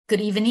Good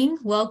evening.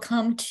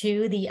 Welcome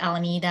to the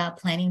Alameda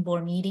Planning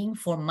Board meeting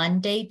for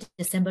Monday,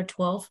 December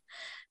 12th,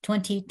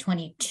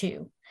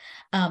 2022.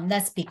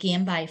 Let's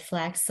begin by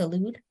flag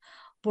salute.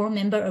 Board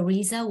Member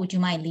Ariza, would you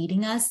mind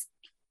leading us?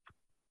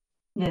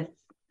 Yes,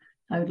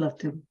 I would love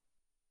to.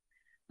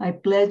 I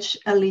pledge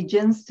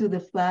allegiance to the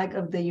flag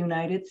of the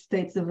United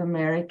States of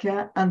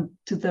America and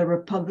to the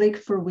republic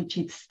for which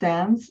it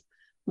stands,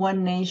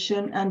 one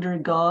nation under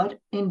God,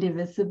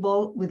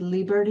 indivisible, with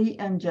liberty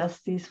and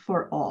justice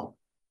for all.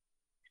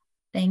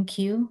 Thank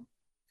you.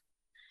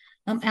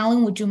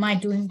 Alan, would you mind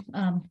doing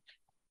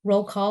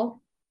roll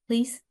call,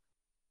 please?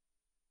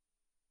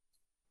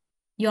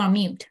 You're on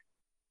mute.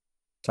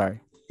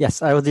 Sorry.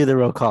 Yes, I will do the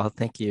roll call.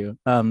 Thank you.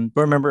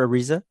 Board Member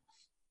Ariza?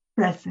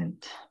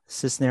 Present.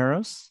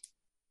 Cisneros?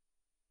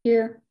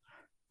 Here.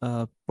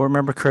 Board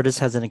Member Curtis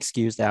has an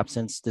excused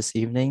absence this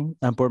evening.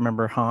 Board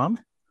Member Hom?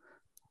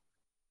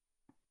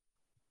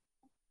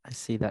 I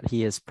see that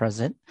he is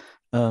present.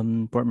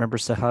 Board Member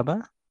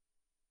Sahaba?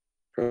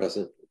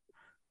 Present.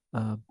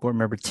 Board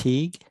Member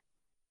Teague?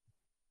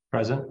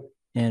 Present.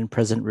 And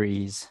President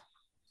Ruiz?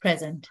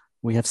 Present.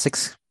 We have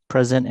 6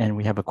 present and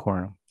we have a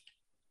quorum.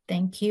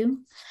 Thank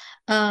you.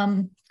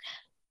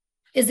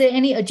 Is there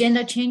any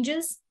agenda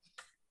changes?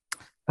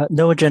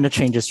 No agenda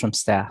changes from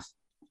staff.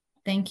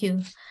 Thank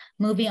you.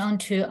 Moving on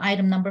to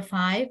item number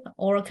 5,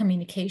 oral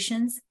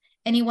communications.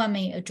 Anyone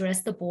may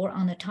address the board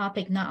on the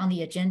topic not on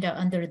the agenda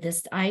under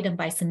this item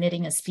by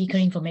submitting a speaker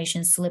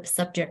information slip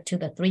subject to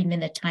the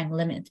 3-minute time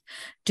limit.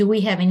 Do we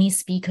have any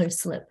speaker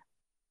slip?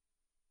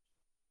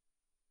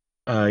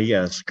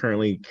 Yes,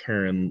 currently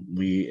Karen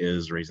Lee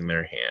is raising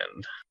their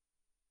hand.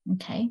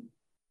 Okay.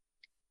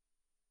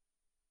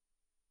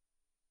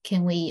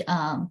 Can we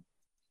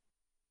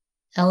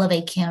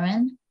elevate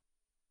Karen?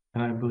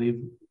 And I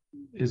believe,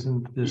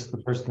 isn't this the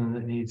person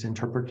that needs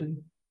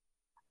interpreting?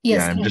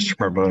 Yes, Yeah, I'm just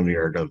promoting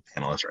her to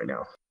panelist right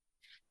now.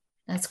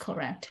 that's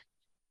correct.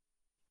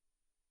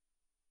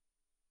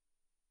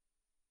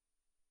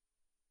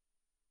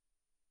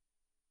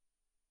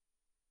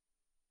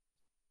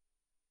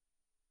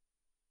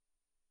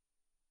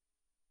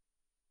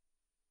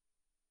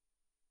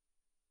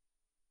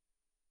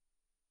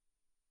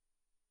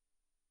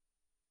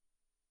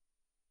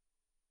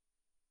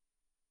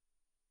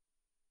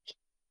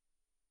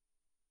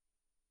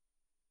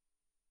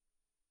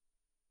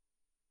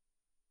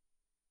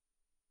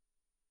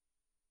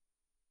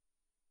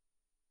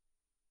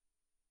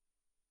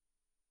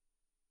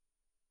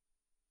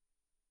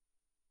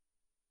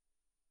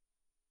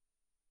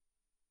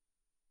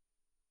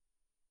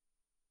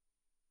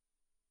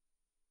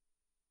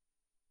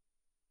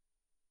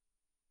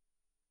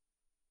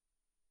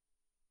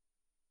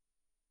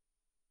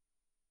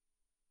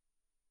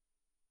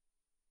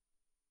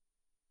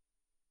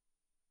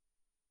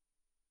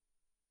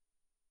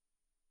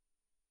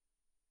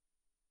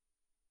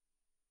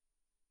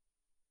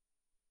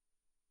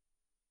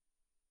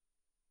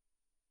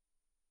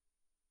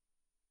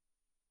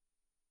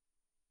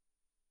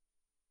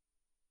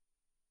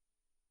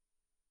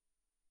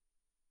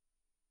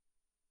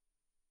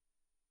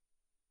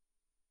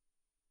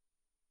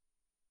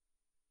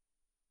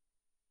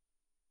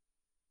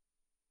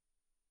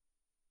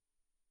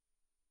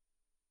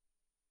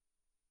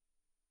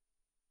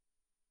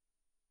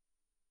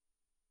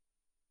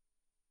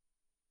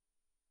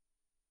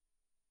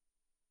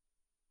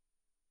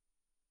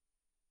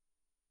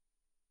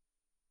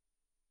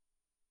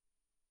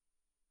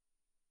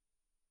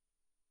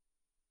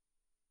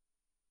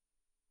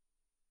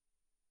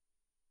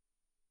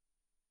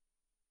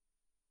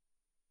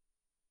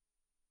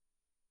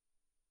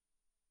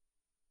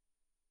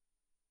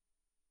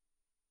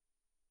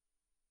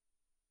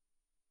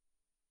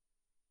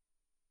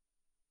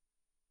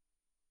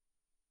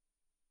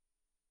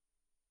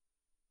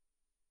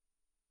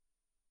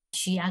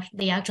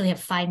 They actually have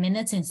 5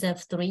 minutes instead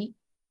of 3.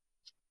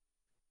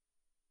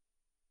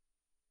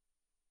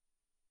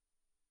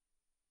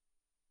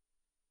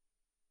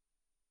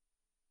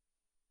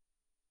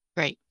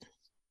 Great.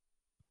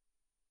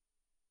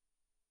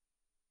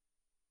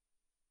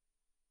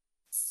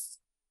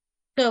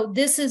 So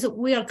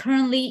we are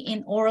currently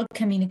in oral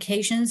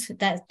communications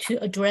that to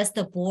address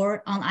the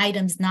board on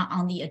items not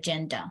on the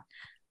agenda.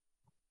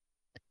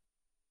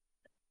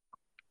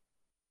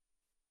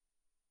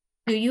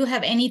 Do you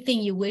have anything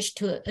you wish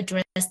to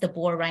address the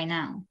board right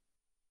now?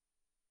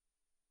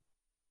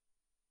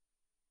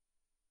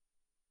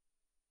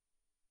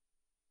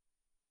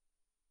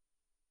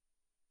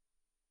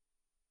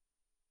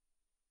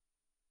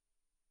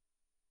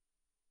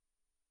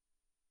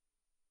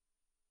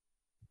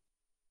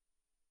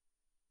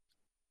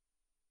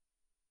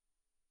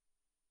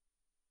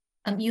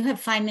 You have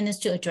 5 minutes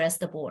to address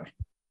the board.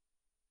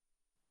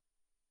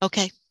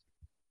 Okay.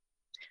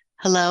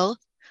 Hello,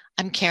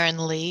 I'm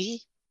Karen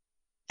Lee,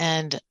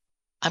 and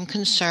I'm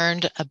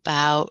concerned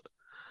about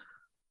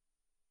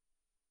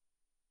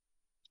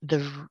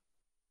the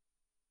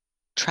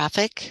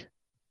traffic.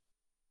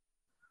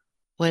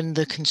 When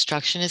the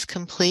construction is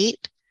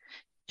complete,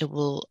 it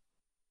will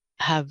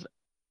have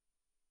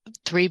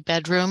 3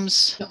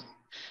 bedrooms,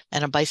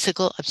 and on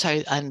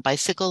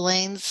bicycle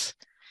lanes,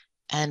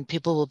 and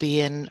people will be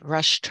in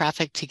rush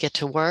traffic to get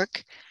to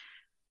work.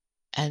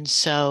 And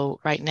so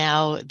right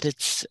now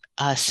that's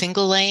a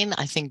single lane.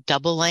 I think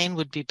double lane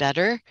would be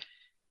better.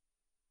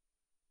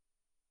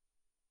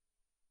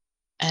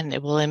 And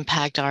it will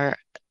impact our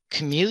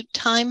commute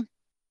time.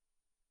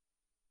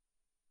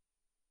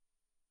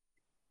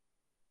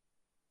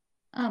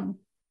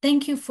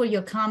 Thank you for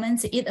your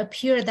comments. It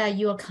appears that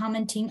you are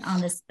commenting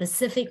on a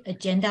specific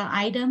agenda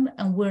item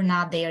and we're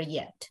not there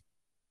yet.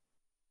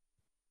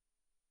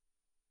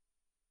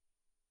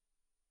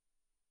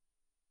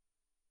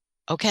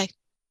 Okay.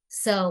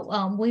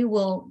 So we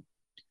will,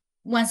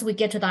 once we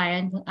get to the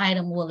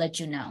item, we'll let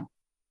you know.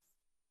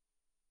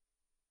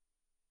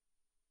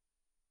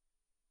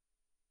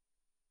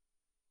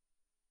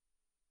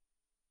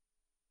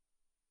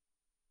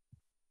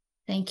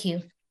 Thank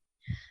you.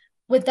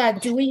 With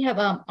that, do we have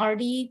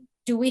Artie?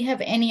 Do we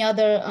have any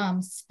other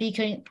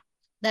speaker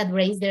that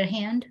raised their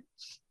hand?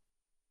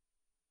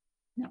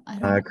 No, I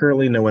don't.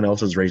 Currently, no one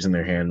else is raising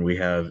their hand. We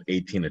have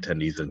 18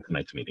 attendees in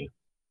tonight's meeting.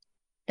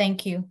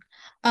 Thank you.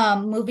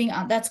 Moving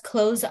on, that's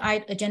close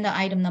agenda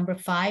item number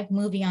 5.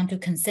 Moving on to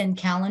consent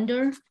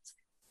calendar.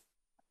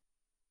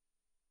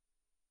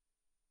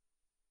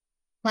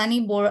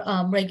 Planning board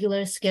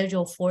regular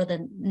schedule for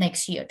the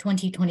next year,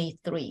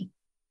 2023.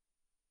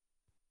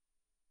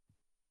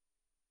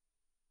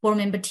 Board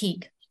Member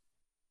Teague.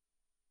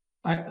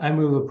 I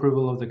move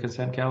approval of the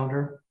consent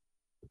calendar.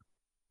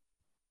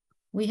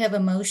 We have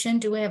a motion.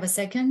 Do we have a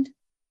second?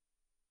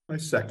 I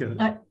second.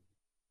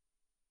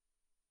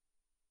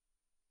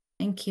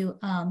 Thank you.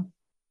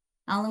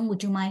 Alan,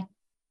 would you mind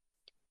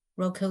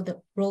roll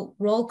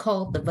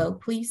call the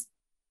vote, please?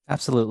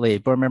 Absolutely.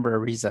 Board Member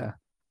Ariza.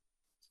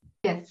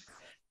 Yes.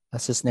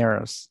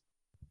 Cisneros.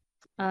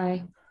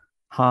 Aye.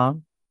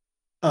 Hong.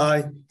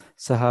 Aye.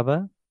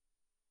 Sahaba.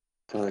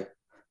 Aye.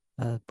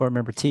 Board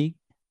Member Teague.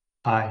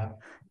 Aye.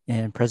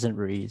 And President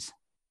Ruiz.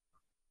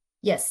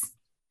 Yes.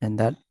 And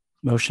that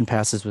motion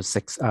passes with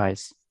 6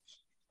 ayes.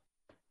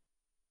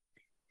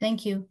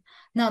 Thank you.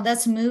 Now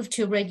let's move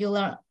to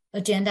regular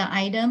agenda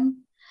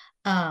item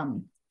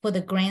for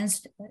the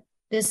grants.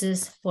 This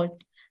is for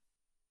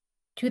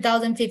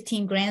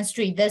 2015 Grand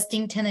Street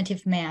vesting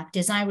tentative map,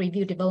 design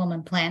review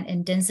development plan,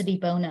 and density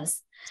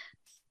bonus.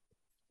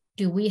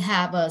 Do we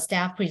have a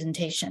staff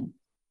presentation?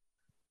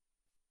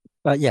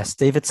 Yes,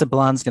 David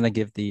Sablon's going to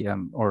give the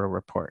oral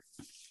report.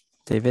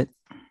 David.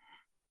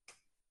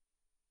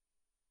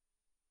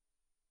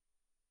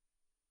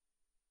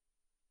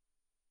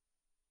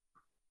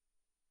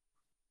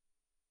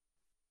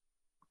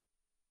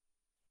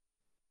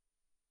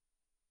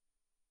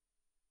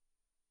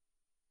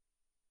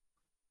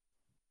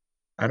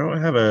 I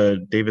don't have a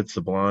David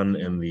Sablon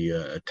in the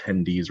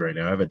attendees right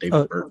now. I have a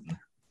David Burton.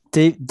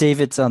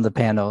 David's on the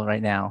panel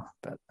right now,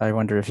 but I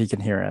wonder if he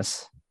can hear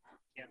us.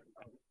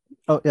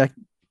 Oh, yeah.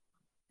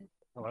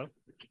 Hello?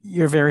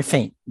 You're very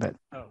faint, but.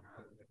 Oh.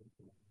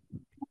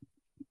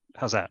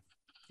 How's that?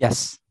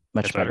 Yes,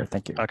 much That's better.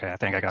 Thank you. Okay, I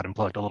think I got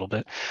unplugged a little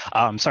bit.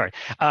 Sorry.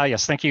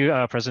 Yes, thank you,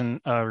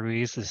 President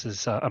Ruiz. This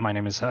is my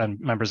name is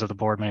members of the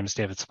board. My name is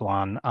David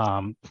Sablon,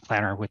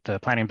 planner with the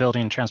Planning,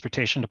 Building, and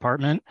Transportation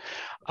Department.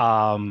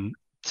 I'm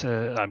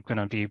going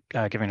to be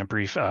giving a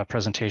brief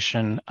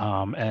presentation,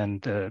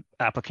 and the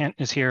applicant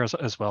is here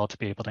as well to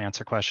be able to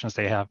answer questions.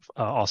 They have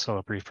also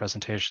a brief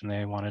presentation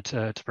they wanted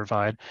to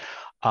provide.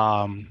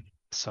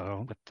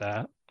 So with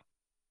that,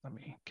 let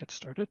me get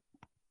started.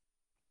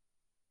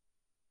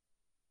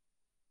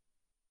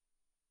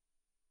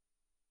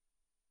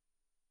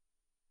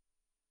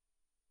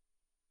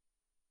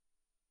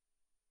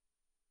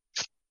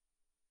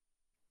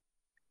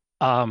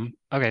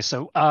 Okay,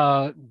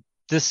 so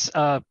this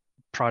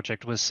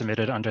project was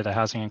submitted under the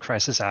Housing and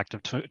Crisis Act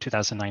of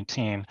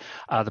 2019.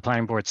 The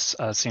planning board's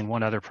seen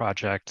one other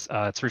project.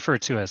 It's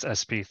referred to as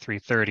SB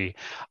 330.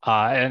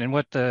 And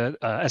what the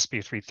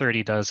SB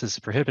 330 does is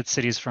it prohibits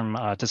cities from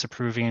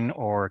disapproving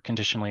or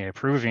conditionally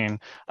approving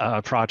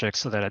a project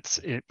so that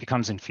it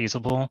becomes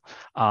infeasible.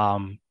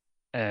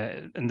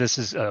 And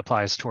this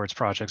applies towards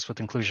projects with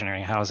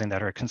inclusionary housing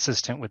that are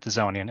consistent with the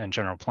zoning and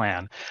general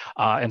plan.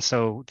 And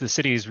so the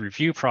city's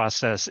review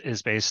process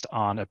is based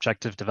on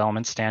objective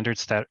development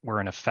standards that were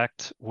in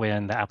effect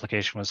when the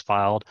application was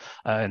filed.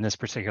 In this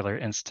particular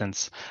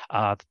instance,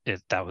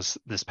 that was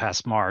this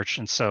past March.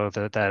 And so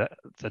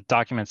the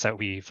documents that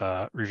we've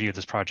reviewed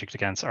this project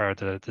against are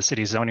the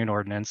city's zoning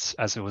ordinance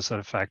as it was in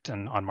effect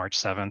on March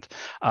 7th,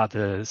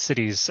 the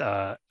city's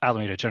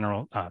Alameda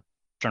General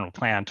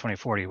Plan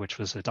 2040, which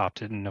was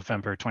adopted in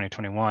November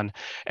 2021,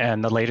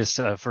 and the latest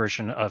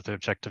version of the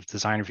Objective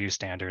Design Review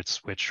Standards,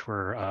 which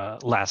were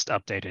last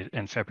updated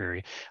in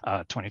February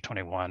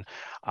 2021.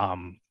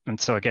 And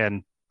so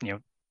again,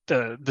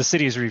 the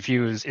city's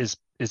review is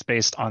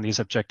based on these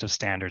objective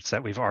standards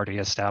that we've already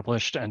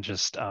established and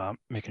just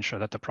making sure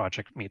that the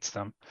project meets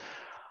them.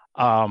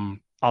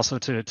 Also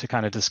to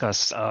kind of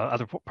discuss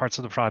other parts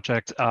of the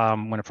project,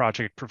 when a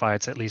project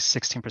provides at least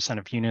 16%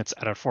 of units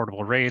at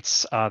affordable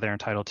rates, they're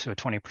entitled to a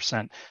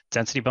 20%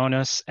 density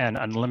bonus and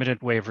unlimited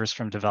waivers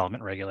from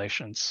development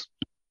regulations.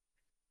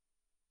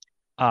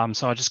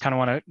 So I just kind of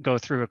want to go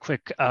through a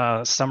quick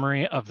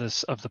summary of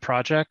the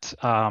project.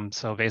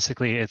 So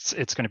basically, it's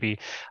going to be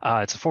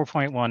it's a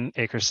 4.1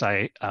 acre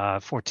site,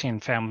 14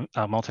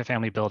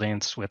 multifamily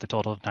buildings with a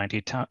total of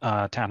 90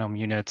 townhome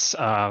units.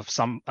 5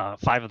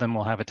 of them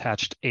will have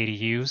attached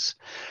ADUs.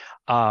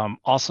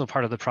 Also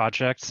part of the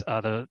project,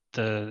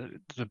 the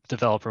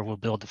developer will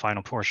build the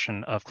final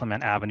portion of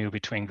Clement Avenue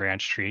between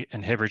Grand Street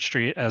and Hibbert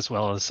Street, as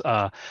well as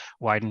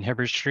widen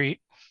Hibbert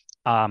Street.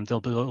 They'll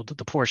build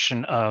the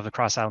portion of the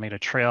Cross Alameda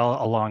Trail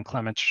along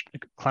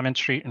Clement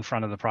Street in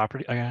front of the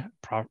property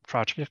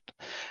project,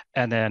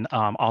 and then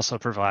also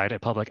provide a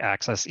public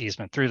access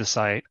easement through the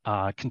site,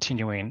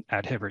 continuing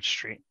at Hibbert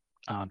Street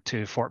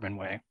to Fortman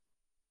Way.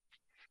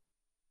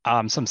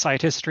 Some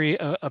site history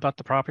about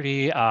the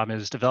property. It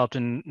was developed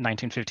in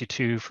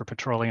 1952 for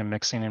petroleum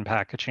mixing and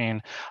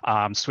packaging,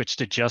 switched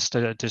to just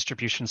a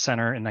distribution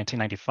center in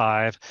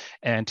 1995.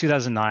 In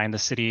 2009, the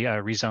city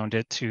rezoned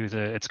it to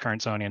its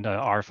current zoning to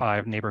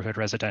R5 neighborhood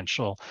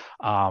residential.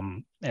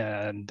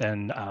 And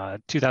then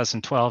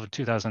 2012 and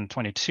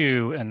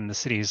 2022, and the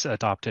city's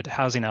adopted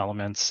housing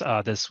elements.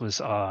 This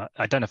was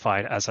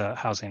identified as a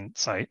housing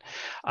site.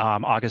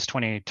 August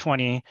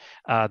 2020,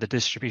 the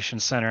distribution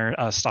center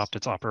stopped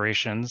its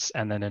operations,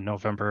 and then in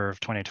November of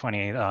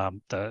 2020,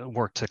 the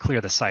work to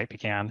clear the site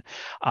began.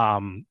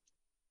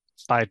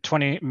 By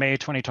May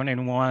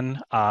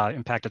 2021,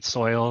 impacted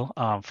soil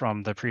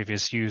from the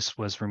previous use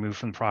was removed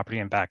from the property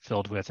and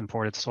backfilled with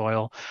imported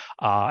soil.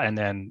 And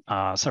then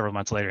several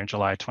months later in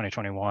July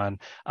 2021,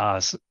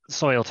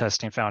 soil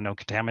testing found no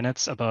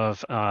contaminants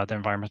above the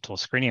environmental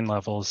screening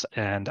levels,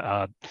 and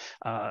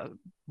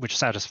which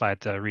satisfied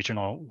the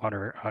Regional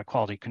Water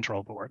Quality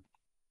Control Board.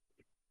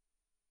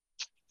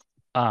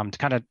 To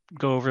kind of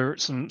go over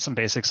some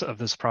basics of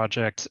this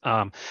project.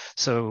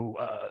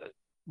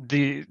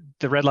 The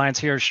red lines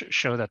here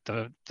show that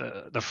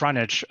the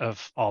frontage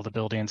of all the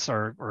buildings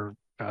or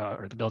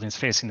the buildings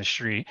facing the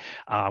street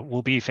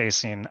will be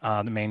facing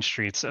the main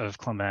streets of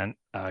Clement,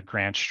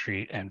 Grant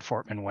Street, and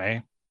Fortman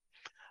Way.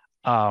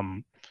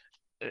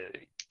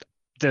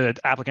 The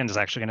applicant is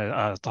actually going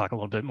to talk a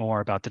little bit more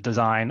about the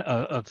design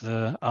of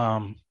the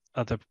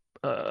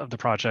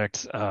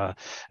project.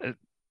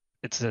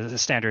 It's a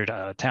standard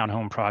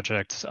townhome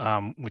project,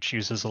 which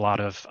uses a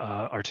lot of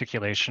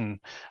articulation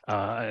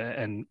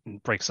and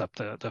breaks up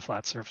the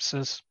flat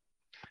surfaces.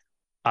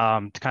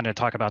 To kind of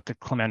talk about the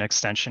Clement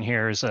extension,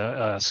 here is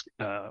a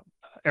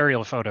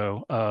aerial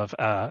photo of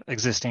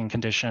existing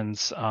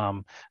conditions.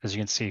 As you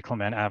can see,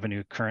 Clement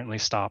Avenue currently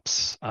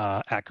stops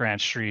at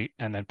Grant Street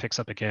and then picks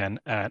up again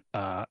at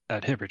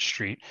Hibbert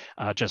Street,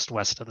 just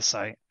west of the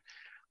site.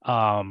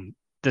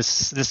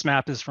 This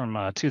map is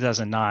from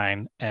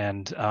 2009,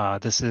 and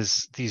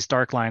these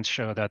dark lines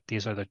show that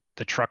these are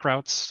the truck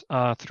routes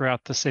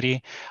throughout the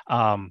city.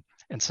 And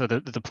so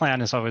the plan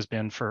has always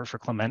been for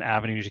Clement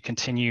Avenue to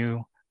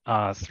continue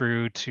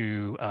through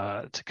to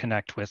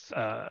connect with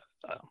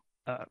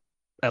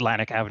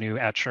Atlantic Avenue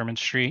at Sherman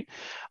Street.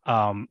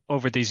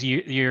 Over these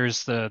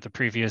years, the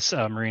previous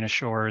Marina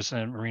Shores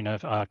and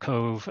Marina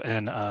Cove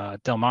and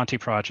Del Monte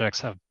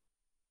projects have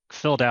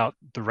filled out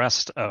the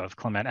rest of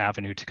Clement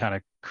Avenue to kind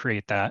of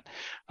create that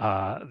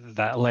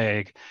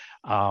leg.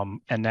 And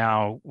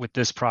now with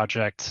this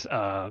project,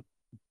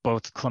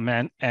 both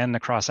Clement and the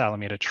Cross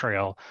Alameda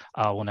Trail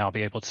will now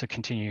be able to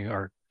continue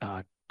or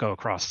go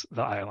across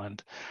the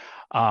island.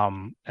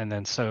 And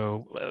then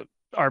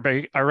our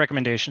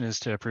recommendation is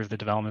to approve the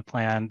development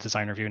plan,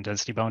 design review, and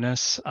density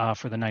bonus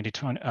for the 90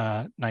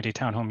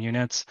 townhome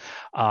units,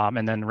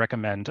 and then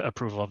recommend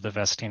approval of the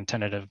vesting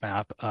tentative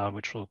map,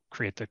 which will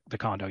create the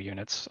condo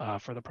units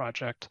for the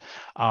project.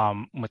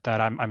 With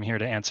that, I'm here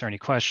to answer any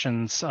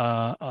questions,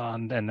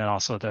 and then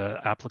also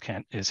the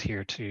applicant is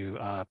here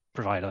to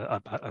provide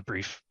a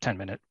brief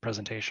 10-minute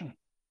presentation.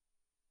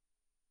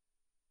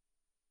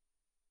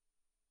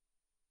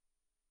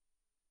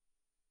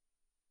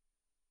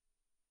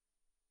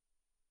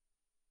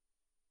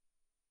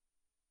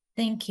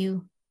 Thank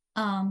you.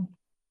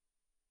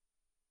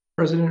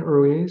 President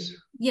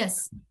Ruiz,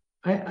 Yes,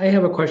 I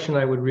have a question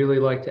I would really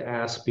like to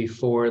ask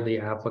before the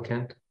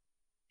applicant.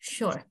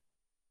 sure.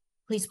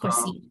 Please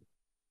proceed.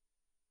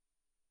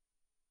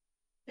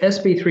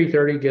 SB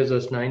 330 gives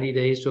us 90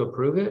 days to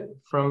approve it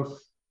from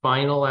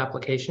final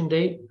application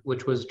date,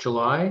 which was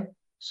July.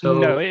 So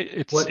no,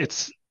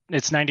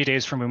 it's 90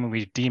 days from when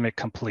we deem it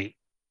complete.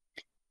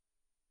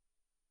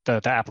 The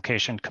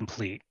application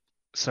complete.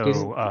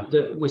 So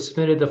we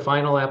submitted the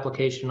final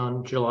application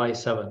on July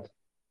 7th.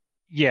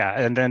 Yeah,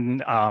 and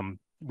then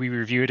we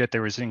reviewed it.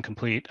 There was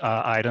incomplete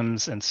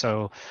items, and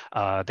so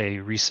they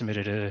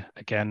resubmitted it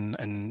again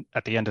and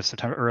at the end of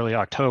September, early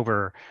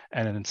October,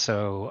 and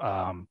so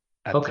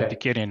at the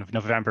beginning of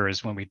November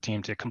is when we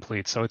deemed it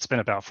complete. So it's been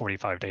about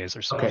 45 days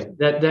or so. Okay,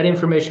 that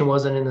information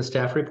wasn't in the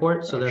staff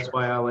report, so that's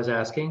why I was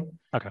asking.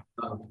 Okay.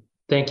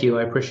 Thank you.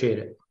 I appreciate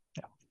it.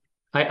 Yeah.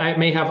 I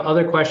may have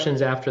other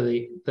questions after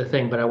the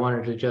thing, but I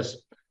wanted to just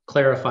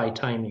clarify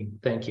timing.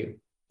 Thank you.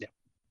 Yeah.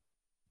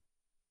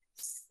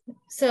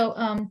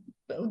 So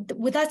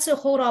with that to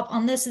hold up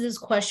on this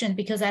question,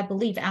 because I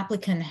believe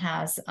applicant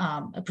has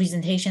a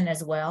presentation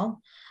as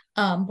well.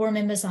 Board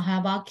Member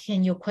Sahaba,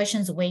 can your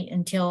questions wait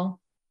until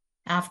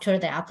after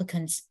the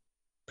applicant's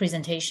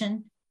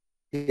presentation?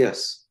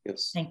 Yes.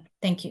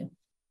 Thank you.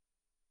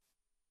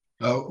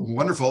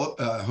 Wonderful.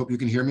 Hope you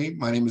can hear me.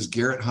 My name is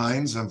Garrett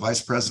Hines. I'm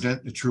Vice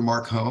President at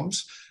TrueMark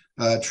Homes.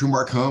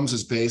 TrueMark Homes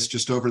is based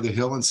just over the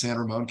hill in San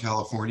Ramon,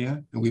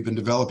 California, and we've been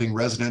developing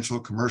residential,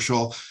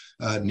 commercial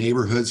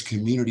neighborhoods,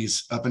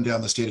 communities up and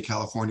down the state of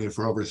California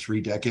for over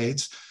 3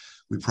 decades.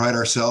 We pride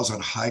ourselves on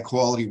high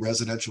quality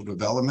residential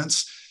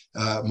developments.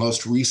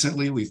 Most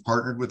recently, we've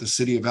partnered with the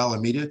city of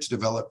Alameda to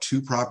develop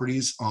 2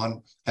 properties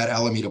at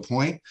Alameda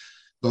Point.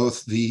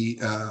 Both the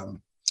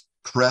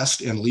Crest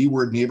and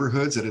Leeward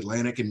neighborhoods at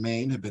Atlantic and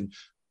Main have been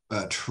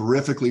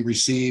terrifically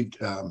received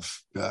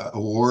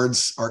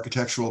awards,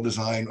 architectural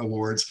design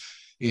awards.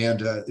 And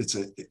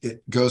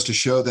it goes to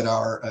show that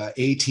our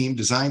A-team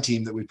design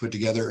team that we put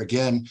together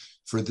again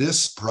for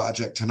this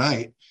project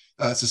tonight,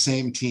 it's the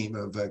same team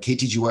of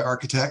KTGY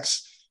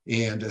architects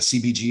and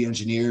CBG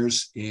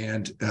engineers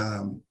and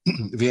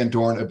Van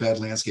Dorn Abed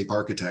landscape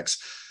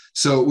architects.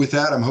 So with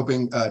that, I'm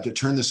hoping to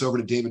turn this over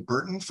to David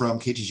Burton from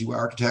KTGY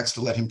Architects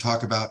to let him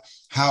talk about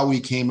how we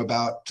came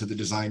about to the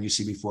design you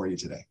see before you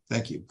today.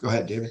 Thank you. Go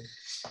ahead, David.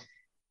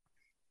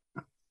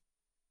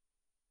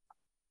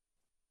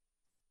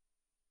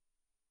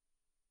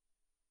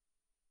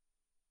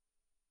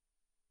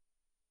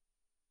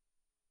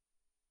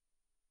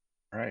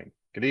 All right.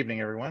 Good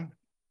evening, everyone.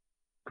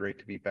 Great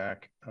to be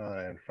back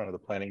in front of the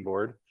planning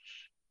board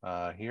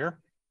here,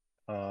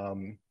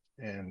 and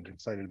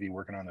excited to be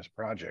working on this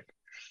project.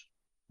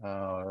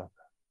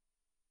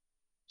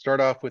 Start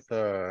off with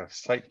the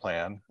site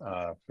plan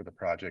for the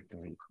project,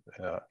 and we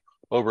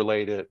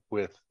overlaid it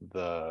with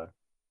the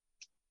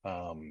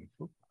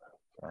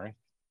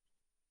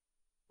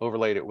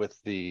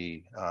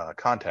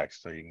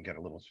context, so you can get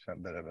a little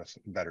bit of a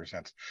better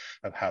sense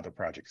of how the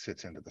project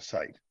sits into the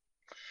site.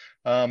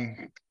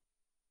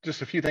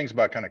 Just a few things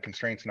about kind of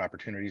constraints and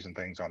opportunities and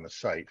things on the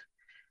site.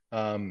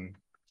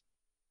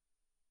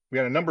 We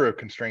had a number of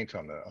constraints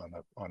on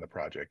the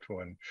project.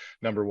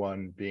 Number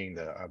one being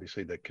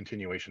obviously the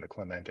continuation of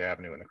Clement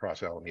Avenue and the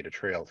Cross Alameda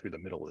Trail through the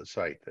middle of the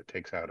site that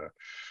takes out a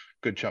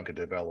good chunk of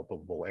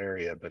developable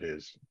area, but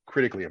is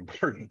critically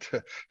important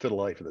to the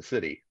life of the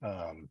city.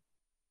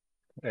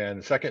 And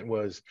the second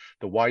was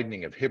the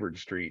widening of Hibbard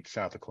Street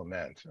south of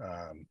Clement,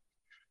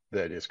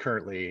 that is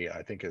currently,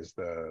 I think, as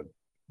the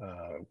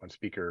one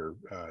speaker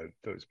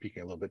that was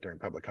speaking a little bit during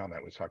public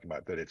comment was talking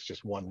about that it's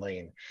just one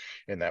lane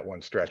in that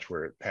one stretch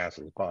where it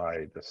passes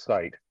by the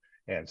site.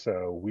 And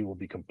so we will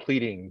be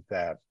completing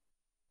that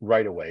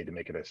right of way to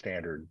make it a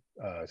standard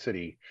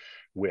city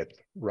width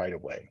right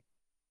of way.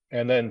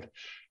 And then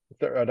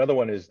another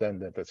one is then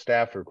that the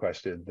staff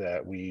requested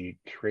that we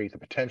create the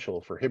potential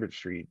for Hibbard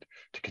Street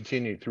to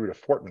continue through to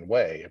Fortman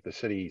Way if the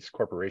city's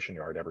corporation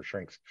yard ever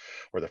shrinks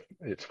or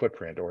its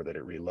footprint, or that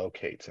it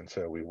relocates. And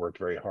so we worked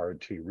very hard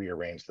to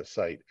rearrange the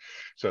site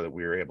so that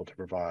we were able to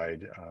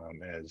provide,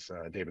 as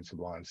David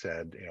Sablon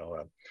said,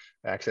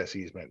 access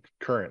easement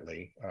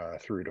currently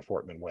through to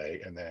Fortman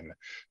Way, and then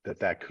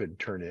that could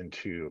turn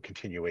into a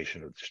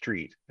continuation of the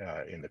street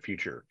in the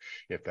future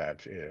if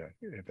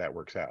that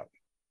works out.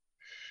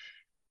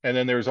 And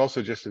then there's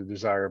also just a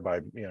desire by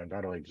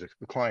not only just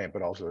the client,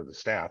 but also the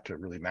staff to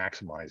really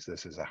maximize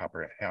this as a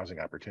housing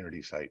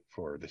opportunity site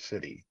for the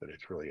city, that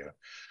it's really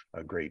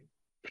a great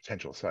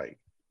potential site.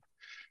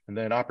 And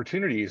then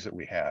opportunities that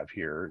we have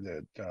here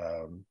that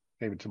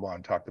David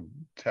Sablon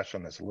touched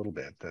on this a little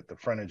bit, that the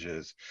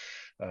frontages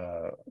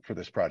for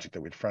this project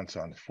that would fronts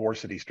on 4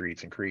 city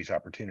streets and creates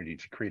opportunity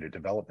to create a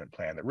development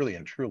plan that really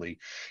and truly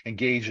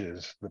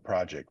engages the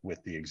project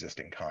with the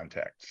existing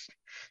context.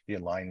 The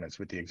alignments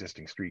with the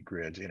existing street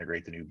grids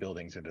integrate the new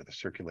buildings into the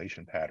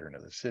circulation pattern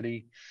of the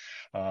city.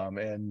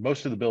 And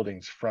most of the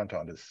buildings front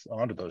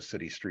onto those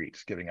city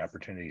streets, giving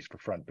opportunities for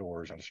front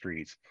doors on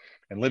streets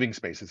and living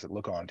spaces that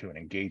look onto and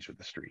engage with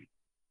the street.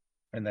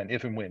 And then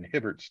if and when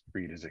Hibbard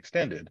Street is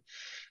extended,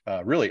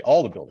 really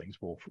all the buildings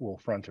will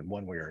front in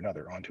one way or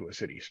another onto a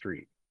city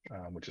street,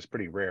 which is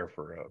pretty rare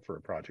for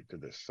a project of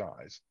this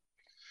size.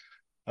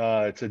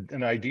 It's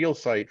an ideal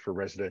site for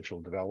residential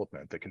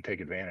development that can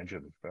take advantage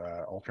of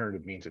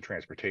alternative means of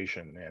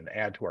transportation and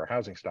add to our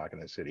housing stock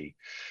in the city,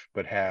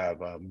 but have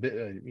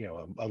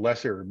a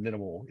lesser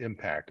minimal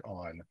impact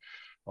on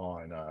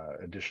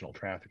additional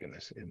traffic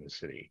in the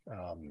city.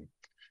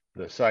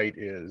 The site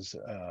is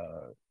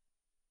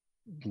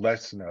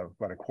less than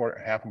about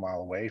half a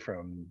mile away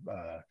from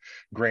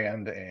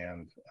Grand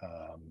and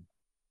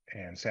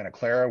Santa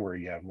Clara, where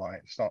you have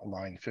line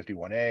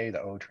 51A, the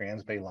O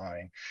Transbay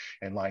line,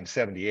 and line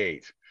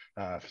 78,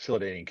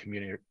 facilitating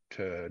commuting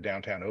to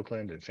downtown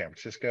Oakland and San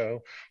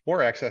Francisco,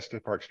 or access to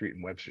Park Street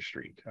and Webster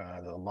Street.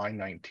 The line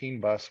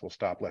 19 bus will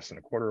stop less than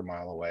a quarter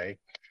mile away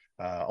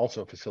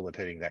also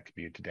facilitating that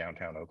commute to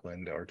downtown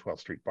Oakland or 12th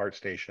Street BART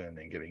station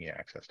and giving you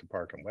access to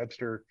Park and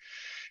Webster.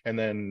 And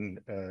then,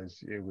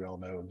 as we all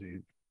know,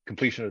 the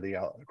completion of the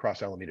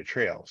Cross Alameda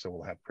Trail. So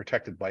we'll have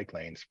protected bike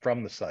lanes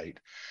from the site,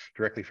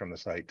 directly from the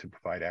site, to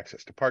provide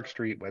access to Park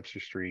Street, Webster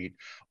Street,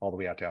 all the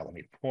way out to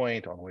Alameda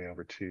Point, all the way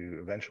over to,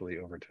 eventually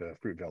over to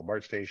Fruitvale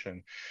BART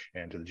station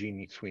and to the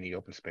Gene Sweeney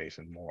open space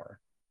and more.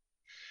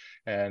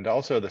 And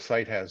also the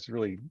site has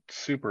really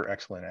super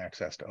excellent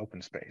access to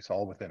open space,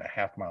 all within a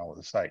half mile of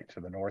the site.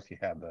 To the north, you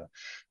have the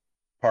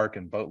park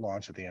and boat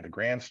launch at the end of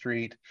Grand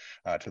Street.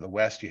 To the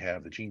west, you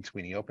have the Gene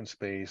Sweeney open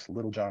space,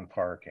 Little John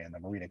Park, and the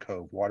Marina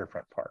Cove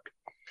waterfront park.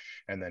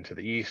 And then to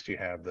the east, you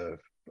have the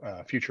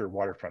future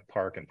waterfront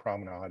park and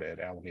promenade at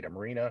Alameda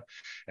Marina,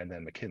 and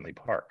then McKinley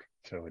Park.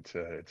 So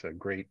it's a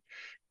great,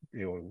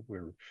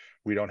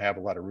 we don't have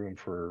a lot of room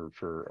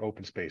for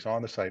open space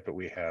on the site, but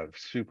we have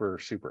super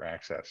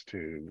access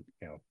to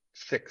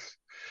 6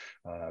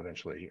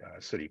 eventually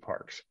city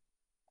parks.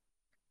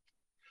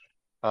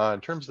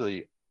 In terms of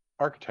the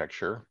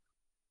architecture,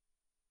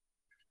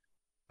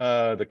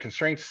 the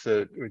constraints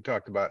that we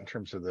talked about in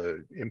terms of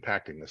the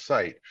impacting the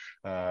site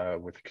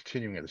with the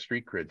continuing of the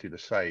street grid through the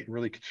site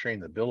really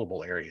constrained the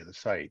buildable area of the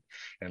site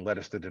and led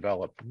us to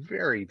develop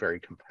very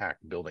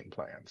compact building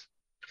plans.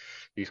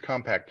 These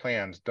compact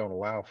plans don't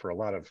allow for a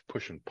lot of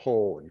push and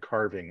pull and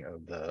carving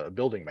of the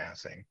building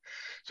massing.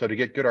 So to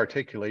get good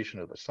articulation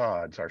of the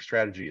sods, our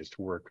strategy is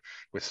to work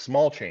with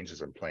small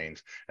changes in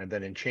planes and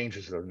then in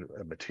changes of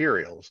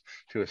materials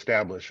to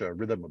establish a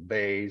rhythm of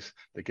bays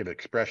that give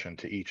expression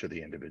to each of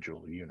the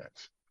individual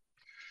units.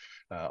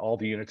 All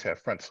the units have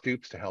front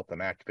stoops to help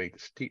them activate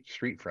the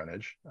street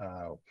frontage.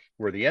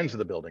 Where the ends of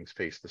the buildings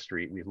face the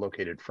street, we've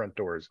located front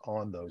doors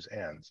on those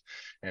ends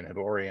and have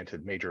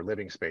oriented major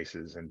living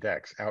spaces and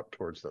decks out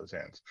towards those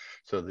ends,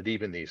 so that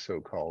even these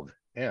so-called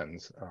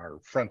ends are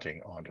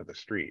fronting onto the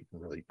street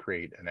and really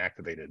create an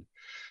activated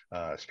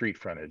street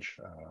frontage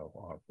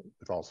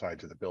with all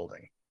sides of the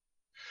building.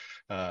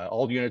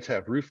 All units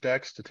have roof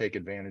decks to take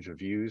advantage of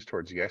views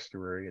towards the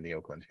estuary and the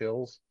Oakland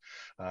Hills,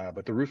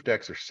 but the roof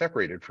decks are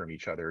separated from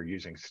each other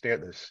using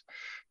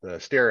the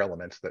stair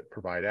elements that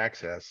provide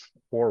access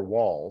or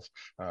walls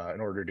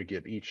in order to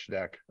give each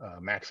deck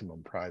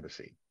maximum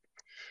privacy.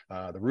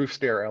 The roof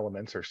stair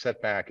elements are set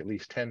back at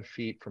least 10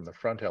 feet from the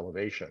front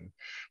elevation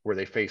where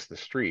they face the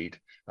street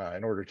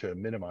in order to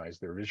minimize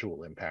their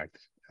visual impact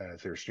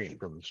as they're seen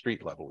from the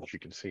street level, which you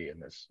can see in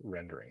this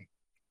rendering.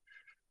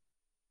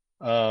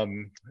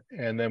 And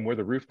then where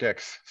the roof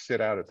decks sit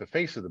out at the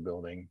face of the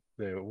building,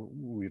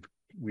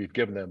 we've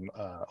given them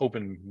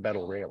open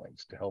metal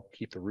railings to help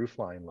keep the roof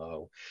line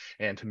low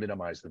and to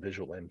minimize the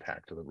visual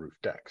impact of the roof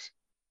decks.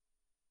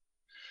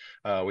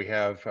 We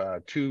have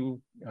 2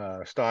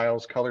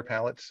 styles, color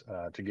palettes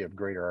to give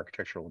greater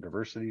architectural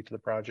diversity to the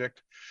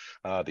project.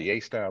 The A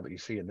style that you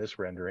see in this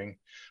rendering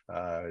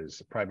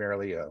is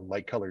primarily a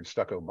light colored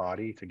stucco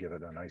body to give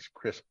it a nice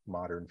crisp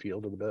modern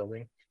feel to the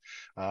building.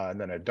 And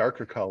then a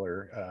darker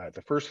color at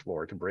the first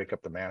floor to break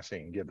up the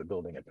massing and give the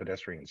building a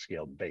pedestrian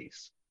scaled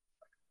base.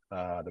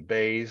 The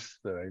bays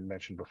that I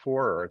mentioned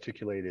before are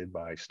articulated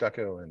by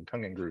stucco and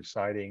tongue and groove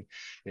siding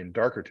in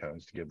darker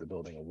tones to give the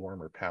building a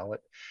warmer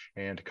palette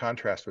and to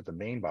contrast with the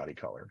main body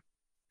color.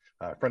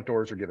 Front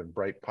doors are given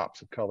bright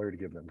pops of color to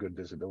give them good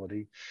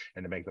visibility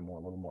and to make them a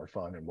little more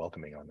fun and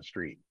welcoming on the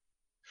street.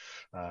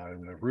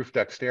 The roof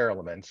deck stair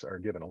elements are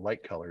given a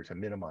light color to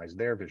minimize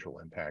their visual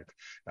impact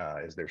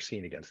as they're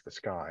seen against the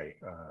sky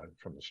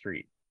from the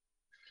street.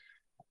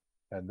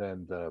 And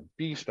then the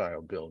B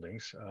style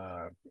buildings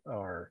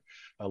are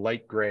a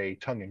light gray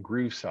tongue and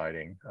groove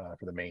siding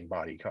for the main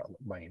body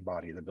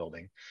of the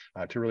building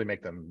to really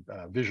make them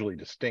visually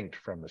distinct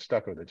from the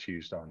stucco that's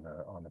used on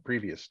the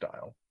previous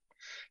style.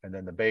 And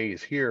then the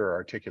bays here are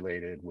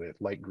articulated with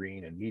light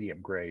green and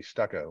medium gray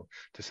stucco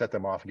to set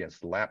them off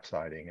against the lap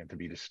siding and to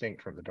be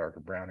distinct from the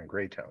darker brown and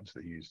gray tones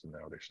that are used in the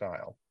other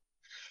style.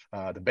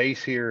 The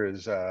base here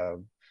is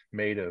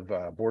made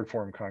of board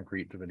form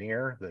concrete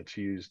veneer that's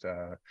used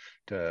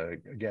to,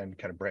 again,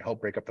 kind of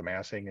help break up the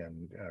massing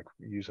and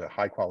use a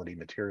high quality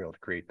material to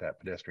create that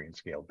pedestrian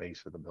scale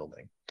base of the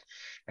building.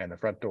 And the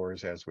front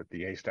doors, as with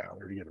the A style,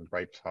 are given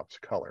bright pops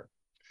of color.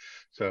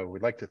 So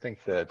we'd like to think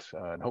that,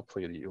 and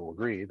hopefully that you'll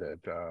agree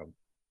that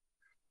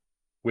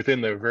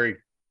within the very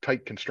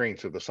tight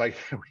constraints of the site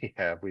that we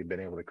have, we've been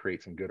able to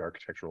create some good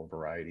architectural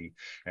variety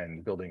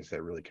and buildings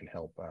that really can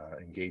help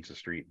engage the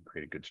street and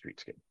create a good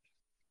streetscape.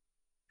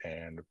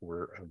 And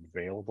we're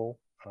available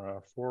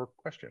for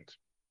questions.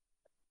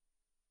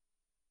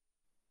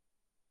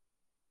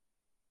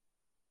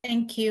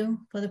 Thank you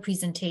for the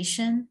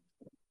presentation.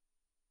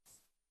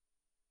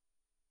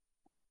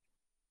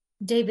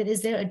 David,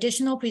 is there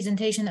additional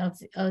presentation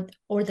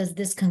or does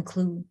this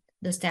conclude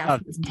the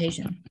staff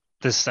presentation?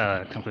 This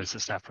concludes the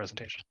staff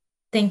presentation.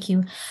 Thank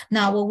you.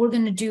 Now, what we're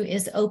going to do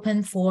is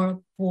open for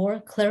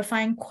board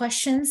clarifying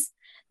questions.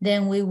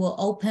 Then we will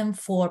open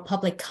for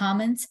public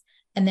comments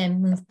and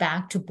then move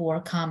back to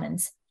board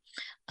comments.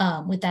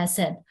 With that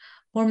said,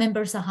 Board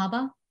Member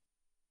Sahaba?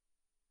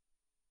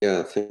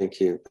 Yeah, thank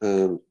you.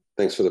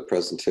 thanks for the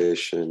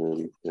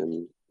presentation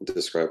and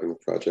describing the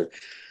project.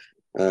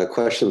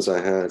 Questions I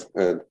had,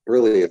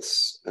 really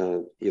it's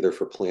either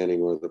for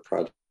planning or the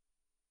project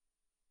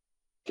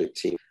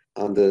team.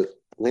 On the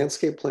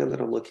landscape plan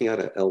that I'm looking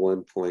at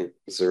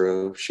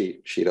L1.0,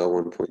 sheet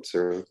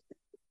L1.0,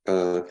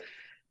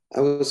 I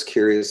was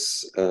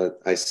curious,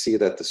 I see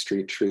that the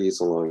street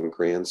trees along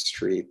Grand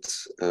Street,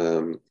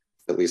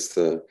 at least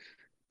the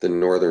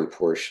northern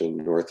portion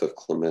north of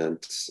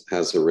Clement,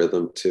 has a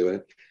rhythm to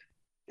it.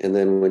 And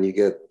then when you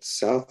get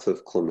south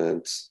of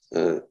Clement,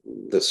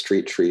 the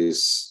street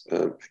trees,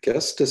 I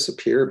guess,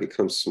 disappear,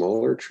 become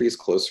smaller trees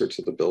closer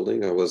to the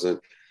building. I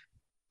wasn't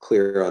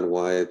clear on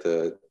why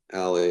the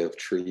alley of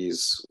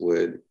trees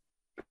would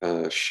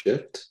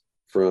shift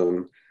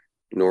from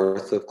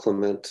north of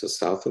Clement to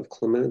south of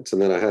Clement.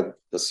 And then I had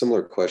a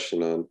similar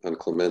question on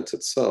Clement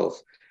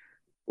itself,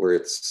 where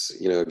it's,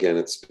 again,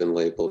 it's been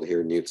labeled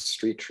here new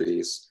street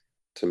trees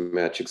to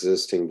match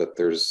existing, but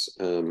there's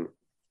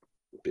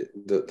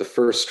the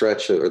first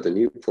stretch or the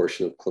new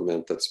portion of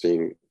Clement that's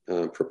being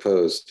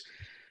proposed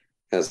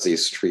has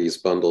these trees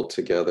bundled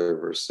together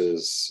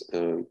versus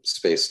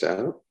spaced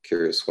out.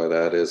 Curious why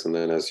that is. And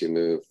then as you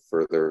move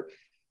further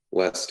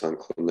west on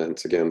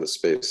Clement, again, the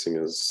spacing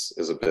is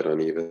a bit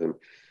uneven.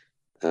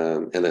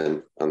 And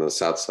then on the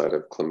south side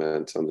of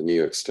Clement, on the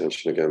new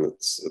extension, again,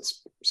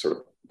 it's sort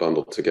of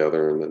bundled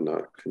together and then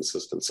not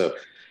consistent. So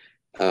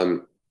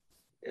do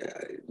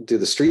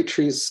the street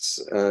trees,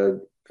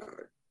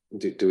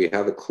 do we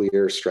have a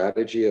clear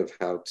strategy of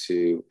how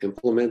to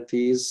implement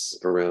these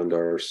around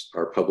our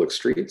public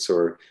streets,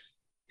 or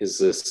is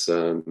this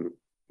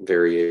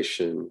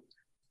variation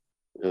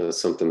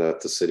something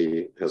that the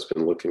city has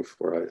been looking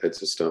for? I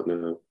just don't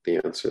know the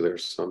answer there,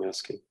 so I'm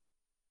asking.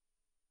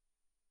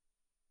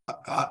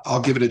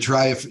 I'll give it a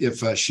try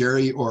if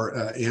Sherry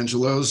or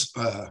Angelo's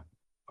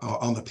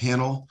on the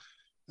panel.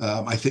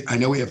 I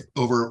know we have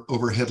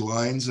overhead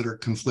lines that are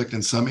conflict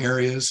in some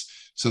areas,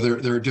 so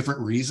there are different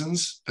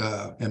reasons,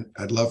 and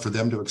I'd love for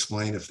them to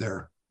explain if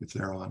they're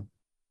on.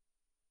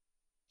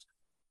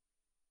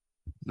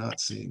 Not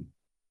seeing.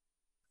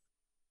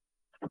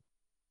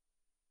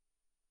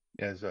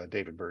 As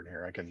David Burton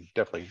here, I can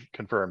definitely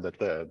confirm that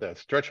the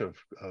stretch of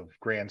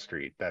Grand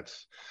Street, that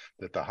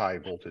the high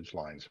voltage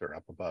lines are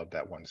up above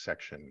that one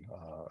section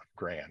of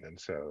Grand, and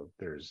so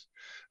there's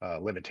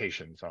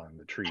limitations on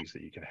the trees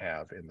that you can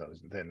have in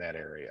that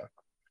area.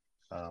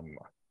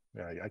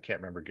 I can't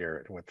remember,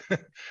 Garrett,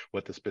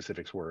 what the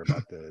specifics were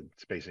about the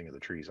spacing of the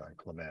trees on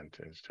Clement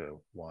as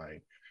to why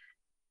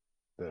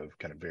the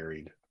kind of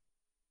varied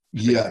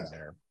spacing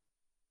there.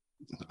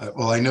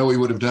 Well, I know we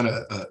would have done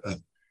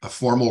a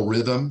formal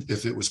rhythm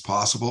if it was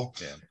possible.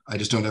 Yeah. I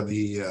just don't have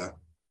the,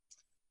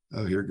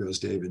 oh, here goes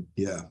David.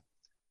 Yeah.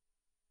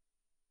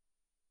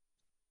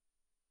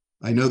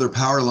 I know their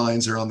power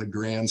lines are on the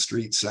Grand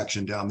Street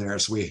section down there.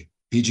 So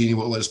PG&E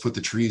won't let us put the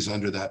trees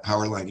under that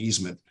power line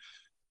easement,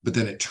 but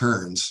then it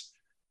turns.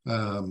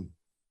 And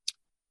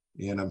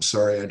I'm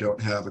sorry, I don't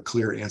have a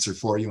clear answer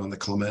for you on the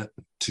Clement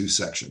 2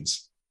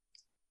 sections.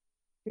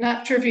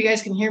 Not sure if you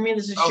guys can hear me.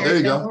 This is Sherry. There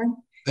you go.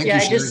 Thank you,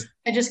 Sherry.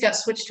 I just got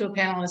switched to a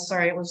panelist.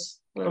 Sorry, it was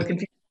a little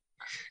confusing.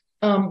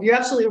 You're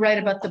absolutely right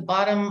about the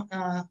bottom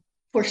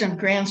portion of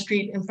Grand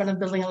Street in front of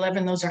Building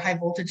 11. Those are high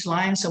voltage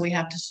lines, so we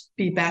have to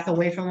be back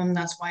away from them.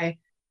 That's why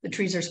the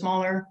trees are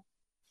smaller,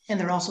 and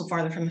they're also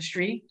farther from the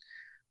street.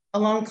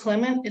 Along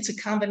Clement, it's a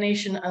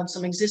combination of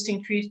some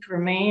existing trees to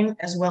remain,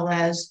 as well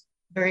as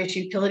various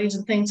utilities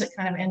and things that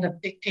kind of end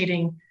up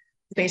dictating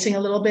spacing a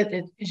little bit.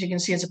 As you can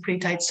see, it's a pretty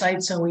tight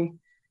site, so we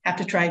have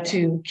to try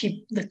to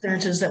keep the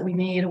clearances that we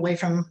need away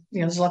from,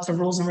 there's lots of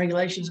rules and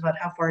regulations about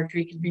how far a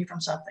tree can be from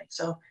something.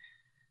 So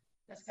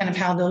that's kind of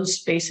how those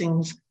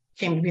spacings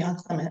came to be on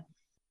Clement.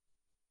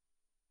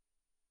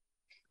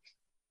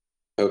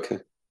 Okay,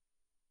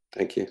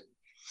 thank you.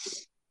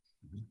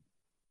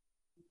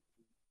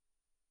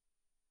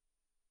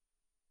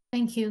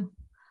 Thank you.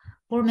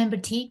 Board Member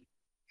Teague.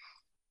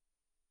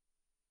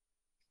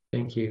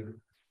 Thank you.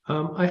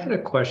 I had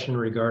a question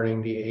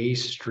regarding the A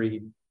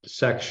Street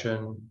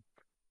section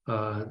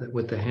that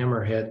with the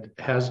Hammerhead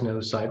has no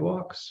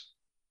sidewalks.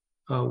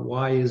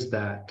 Why is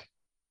that?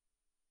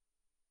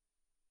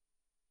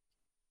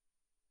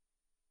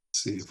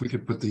 Let's see if we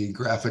could put the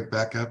graphic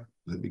back up.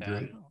 That'd be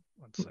great.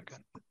 1 second.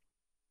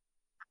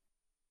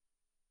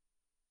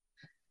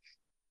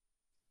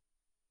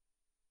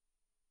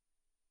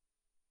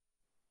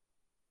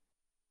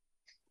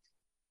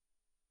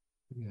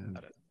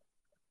 Yeah.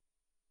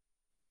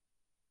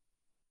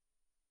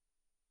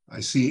 I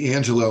see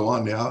Angelo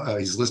on now.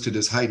 He's listed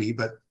as Heidi,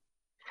 but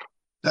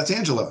that's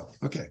Angelo.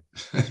 Okay.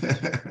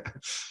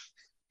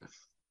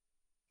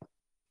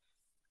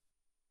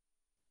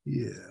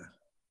 Yeah.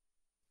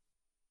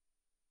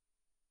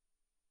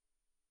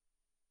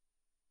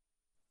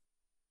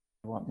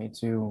 You want me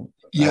to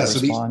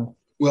respond?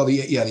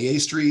 The A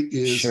Street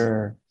is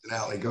sure an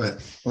alley. Go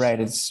ahead. Right.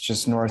 It's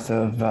just north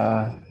of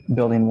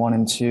building 1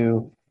 and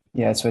 2.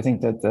 Yeah, so I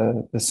think that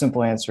the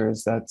simple answer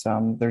is that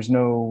there's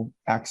no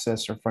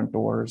access or front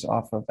doors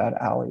off of that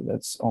alley.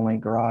 That's only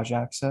garage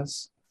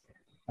access.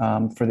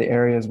 For the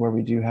areas where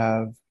we do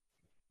have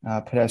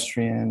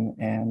pedestrian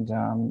and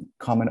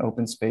common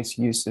open space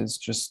uses,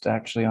 just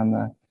actually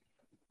on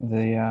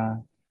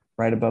the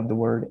right above the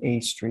word A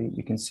Street,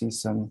 you can see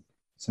some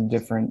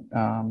different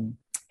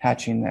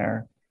hatching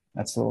there.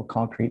 That's a little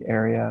concrete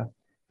area.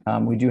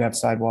 We do have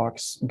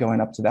sidewalks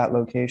going up to that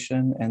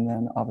location, and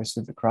then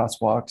obviously the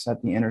crosswalks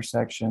at the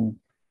intersection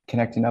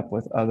connecting up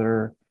with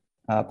other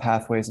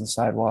pathways and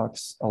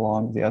sidewalks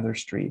along the other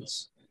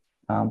streets.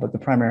 But the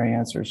primary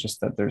answer is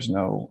just that there's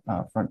no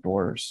front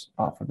doors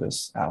off of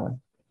this alley.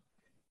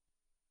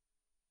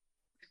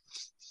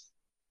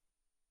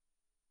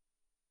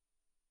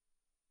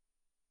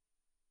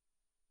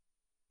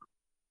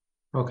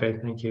 Okay,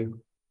 thank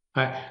you.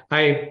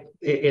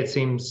 It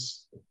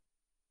seems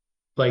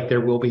like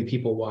there will be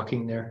people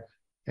walking there,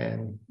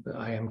 and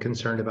I am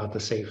concerned about the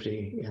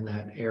safety in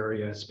that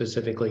area,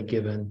 specifically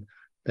given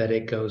that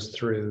it goes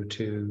through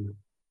to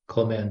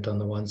Clement on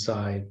the one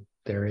side.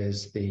 There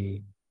is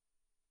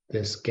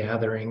this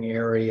gathering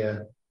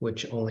area,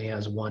 which only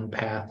has one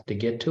path to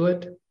get to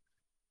it.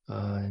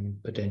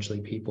 And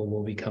potentially people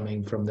will be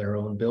coming from their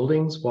own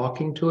buildings,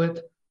 walking to it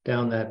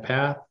down that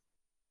path,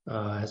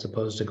 as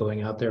opposed to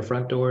going out their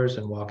front doors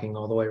and walking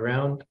all the way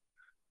around.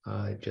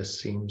 It just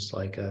seems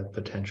like a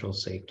potential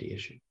safety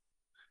issue.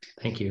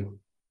 Thank you.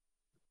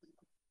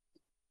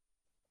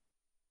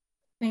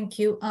 Thank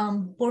you.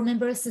 Board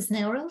Member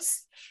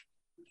Cisneros?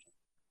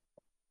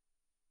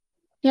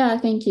 Yeah,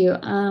 thank you.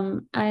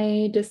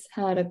 I just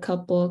had a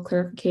couple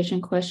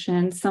clarification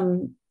questions,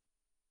 some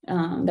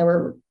that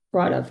were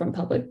brought up from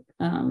public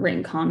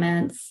written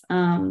comments.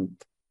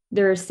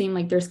 There seemed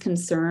like there's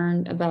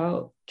concern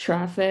about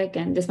traffic,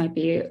 and this might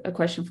be a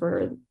question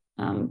for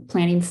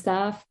planning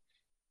staff.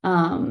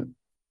 And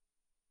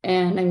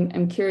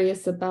I'm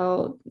curious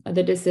about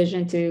the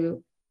decision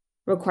to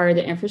require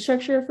the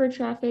infrastructure for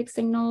traffic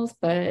signals,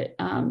 but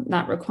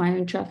not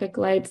requiring traffic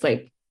lights.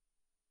 Like,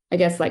 I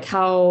guess, like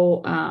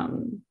how,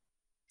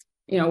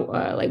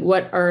 like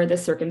what are the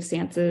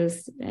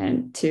circumstances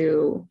and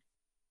to,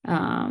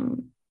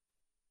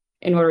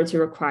 in order to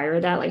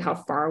require that, like how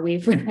far are we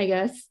from, I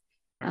guess,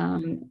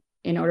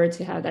 in order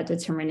to have that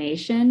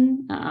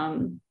determination,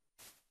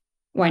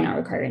 why not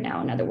require it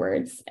now, in other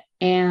words?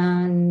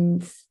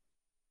 And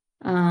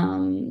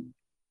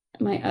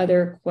my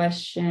other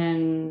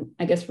question,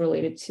 I guess,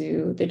 related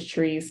to the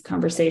trees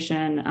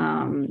conversation,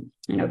 I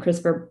know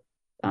Christopher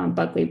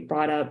Buckley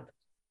brought up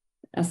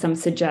some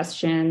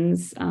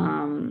suggestions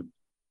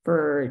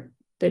for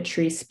the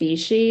tree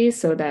species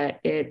so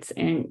that it's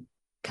in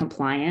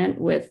compliant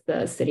with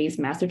the city's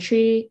master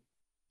tree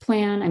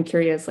plan. I'm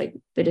curious, like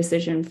the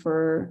decision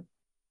for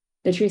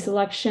the tree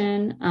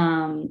selection.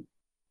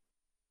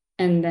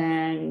 And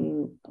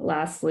then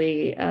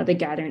lastly, the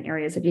gathering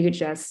areas, if you could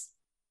just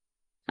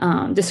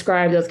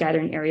describe those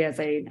gathering areas.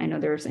 I know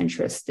there's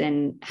interest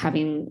in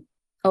having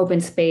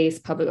open space,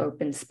 public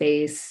open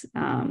space.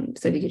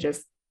 So if you could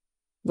just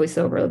voice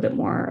over a little bit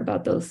more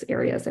about those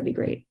areas, that'd be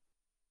great.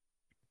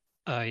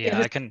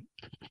 Yeah,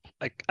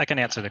 I can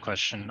answer the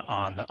question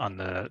on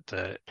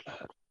the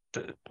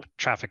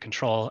traffic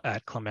control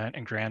at Clement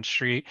and Grand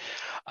Street.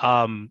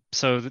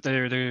 So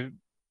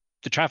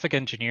the traffic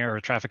engineer or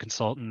traffic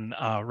consultant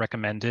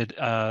recommended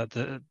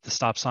the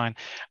stop sign,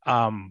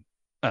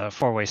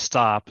 four-way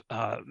stop,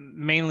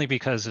 mainly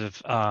because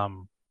of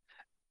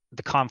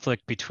the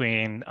conflict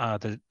between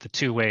the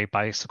two-way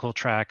bicycle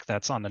track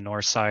that's on the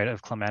north side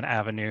of Clement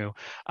Avenue,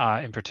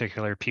 in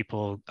particular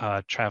people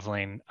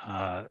traveling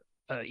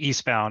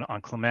eastbound on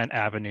Clement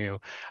Avenue.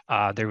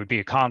 There would be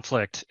a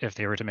conflict if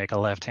they were to make a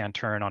left-hand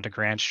turn onto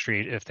Grand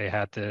Street if they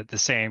had the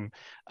same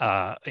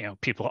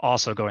people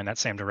also going that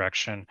same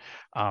direction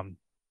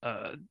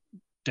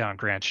down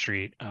Grand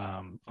Street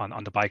on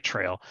the bike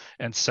trail.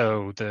 And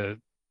so the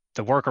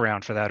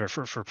workaround for that, or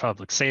for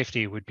public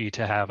safety, would be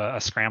to have a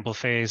scramble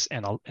phase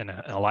and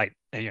a light.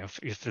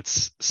 If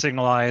it's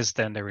signalized,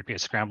 then there would be a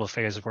scramble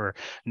phase where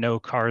no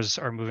cars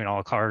are moving,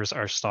 all cars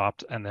are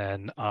stopped, and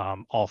then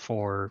all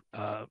four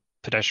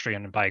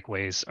pedestrian and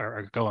bikeways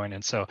are going.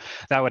 And so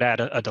that would add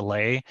a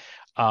delay.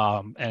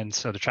 And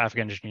so the traffic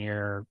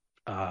engineer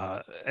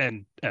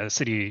and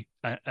city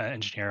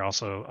engineer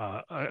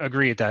also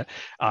agreed that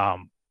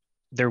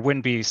there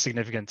wouldn't be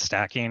significant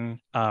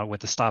stacking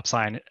with the stop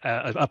sign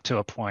up to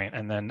a point,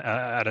 and then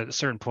at a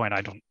certain point,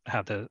 I don't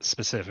have the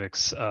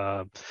specifics.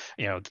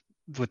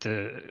 With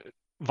the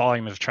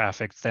volume of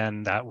traffic,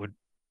 then that would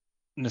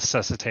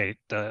necessitate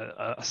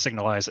the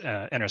signalized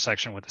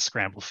intersection with the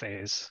scramble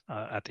phase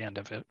at the end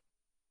of it.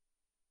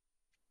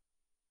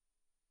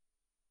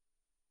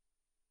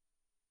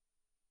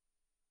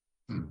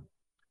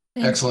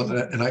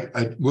 Excellent. And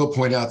I will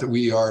point out that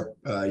we are,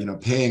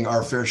 paying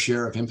our fair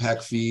share of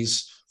impact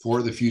fees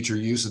for the future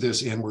use of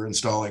this, and we're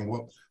installing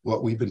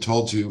what we've been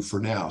told to for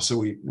now. So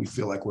we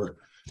feel like we're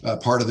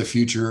part of the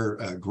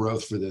future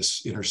growth for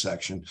this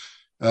intersection.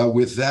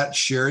 With that,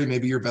 Sherry,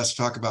 maybe you're best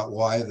to talk about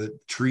why the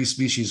tree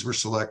species were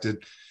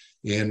selected,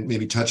 and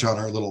maybe touch on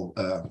our little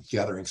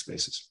gathering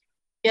spaces.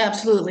 Yeah,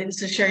 absolutely.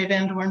 This is Sherry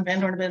Van Dorn, Van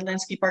Dorn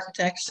Landscape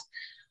Architects.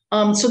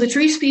 So the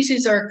tree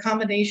species are a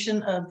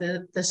combination of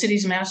the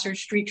city's master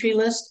street tree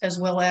list, as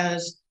well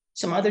as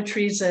some other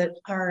trees that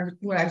are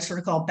what I sort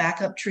of call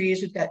backup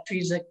trees. We've got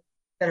trees that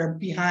are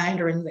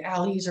behind or in the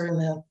alleys or in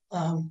the,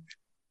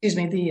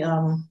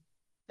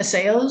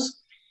 asaos.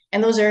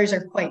 And those areas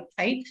are quite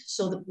tight,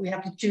 so that we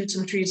have to choose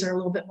some trees that are a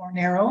little bit more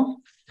narrow.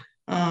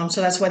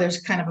 So that's why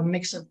there's kind of a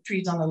mix of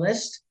trees on the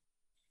list.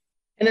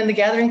 And then the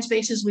gathering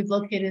spaces, we've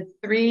located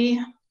 3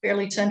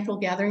 fairly central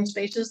gathering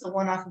spaces. The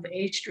one off of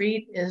A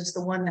Street is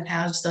the one that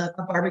has the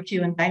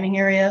barbecue and dining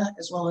area,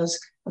 as well as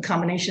a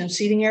combination of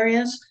seating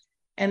areas.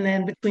 And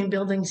then between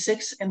buildings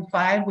 6 and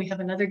 5, we have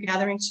another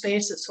gathering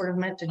space that's sort of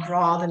meant to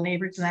draw the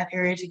neighbors in that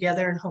area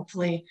together and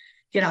hopefully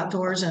get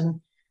outdoors and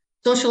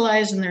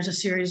socialize. And there's a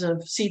series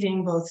of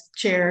seating, both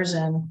chairs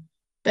and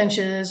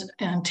benches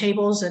and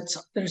tables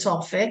that's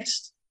all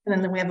fixed.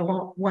 And then we have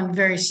one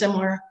very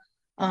similar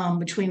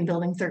between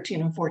building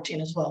 13 and 14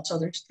 as well. So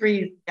there's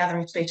 3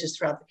 gathering spaces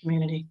throughout the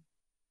community.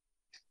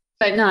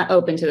 But not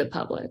open to the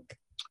public.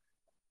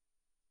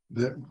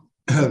 They're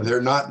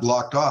not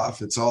blocked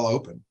off. It's all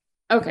open.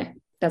 Okay,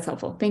 that's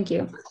helpful. Thank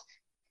you.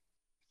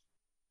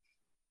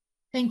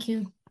 Thank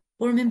you.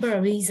 Board Member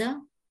Ariza.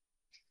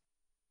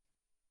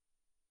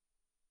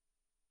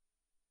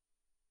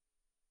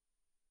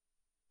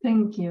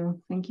 Thank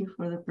you. Thank you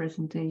for the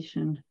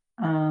presentation.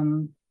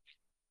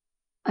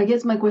 I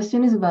guess my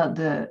question is about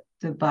the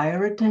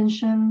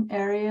bioretention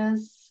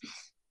areas.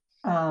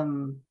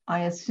 I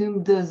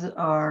assume those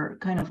are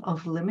kind of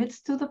off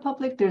limits to the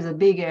public. There's a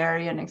big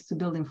area next to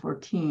building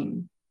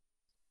 14.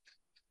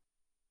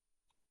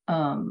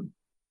 Kind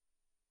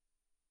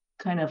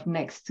of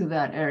next to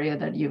that area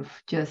that you've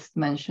just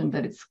mentioned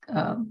that it's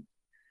an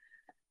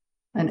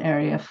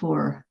area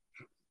for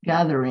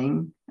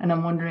gathering. And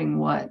I'm wondering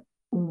what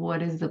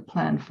is the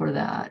plan for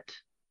that?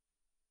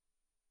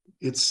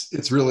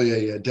 It's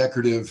really a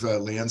decorative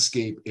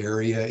landscape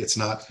area. It's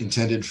not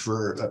intended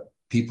for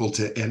people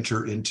to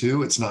enter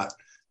into. It's not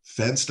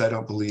fenced, I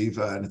don't believe,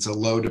 and it's a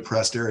low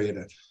depressed area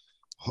to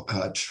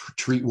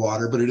treat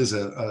water, but it is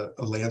a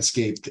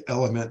landscaped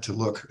element to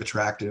look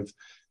attractive.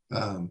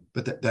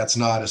 But that's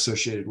not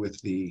associated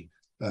with the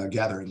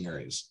gathering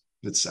areas.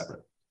 It's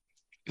separate.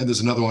 And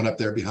there's another one up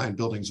there behind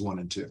buildings 1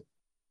 and 2.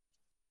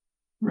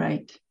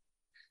 Right.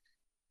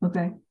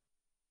 Okay.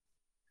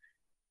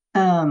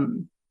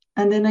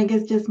 And then I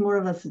guess just more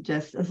of a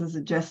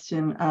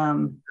suggestion.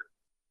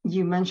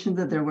 You mentioned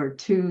that there were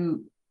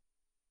 2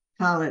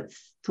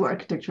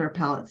 architectural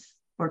palettes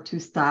or 2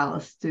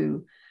 styles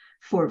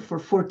for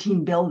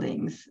 14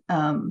 buildings. So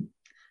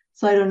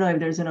I don't know if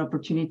there's an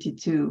opportunity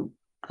to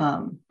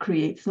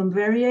create some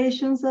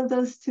variations of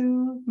those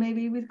 2,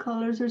 maybe with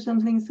colors or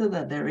something, so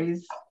that there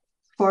is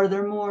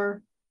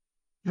furthermore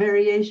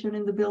variation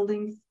in the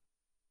buildings.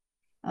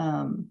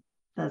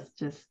 That's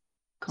just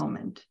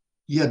comment.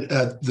 Yeah,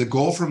 the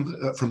goal from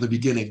the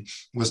beginning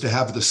was to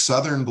have the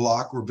southern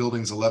block where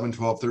buildings 11,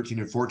 12, 13,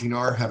 and 14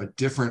 are have a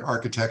different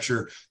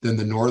architecture than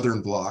the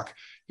northern block.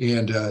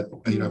 And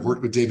I've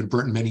worked with David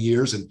Burton many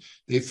years, and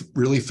they've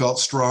really felt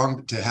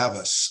strong to have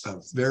a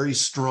very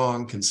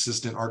strong,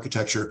 consistent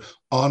architecture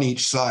on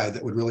each side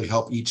that would really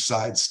help each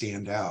side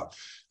stand out.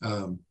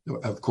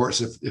 Of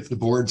course, if the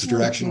board's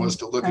direction was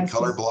to look at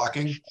color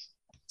blocking,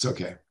 it's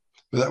okay.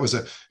 But it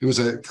was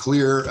a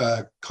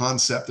clear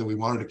concept that we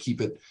wanted to keep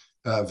it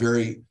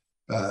very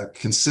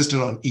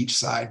consistent on each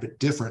side, but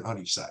different on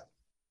each side.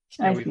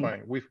 Yeah,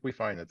 we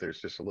find that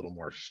there's just a little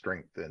more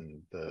strength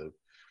in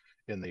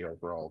the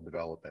overall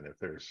development if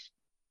there's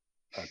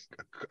a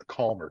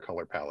calmer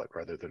color palette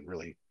rather than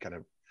really kind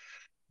of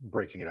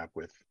breaking it up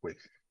with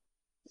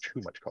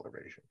too much color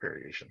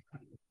variation.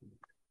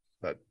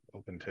 But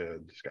open to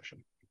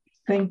discussion.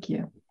 Thank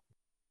you.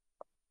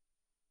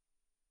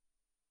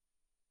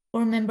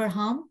 Board Member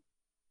Hom.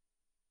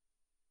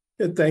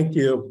 Yeah, thank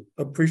you.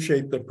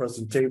 Appreciate the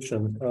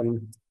presentation.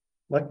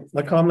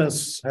 My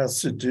comments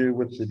has to do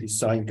with the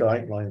design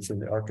guidelines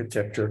and the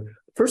architecture.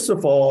 First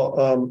of all,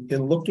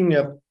 in looking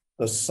at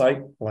the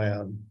site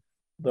plan,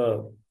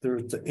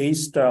 there's the A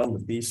style and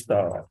the B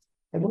style.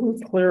 I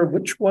wasn't clear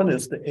which one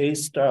is the A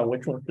style,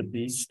 which one is the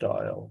B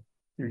style.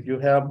 You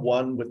have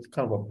one with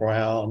kind of a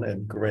brown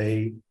and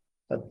gray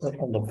on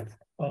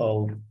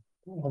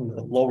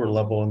the lower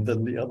level, and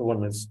then the other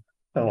one is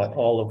kind of like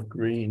olive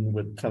green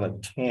with kind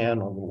of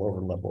tan on the lower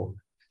level.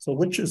 So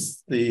which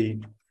is the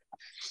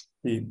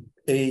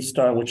A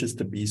style, which is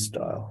the B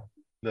style?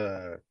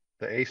 The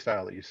A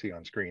style that you see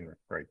on screen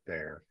right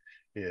there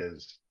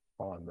is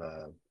on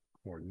the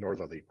more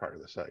northerly part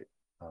of the site.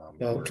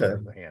 Okay.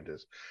 Where the hand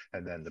is,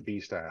 and then the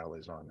B style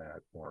is on that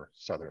more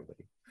southerly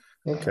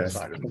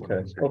side of the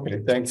Okay.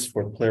 Thanks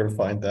for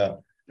clarifying that.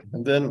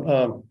 And then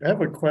I have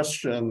a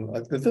question.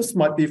 This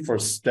might be for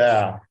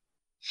staff.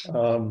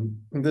 And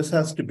this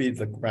has to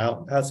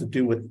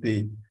do with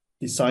the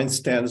design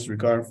standards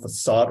regarding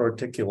facade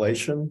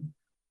articulation.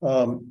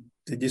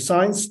 The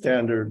design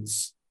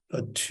standards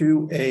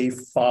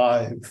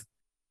 2A5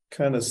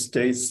 kind of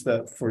states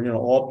that for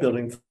all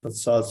building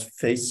facades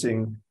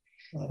facing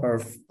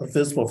are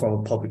visible from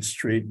a public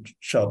street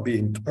shall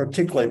be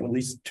articulate at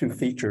least 2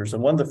 features.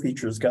 And one of the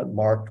features got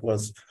marked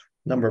was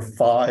number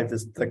 5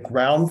 is the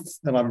ground,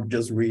 and I'm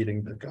just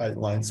reading the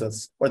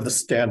guidelines or the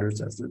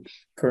standards as it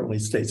currently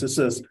states. It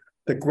says,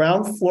 the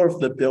ground floor of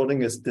the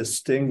building is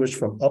distinguished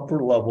from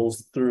upper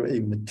levels through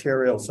a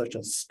material such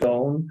as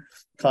stone,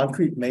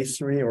 concrete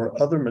masonry, or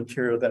other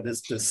material that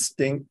is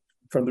distinct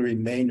from the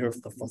remainder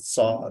of the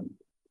facade,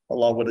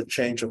 along with a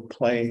change of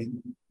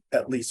plane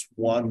at least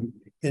 1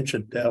 inch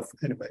in depth.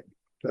 Anyway,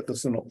 that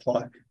doesn't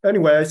apply.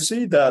 Anyway, I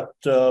see that,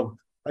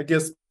 I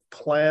guess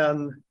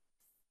Plan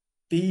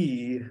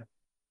B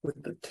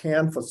with the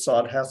tan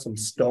facade has some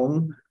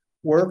stone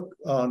work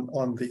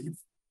on the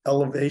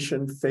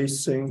elevation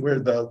facing where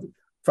the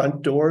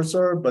front doors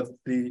are, but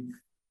the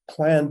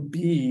Plan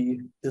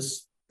B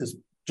is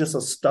just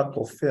a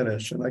stucco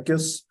finish. And I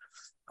guess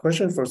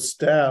question for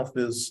staff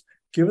is,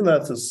 given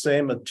that it's the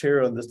same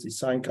material and this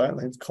design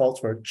guidelines calls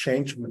for a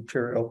change of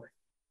material,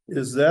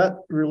 is that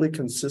really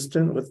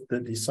consistent with the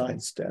design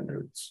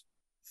standards?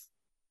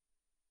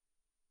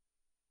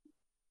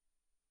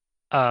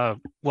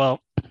 Well,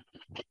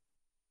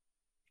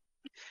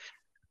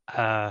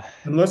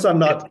 unless I'm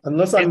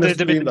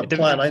misreading the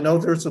plan. I know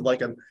there's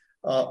like an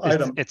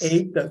item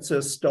 8 that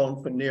says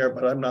stone veneer,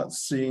 but I'm not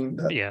seeing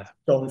that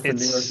stone veneer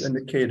is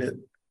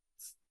indicated.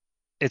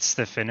 It's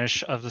the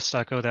finish of the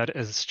stucco that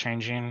is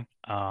changing.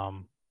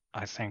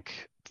 I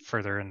think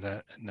further in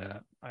the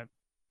I have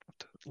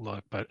to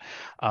look, but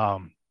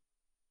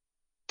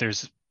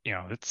there's, you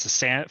know, it's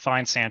a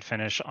fine sand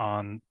finish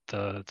on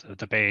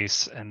the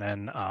base, and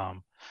then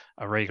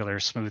a regular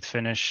smooth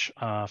finish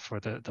for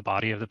the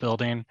body of the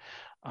building.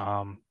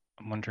 I'm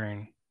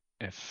wondering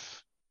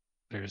if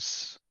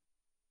there's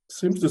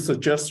seems to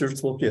suggest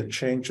there's will be a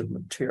change of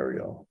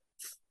material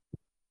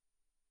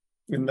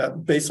in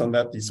that, based on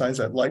that design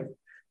set, like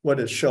what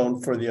is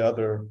shown for the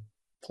other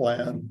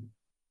plan.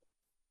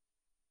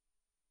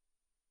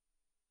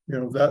 You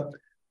know, that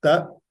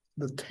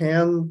the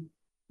tan,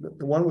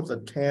 the one with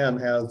the tan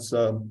has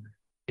the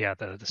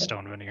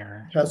stone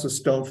veneer has a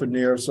stone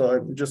veneer. So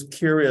I'm just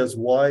curious,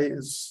 why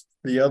is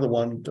the other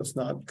one does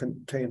not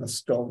contain a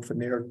stone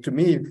veneer? To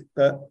me,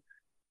 that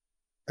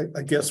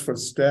I guess for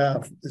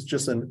staff, it's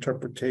just an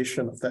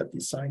interpretation of that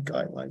design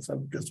guidelines.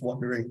 I'm just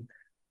wondering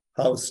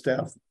how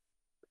staff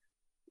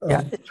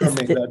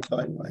determine that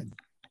guideline.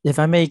 If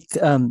I may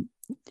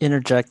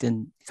interject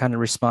and kind of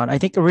respond. I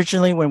think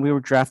originally when we were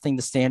drafting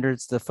the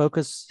standards, the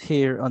focus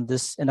here on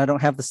this, and I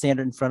don't have the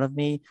standard in front of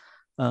me,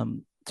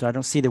 so I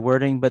don't see the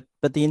wording, but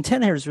the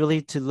intent here is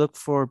really to look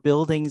for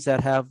buildings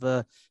that have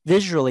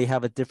visually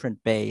have a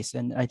different base.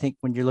 And I think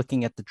when you're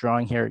looking at the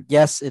drawing here,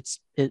 yes,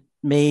 it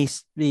may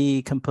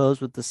be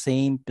composed with the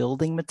same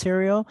building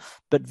material,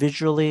 but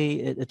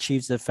visually it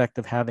achieves the effect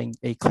of having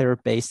a clear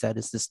base that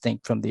is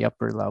distinct from the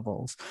upper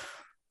levels.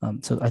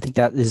 So I think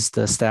that is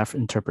the staff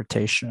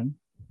interpretation.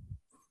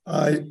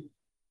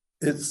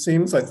 It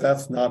seems like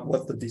that's not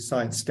what the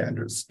design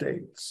standard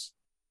states.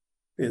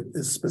 It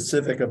is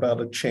specific about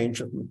a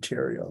change of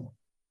material.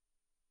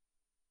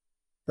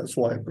 That's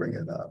why I bring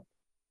it up.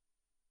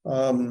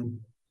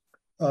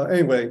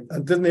 Anyway,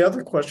 and then the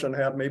other question I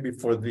have, maybe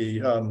for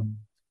the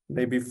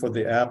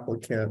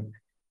applicant,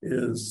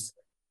 is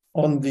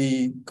on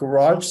the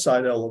garage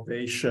side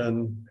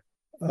elevation.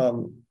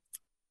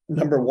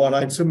 Number one,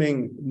 I'm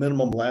assuming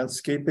minimum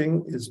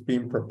landscaping is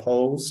being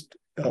proposed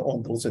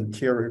on those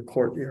interior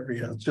court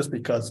areas, just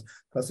because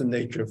that's the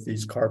nature of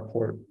these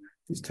carport,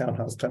 these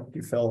townhouse type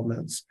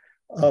developments.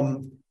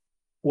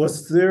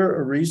 Was there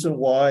a reason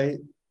why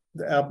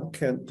the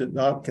applicant did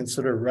not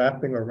consider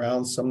wrapping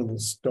around some of the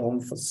stone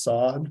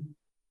facade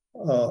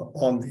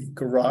on the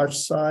garage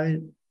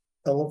side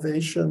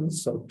elevation,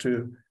 so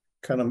to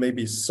kind of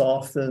maybe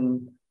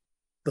soften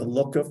the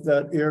look of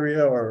that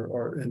area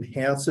or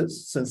enhance it,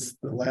 since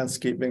the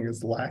landscaping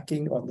is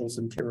lacking on those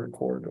interior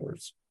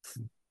corridors?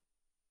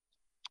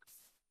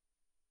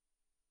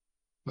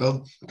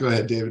 Well, go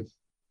ahead, David.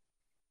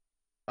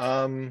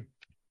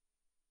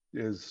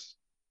 Is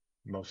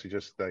mostly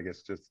just, I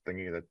guess, just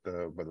thinking that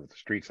whether the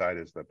street side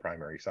is the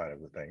primary side of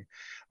the thing.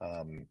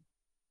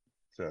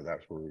 So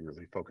that's where we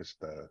really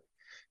focused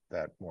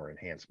that more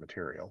enhanced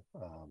material,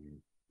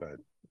 but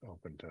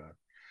open to.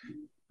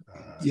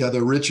 Yeah,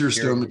 the richer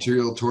stone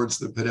material towards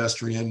the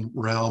pedestrian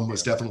realm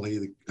was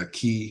definitely a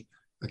key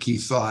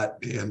thought,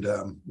 and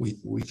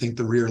we think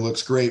the rear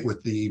looks great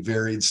with the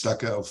varied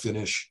stucco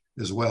finish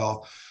as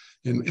well.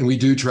 And we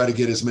do try to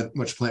get as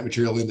much plant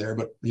material in there,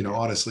 but you know,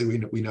 honestly,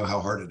 we know how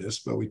hard it is,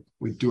 but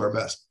we do our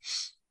best.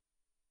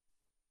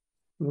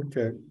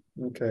 Okay.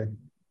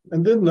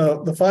 And then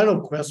the final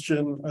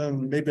question,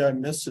 maybe I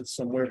missed it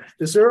somewhere.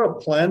 Is there a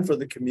plan for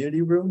the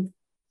community room?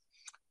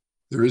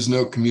 There is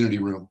no community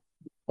room.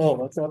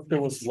 Oh, I thought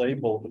there was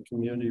labeled the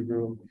community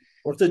room,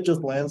 or is it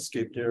just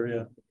landscaped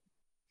area?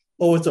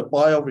 Oh, it's a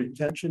bio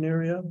retention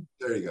area.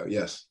 There you go.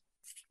 Yes.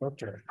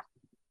 Okay.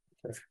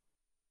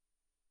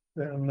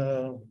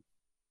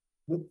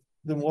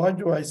 Then why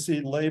do I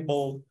see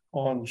labeled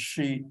on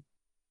sheet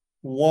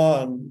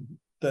 1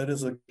 that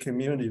is a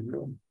community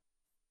room?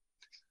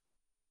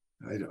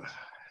 I'm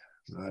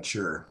not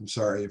sure. I'm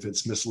sorry if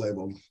it's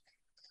mislabeled.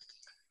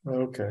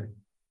 Okay.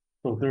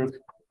 So there's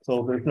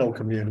no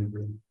community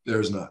room.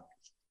 There's not.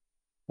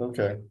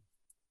 Okay.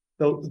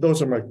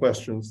 Those are my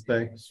questions.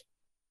 Thanks.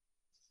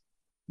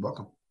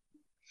 Welcome.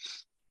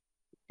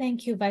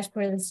 Thank you, Vice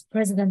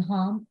President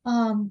Hom.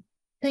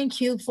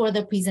 Thank you for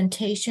the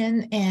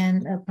presentation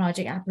and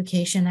project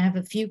application. I have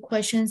a few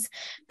questions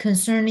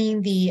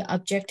concerning the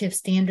objective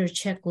standard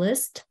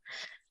checklist.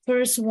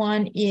 First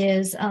one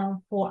is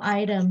for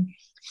item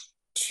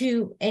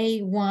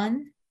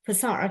 2A1,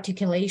 facade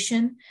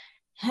articulation.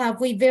 Have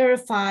we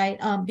verified,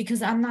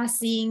 because I'm not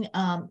seeing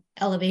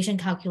elevation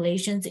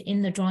calculations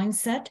in the drawing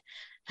set,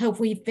 have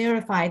we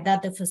verified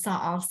that the facade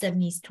offset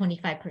meets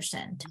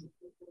 25%?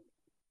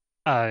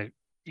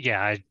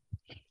 Yeah,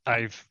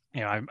 I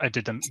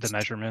did the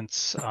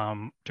measurements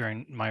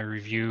during my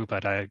review,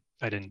 but I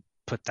didn't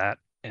put that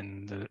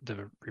in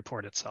the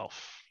report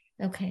itself.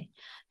 Okay,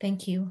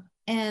 thank you.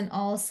 And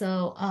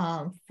also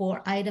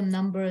for item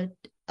number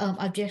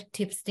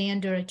objective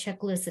standard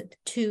checklist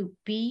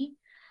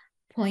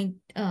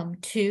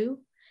 2B.2,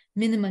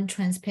 minimum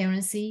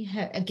transparency.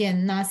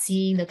 Again, not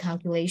seeing the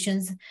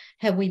calculations.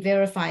 Have we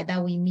verified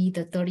that we meet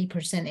the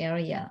 30%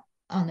 area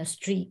on the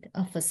street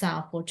of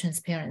facade for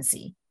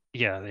transparency?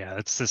 Yeah,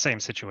 it's the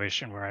same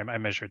situation where I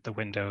measured the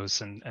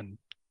windows and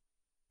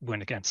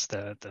went against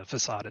the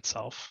facade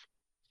itself.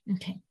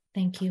 Okay,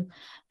 thank you.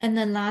 And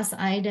then last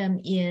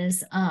item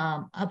is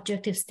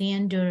objective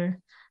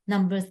standard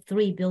number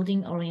 3,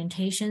 building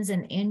orientations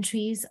and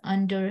entries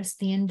under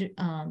standard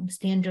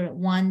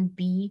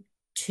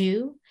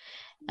 1B2.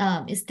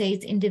 It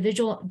states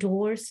individual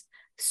doors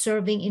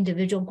serving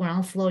individual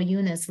ground floor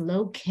units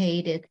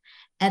located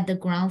at the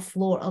ground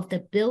floor of the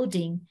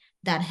building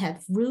that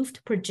have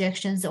roofed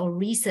projections or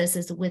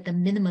recesses with a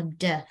minimum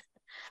depth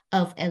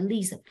of at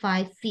least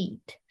 5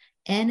 feet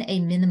and a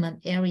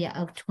minimum area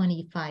of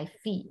 25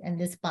 feet. And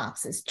this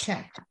box is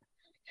checked.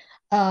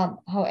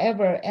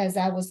 However, as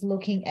I was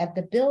looking at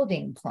the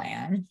building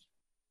plan,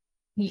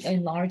 a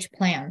large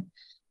plan,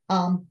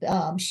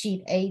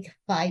 sheet 8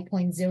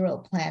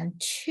 5.0 plan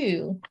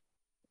 2,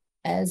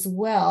 as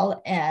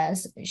well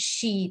as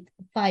sheet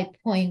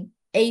 5.8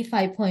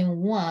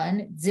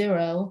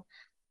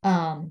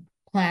 5.10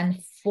 plan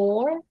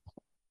 4,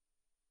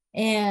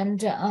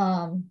 and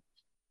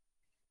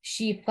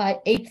sheet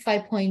 8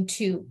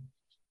 5.2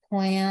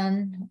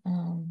 plan,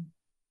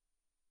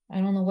 I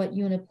don't know what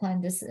unit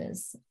plan this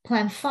is,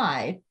 plan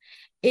 5.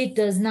 It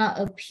does not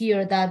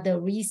appear that the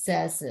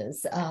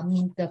recesses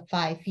meet the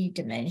 5 feet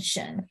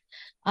dimension.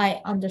 I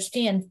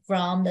understand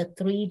from the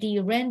 3D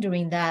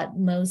rendering that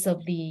most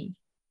of the,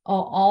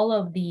 or all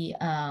of the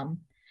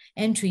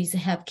entries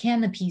have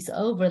canopies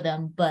over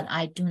them, but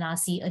I do not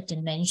see a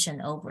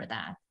dimension over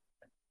that.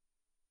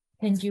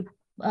 Can you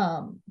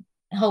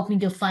help me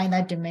to find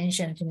that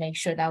dimension to make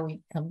sure that we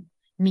can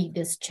meet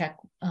this check,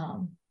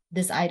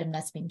 this item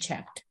that's been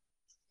checked?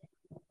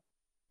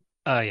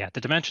 Yeah, the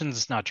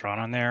dimension's not drawn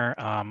on there.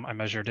 I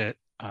measured it,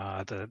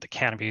 the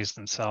canopies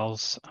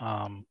themselves.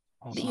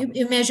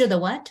 You measure the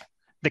what?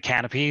 The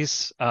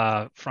canopies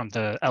from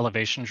the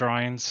elevation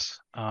drawings.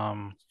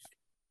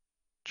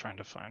 Trying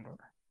to find where.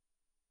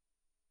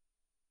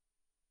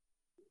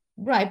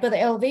 Right, but the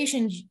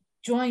elevation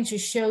drawing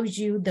just shows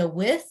you the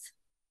width,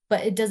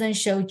 but it doesn't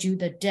show you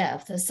the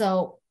depth.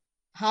 So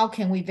how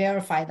can we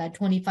verify that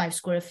 25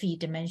 square feet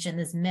dimension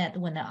is met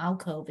when the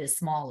alcove is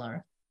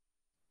smaller?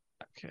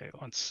 Okay,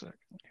 1 second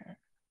here.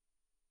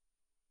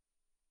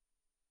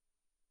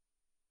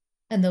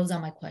 And those are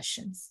my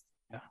questions.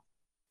 Yeah.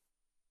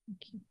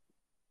 Thank you.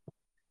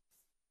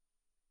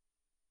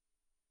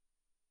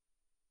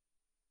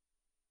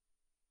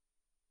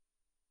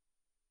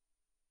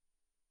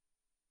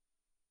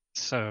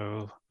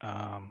 So,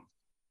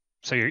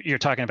 so you're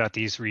talking about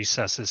these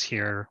recesses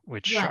here,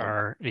 which Right.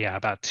 are, yeah,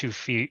 about 2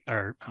 feet,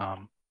 or I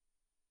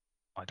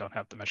don't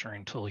have the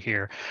measuring tool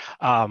here.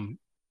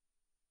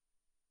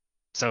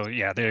 So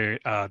yeah, they're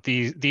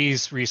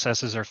these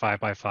recesses are 5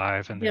 by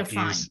 5, and They're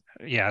these,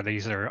 yeah,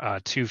 these are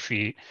 2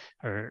 feet,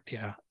 or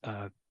yeah,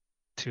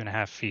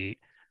 2.5 feet,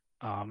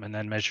 and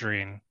then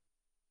measuring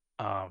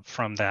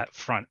from that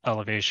front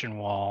elevation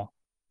wall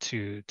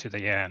to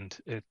the end,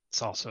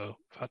 it's also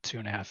about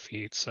 2.5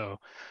 feet. So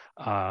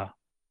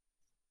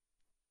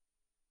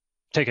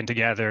taken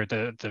together,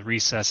 the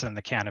recess and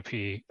the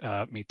canopy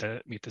meet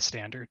the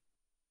standard.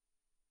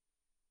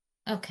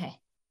 Okay.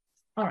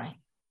 All right.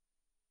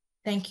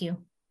 Thank you.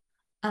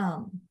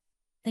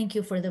 Thank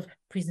you for the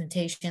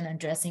presentation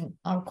addressing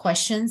our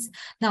questions.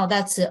 Now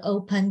that's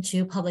open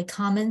to public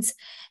comments.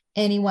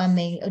 Anyone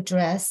may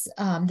address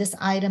this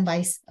item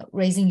by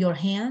raising your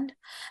hand,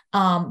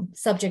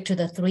 subject to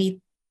the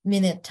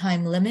 3-minute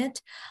time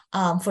limit.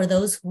 For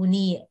those who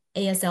need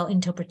ASL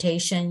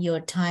interpretation,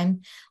 your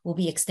time will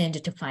be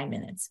extended to 5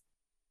 minutes.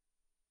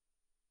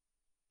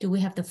 Do we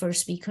have the first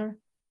speaker?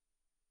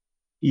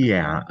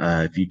 Yeah,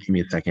 if you give me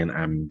a second,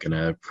 I'm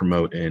gonna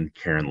promote in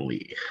Karen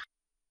Lee.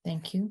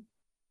 Thank you.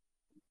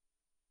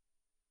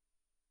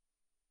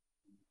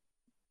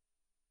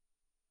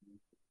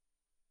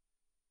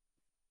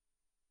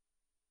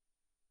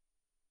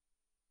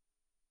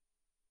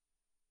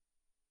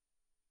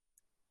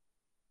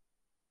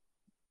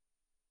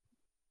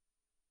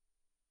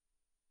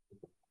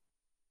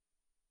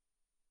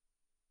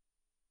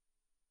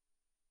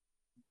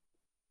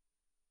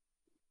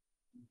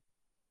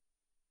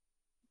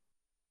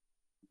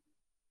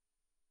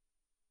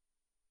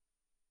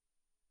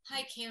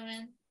 Hi,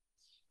 Karen.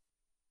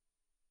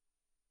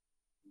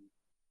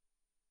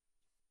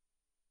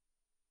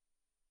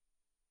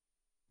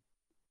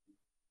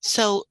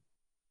 So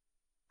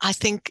I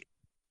think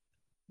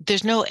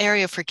there's no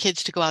area for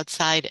kids to go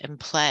outside and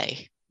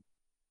play.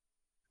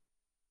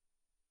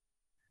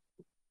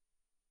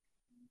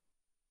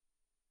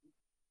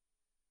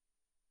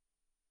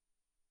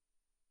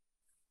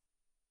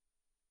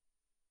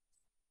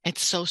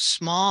 It's so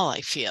small, I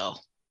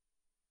feel,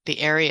 the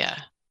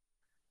area.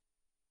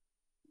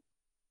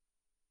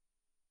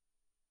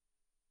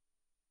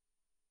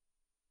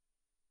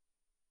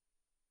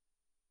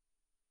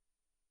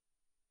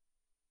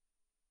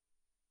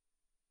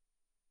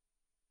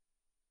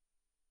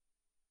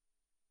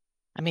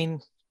 I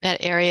mean,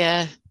 that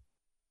area,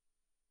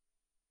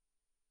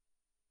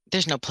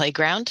 there's no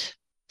playground.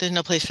 There's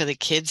no place for the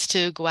kids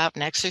to go out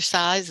and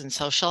exercise and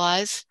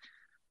socialize.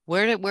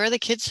 Where are the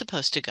kids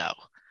supposed to go?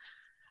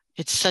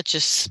 It's such a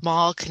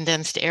small,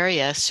 condensed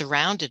area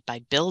surrounded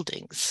by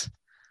buildings.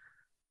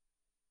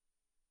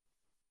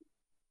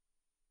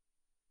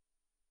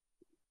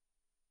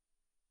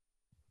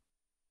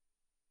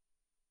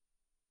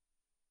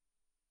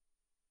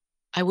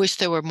 I wish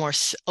there were more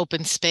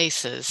open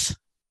spaces,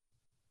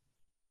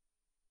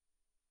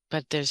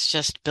 but there's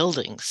just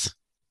buildings.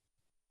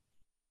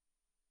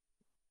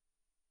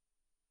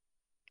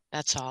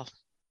 That's all.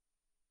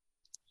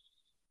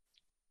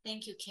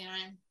 Thank you,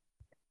 Karen.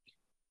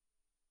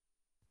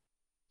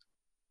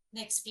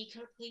 Next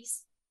speaker,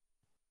 please.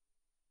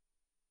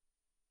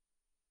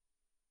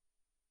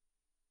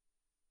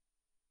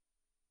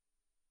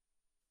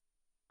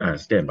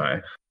 Stand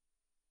by.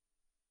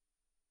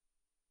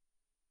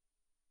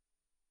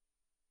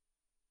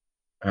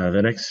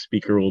 The next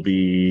speaker will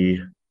be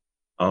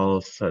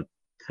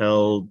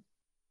Alsatel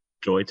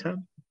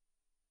Joytab.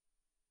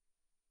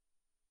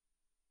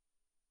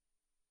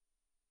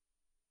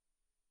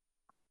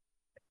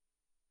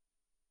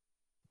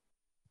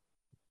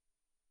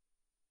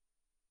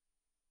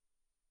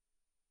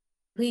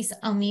 Please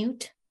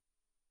unmute.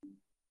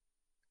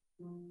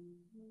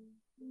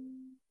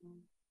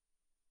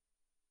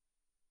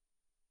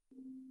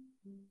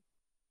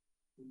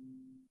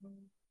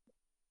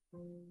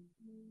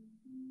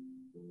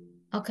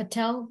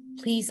 Alcatel,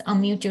 please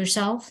unmute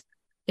yourself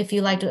if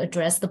you'd like to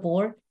address the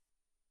board.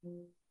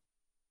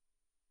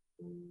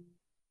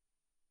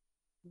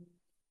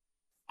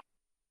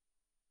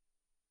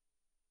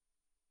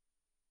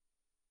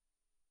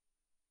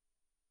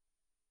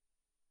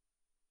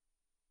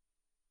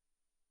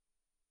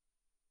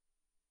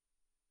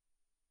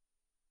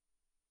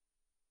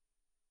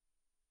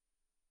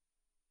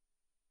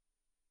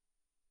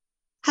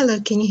 Hello,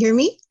 can you hear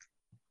me?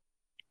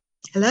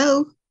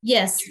 Hello?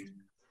 Yes.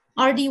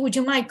 RD, would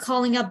you mind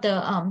calling up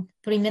the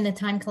 3-minute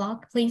time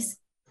clock, please?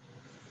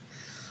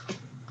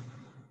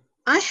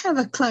 I have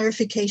a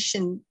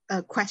clarification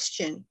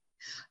question.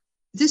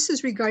 This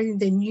is regarding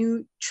the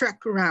new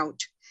truck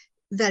route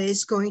that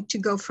is going to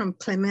go from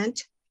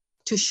Clement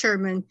to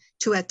Sherman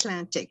to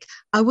Atlantic.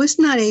 I was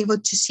not able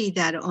to see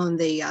that on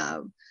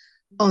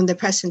the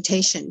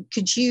presentation.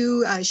 Could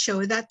you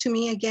show that to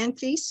me again,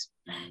 please?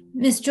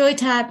 Ms.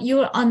 Joytab,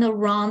 you're on the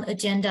wrong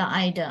agenda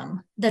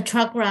item. The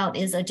truck route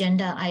is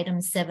agenda item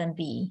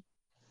 7B.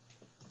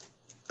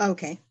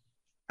 Okay.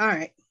 All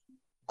right.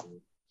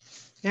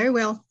 Very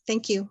well.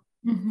 Thank you.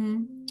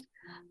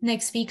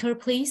 Next speaker,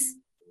 please.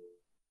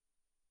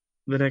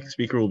 The next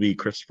speaker will be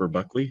Christopher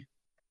Buckley.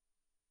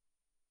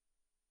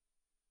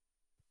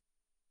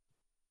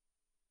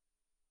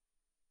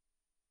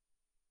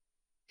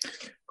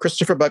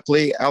 Christopher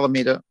Buckley,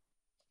 Alameda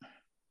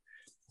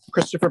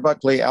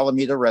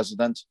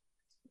resident.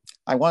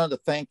 I wanted to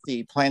thank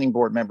the planning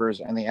board members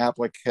and the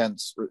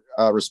applicants'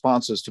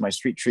 responses to my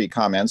street tree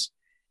comments,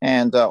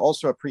 and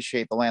also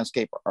appreciate the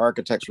landscape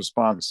architect's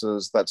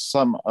responses that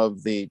some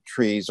of the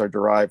trees are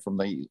derived from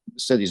the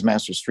city's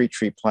master street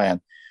tree plan.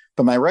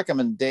 But my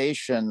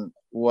recommendation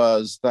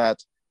was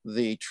that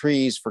the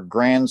trees for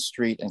Grand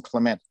Street and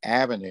Clement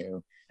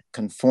Avenue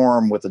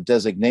conform with the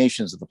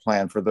designations of the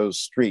plan for those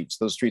streets.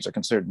 Those streets are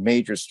considered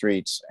major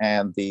streets,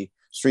 and the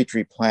street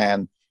tree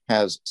plan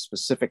has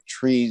specific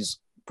trees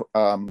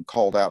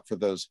called out for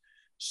those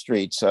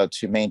streets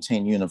to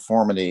maintain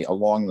uniformity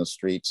along the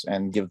streets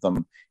and give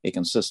them a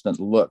consistent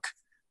look.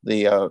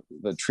 The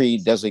tree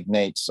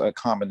designates a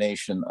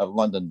combination of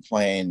London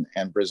Plane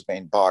and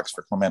Brisbane Box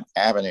for Clement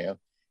Avenue,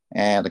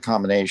 and a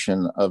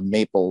combination of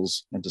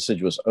maples and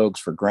deciduous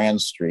oaks for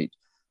Grand Street.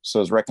 So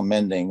I was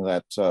recommending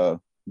that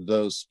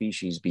those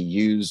species be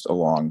used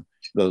along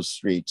those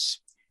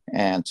streets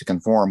and to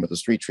conform with the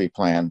street tree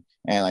plan.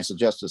 And I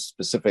suggested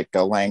specific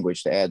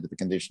language to add to the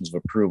conditions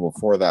of approval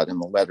for that in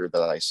the letter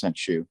that I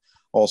sent you.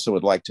 Also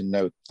would like to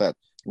note that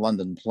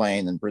London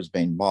Plane and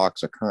Brisbane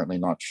Box are currently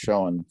not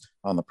shown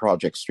on the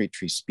project street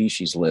tree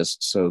species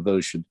list. So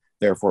those should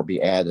therefore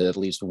be added, at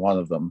least one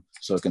of them,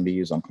 so it can be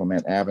used on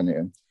Clement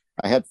Avenue.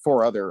 I had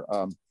 4 other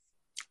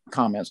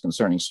comments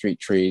concerning street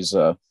trees.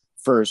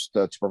 First,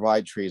 to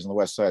provide trees on the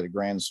west side of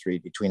Grand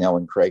Street between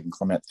Ellen Craig and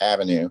Clement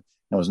Avenue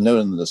And was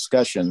noted in the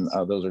discussion,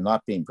 those are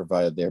not being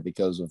provided there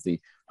because of the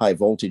high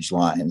voltage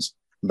lines.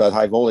 But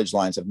high voltage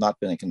lines have not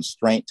been a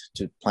constraint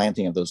to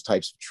planting of those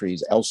types of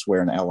trees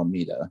elsewhere in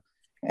Alameda.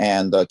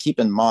 And keep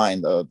in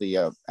mind,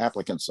 the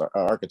applicant's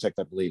architect,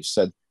 I believe,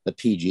 said the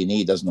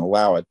PG&E doesn't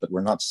allow it, but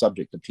we're not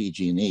subject to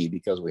PG&E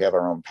because we have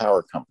our own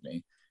power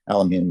company,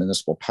 Alameda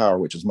Municipal Power,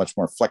 which is much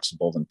more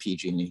flexible than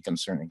PG&E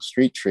concerning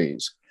street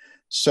trees.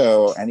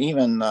 So, and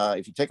even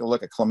if you take a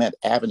look at Clement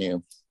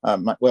Avenue,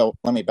 well,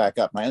 let me back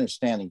up. My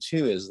understanding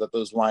too is that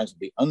those lines will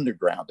be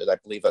undergrounded. I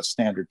believe that's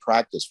standard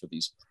practice for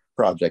these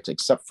projects,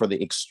 except for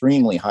the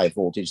extremely high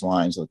voltage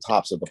lines at the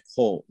tops of the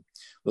pole.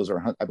 Those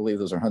are, I believe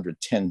those are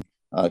 110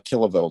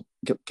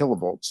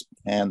 kilovolts.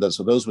 And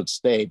so those would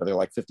stay, but they're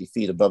like 50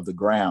 feet above the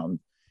ground.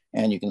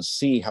 And you can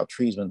see how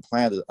trees have been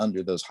planted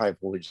under those high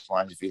voltage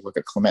lines if you look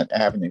at Clement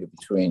Avenue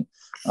between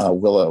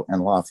Willow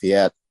and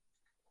Lafayette.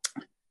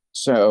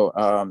 So,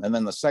 and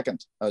then the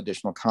second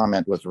additional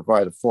comment was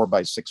provide a 4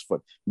 by 6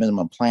 foot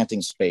minimum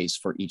planting space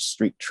for each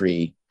street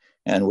tree.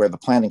 And where the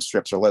planting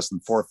strips are less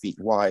than 4 feet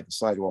wide, the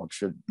sidewalk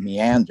should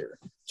meander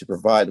to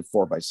provide a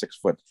 4 by 6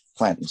 foot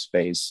planting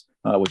space,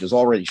 which is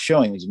already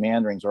showing, these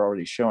meanderings are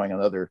already showing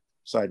on other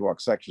sidewalk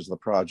sections of the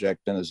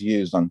project and is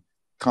used on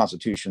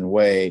Constitution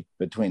Way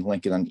between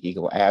Lincoln and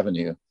Eagle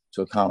Avenue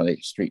to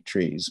accommodate street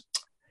trees.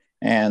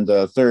 And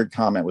the third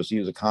comment was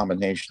use a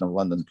combination of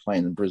London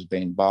plane and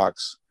Brisbane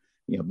box,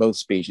 both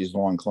species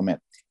along Clement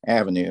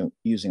Avenue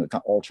using the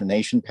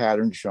alternation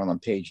pattern shown on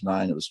page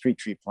 9 of the street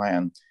tree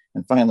plan.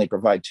 And finally,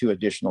 provide 2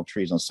 additional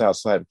trees on the south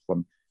side of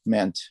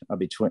Clement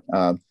between,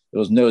 it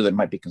was noted there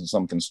might be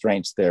some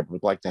constraints there, but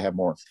we'd like to have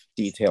more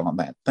detail on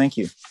that. Thank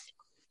you.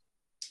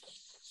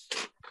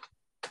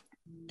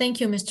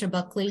 Thank you, Mr.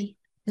 Buckley.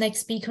 Next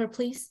speaker,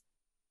 please.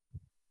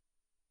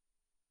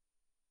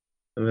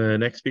 The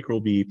next speaker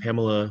will be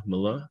Pamela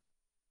Mulla.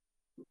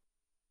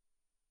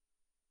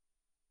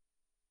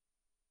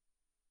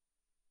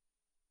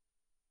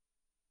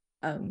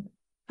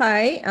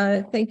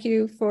 Hi, thank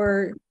you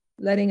for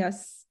letting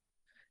us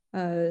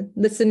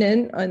listen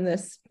in on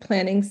this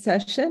planning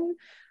session.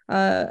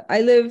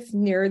 I live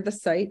near the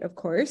site, of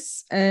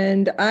course,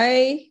 and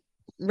I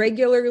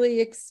regularly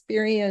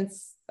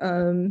experience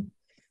the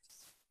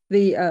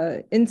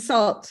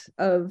insult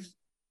of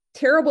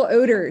terrible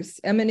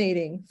odors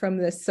emanating from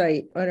this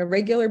site on a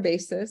regular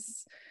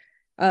basis,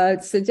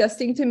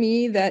 suggesting to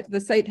me that the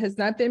site has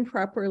not been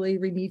properly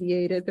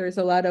remediated. There's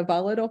a lot of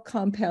volatile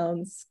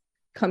compounds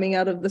coming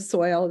out of the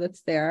soil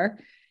that's there.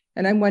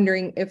 And I'm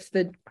wondering if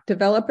the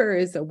developer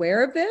is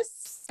aware of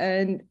this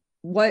and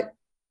what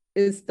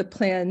is the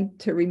plan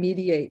to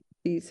remediate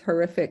these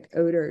horrific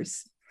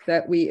odors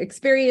that we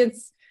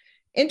experience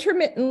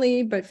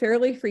intermittently, but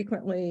fairly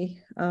frequently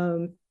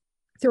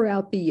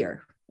throughout the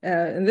year.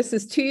 And this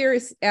is 2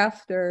 years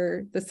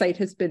after the site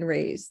has been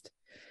raised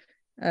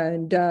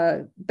and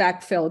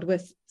backfilled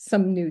with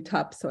some new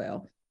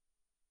topsoil.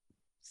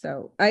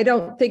 So I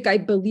don't think I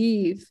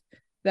believe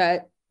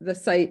that the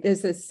site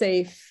is as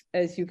safe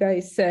as you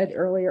guys said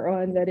earlier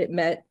on, that it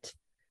met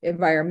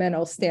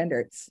environmental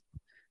standards.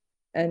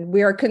 And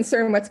we are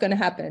concerned what's going to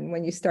happen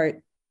when you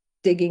start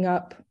digging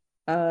up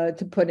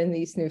to put in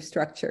these new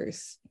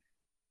structures.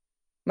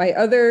 My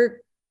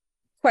other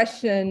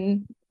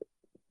question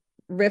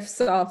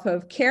riffs off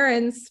of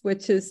Karen's,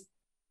 which is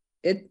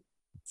it's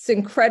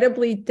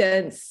incredibly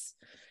dense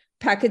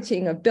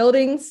packaging of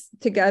buildings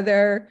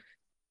together.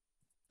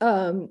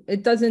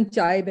 It doesn't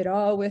jibe at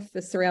all with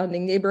the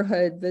surrounding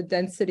neighborhood. The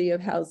density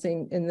of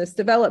housing in this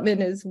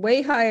development is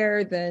way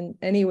higher than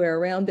anywhere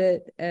around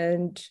it.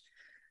 And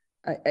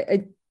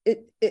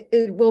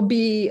it will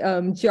be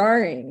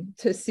jarring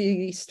to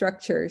see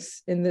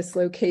structures in this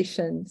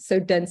location so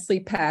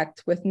densely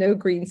packed with no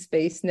green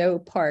space, no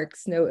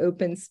parks, no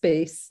open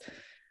space.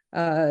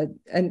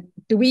 And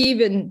do we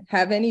even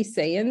have any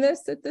say in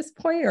this at this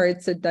point, or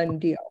it's a done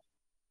deal?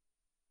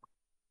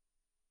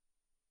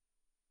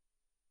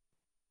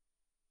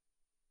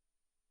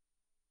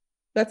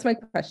 That's my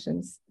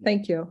questions.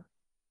 Thank you.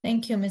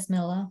 Thank you, Ms.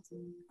 Miller.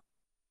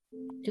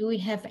 Do we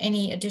have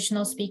any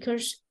additional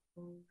speakers?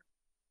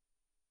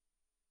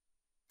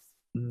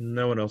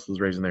 No one else is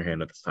raising their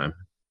hand at this time.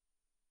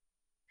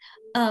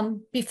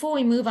 Before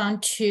we move on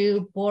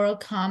to board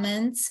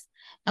comments,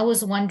 I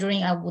was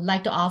wondering, I would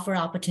like to offer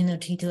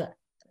opportunity to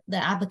the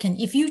applicant,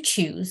 if you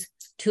choose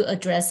to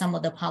address some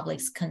of the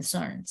public's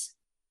concerns.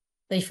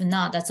 But if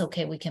not, that's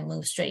okay. We can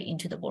move straight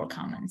into the board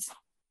comments.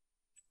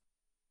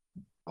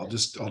 I'll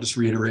just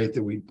reiterate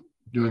that we're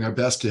doing our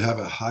best to have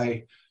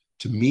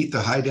to meet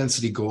the high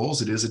density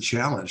goals. It is a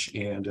challenge,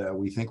 and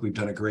we think we've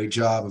done a great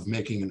job of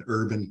making an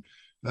urban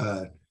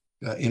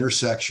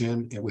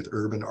intersection and with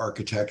urban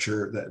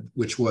architecture,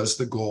 which was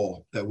the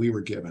goal that we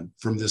were given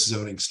from this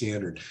zoning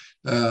standard.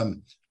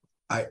 The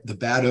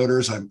bad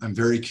odors, I'm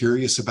very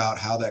curious about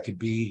how that could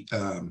be.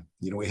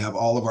 We have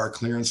all of our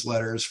clearance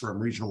letters from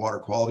regional water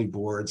quality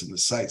boards, and the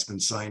site's been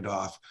signed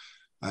off.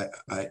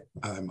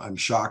 I'm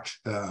shocked,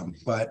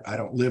 but I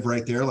don't live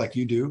right there like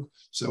you do.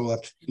 So we'll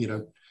have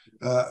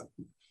to,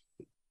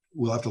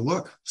 we'll have to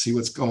look, see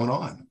what's going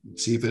on,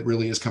 see if it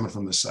really is coming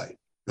from the site.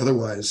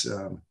 Otherwise,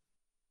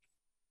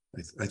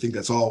 I think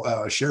that's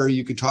all. Sherry,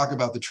 you could talk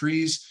about the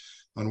trees,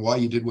 on why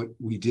you did what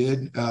we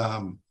did.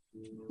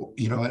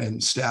 You know,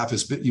 and staff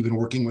has been, you've been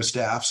working with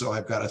staff, so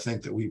I've got to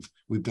think that we've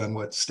done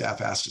what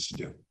staff asked us to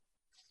do.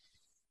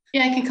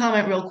 Yeah, I can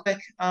comment real quick.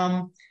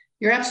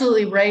 You're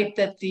absolutely right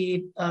that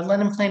the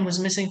London plane was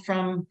missing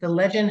from the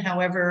legend.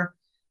 However,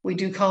 we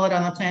do call it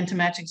on the plan to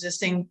match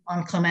existing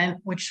on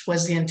Clement, which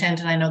was the intent.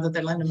 And I know that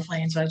they're London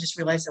planes, so I just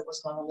realized it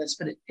wasn't on the list,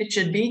 but it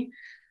should be.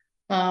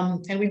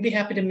 And we'd be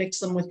happy to mix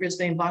them with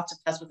Brisbane box if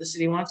that's what the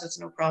city wants. That's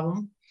no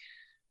problem.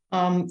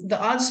 The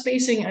odd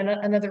spacing,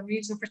 another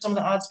reason for some of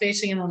the odd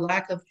spacing and the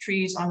lack of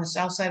trees on the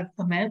south side of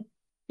Clement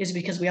is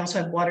because we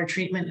also have water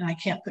treatment, and I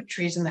can't put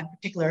trees in that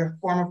particular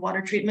form of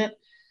water treatment.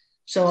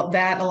 So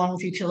that, along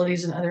with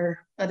utilities and other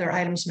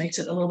items, makes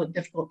it a little bit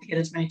difficult to get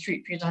as many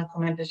trees on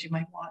Clement as you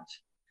might want.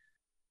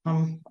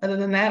 Other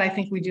than that, I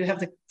think we do have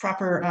the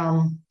proper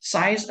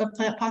size of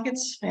plant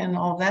pockets and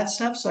all of that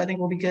stuff. So I think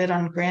we'll be good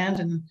on Grand.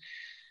 And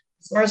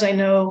as far as I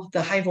know,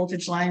 the high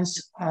voltage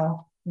lines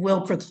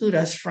will preclude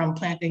us from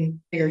planting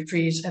bigger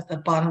trees at the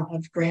bottom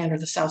of Grand or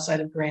the south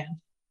side of Grand.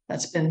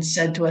 That's been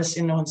said to us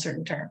in no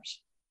uncertain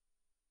terms.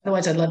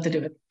 Otherwise, I'd love to do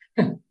it.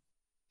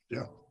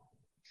 Yeah.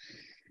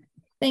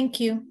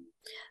 Thank you.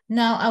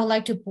 Now I would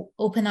like to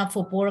open up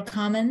for board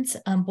comments.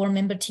 Board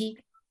Member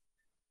Teague.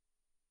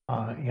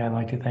 Yeah, I'd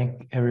like to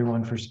thank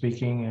everyone for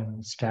speaking,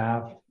 and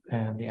staff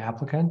and the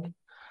applicant.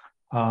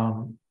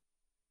 I'd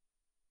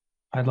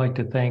like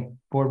to thank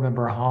Board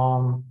Member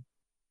Hom.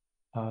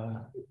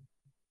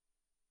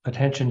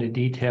 Attention to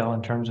detail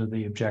in terms of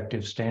the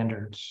objective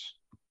standards.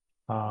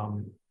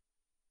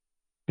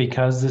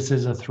 Because this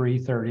is a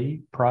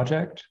 330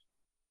 project,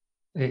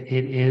 it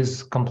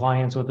is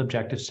compliance with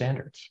objective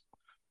standards.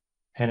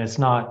 And it's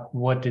not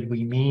what did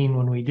we mean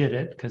when we did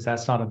it, because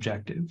that's not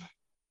objective.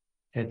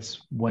 It's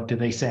what do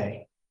they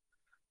say?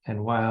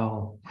 And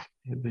while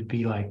it would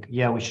be like,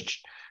 yeah,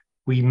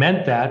 we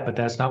meant that, but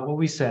that's not what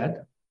we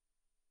said.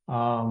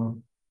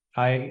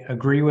 I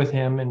agree with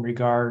him in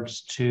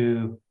regards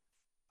to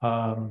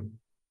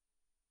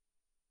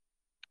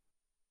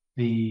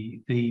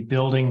the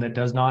building that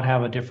does not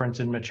have a difference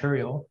in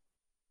material,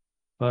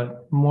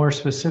 but more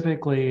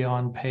specifically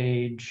on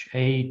page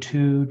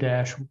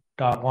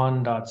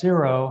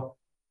A2-1.0,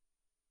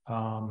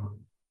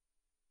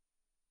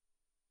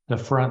 the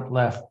front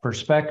left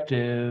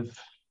perspective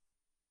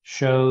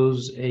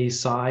shows a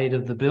side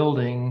of the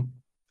building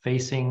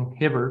facing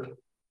Hibbert,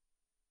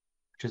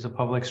 which is a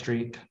public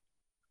street,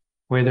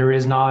 where there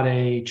is not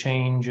a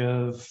change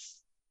of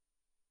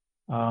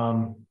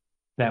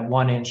that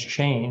 1 inch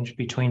change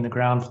between the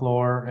ground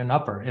floor and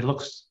upper. It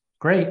looks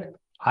great.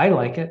 I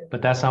like it,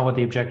 but that's not what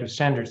the objective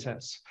standard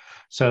says.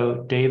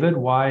 So David,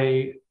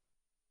 why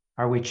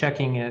are we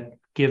checking it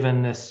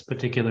given this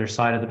particular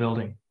side of the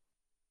building?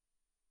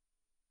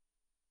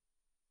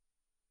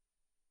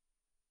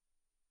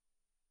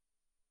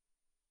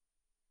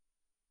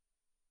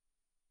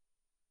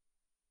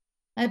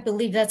 I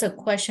believe that's a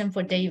question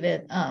for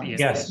David.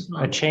 Yes,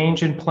 a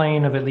change in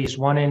plane of at least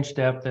 1 inch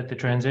depth at the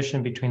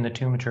transition between the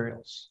two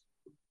materials.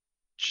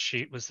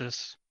 Sheet was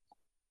this?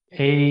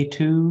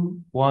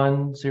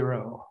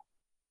 A210.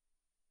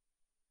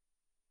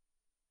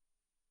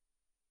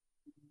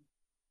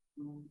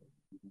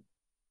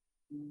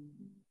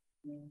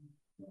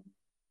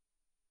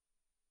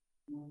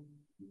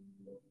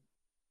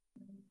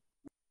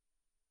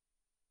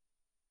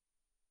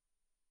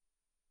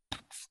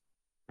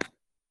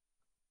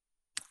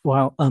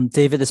 While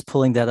David is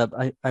pulling that up,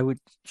 I would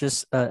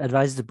just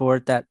advise the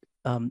board that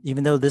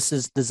even though this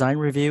is design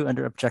review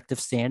under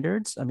objective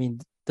standards, I mean,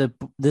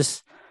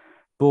 this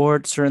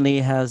board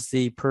certainly has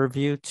the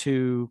purview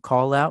to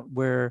call out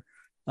where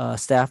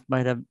staff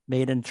might have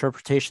made an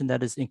interpretation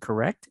that is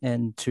incorrect,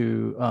 and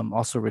to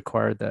also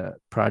require the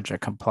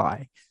project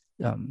comply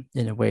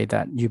in a way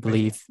that you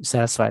believe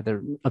satisfy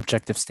the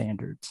objective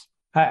standards.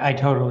 I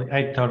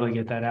totally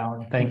get that,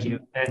 Alan. Thank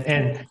you.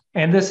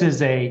 And this is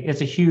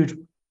it's a huge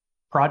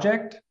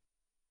project,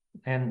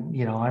 and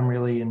I'm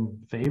really in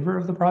favor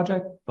of the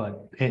project,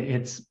 but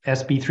it's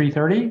SB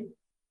 330.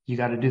 You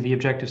got to do the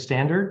objective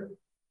standard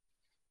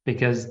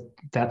because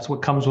that's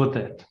what comes with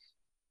it.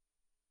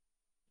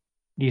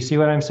 Do you see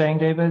what I'm saying,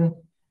 David?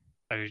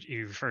 Are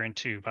you referring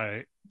to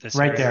by this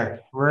right area?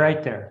 there?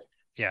 Right there.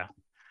 Yeah.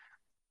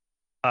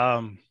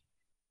 I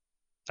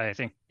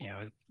think,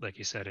 like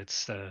you said,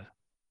 it's the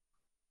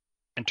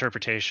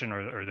interpretation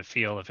or the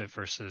feel of it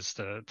versus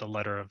the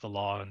letter of the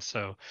law. And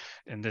so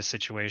in this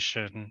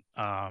situation,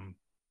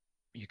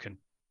 you can,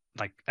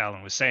 like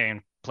Alan was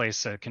saying,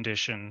 place a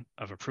condition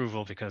of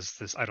approval, because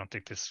I don't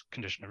think this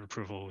condition of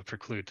approval would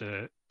preclude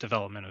the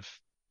development of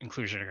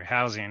inclusionary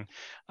housing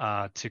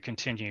to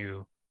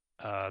continue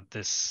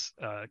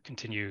the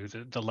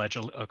ledge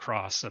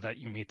across so that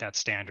you meet that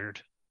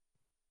standard.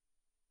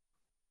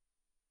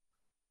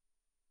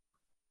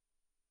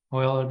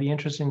 Well, it'd be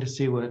interesting to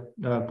see what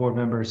Board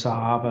Member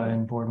Sahaba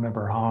and Board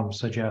Member Hom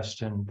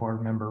suggest, and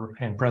Board Member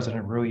and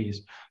President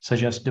Ruiz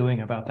suggest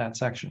doing about that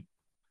section.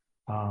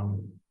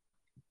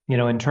 You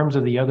know, in terms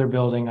of the other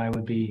building, I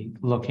would be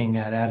looking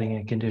at adding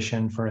a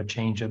condition for a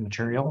change of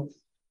material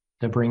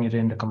to bring it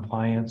into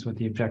compliance with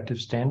the objective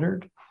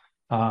standard.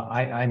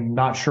 I'm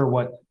not sure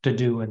what to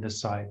do in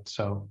this site,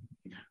 so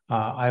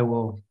I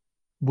will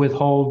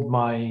withhold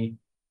my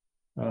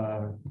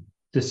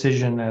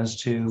decision as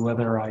to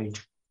whether I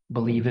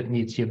believe it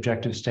meets the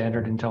objective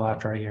standard until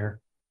after I hear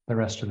the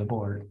rest of the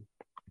board.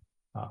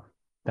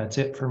 That's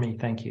it for me.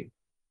 Thank you.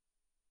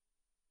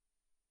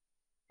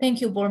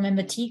 Thank you, Board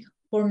Member Teague.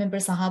 Board Member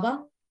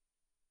Sahaba.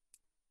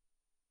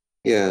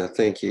 Yeah,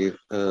 thank you.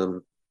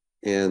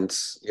 And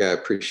yeah, I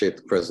appreciate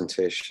the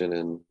presentation,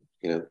 and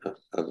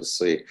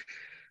obviously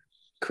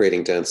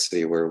creating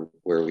density where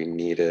we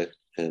need it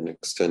and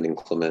extending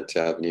Clement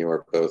Avenue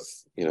are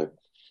both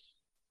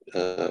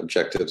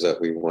objectives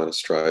that we want to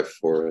strive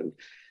for, and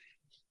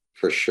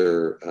for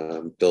sure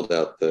build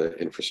out the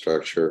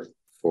infrastructure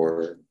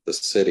for the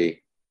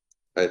city.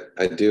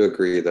 I do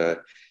agree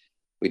that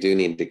we do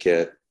need to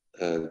get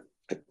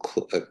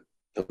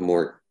a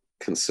more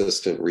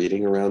consistent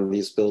reading around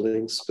these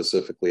buildings,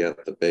 specifically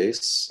at the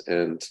base.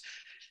 And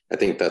I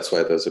think that's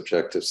why those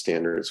objective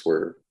standards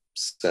were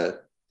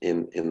set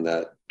in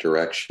that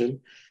direction.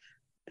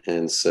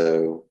 And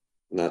so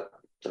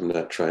I'm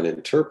not trying to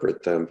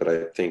interpret them, but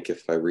I think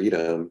if I read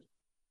them,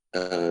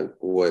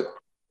 what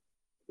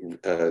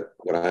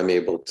I'm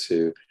able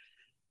to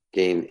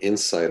gain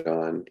insight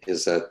on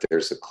is that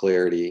there's a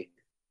clarity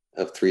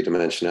of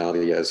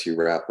three-dimensionality as you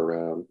wrap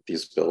around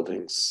these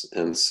buildings.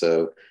 And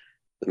so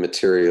the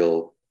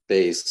material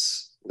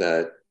base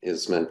that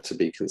is meant to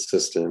be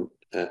consistent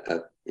at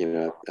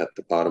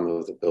the bottom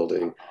of the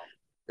building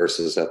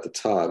versus at the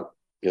top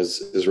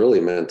is really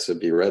meant to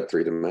be read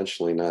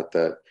three-dimensionally, not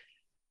that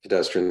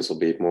pedestrians will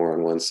be more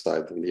on one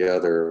side than the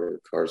other,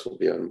 or cars will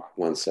be on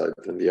one side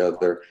than the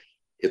other.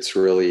 It's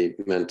really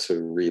meant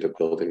to read a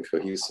building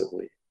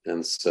cohesively.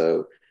 And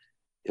so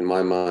in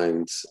my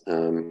mind,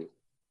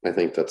 I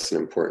think that's an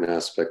important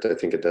aspect. I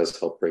think it does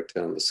help break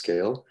down the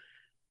scale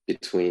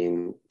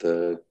between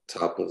the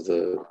top of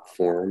the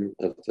form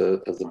of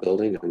the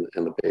building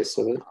and the base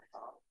of it.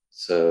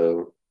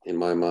 So in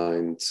my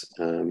mind,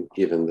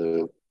 even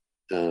the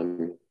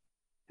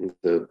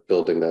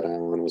building that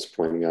Alan was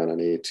pointing out on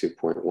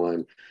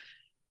A2.1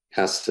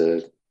 has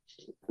to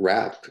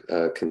wrap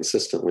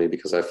consistently,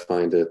 because I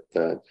find it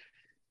that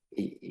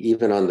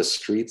even on the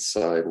street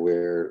side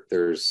where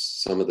there's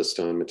some of the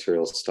stone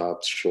material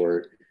stops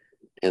short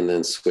and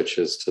then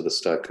switches to the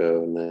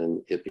stucco, and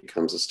then it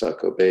becomes a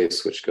stucco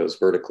base, which goes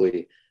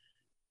vertically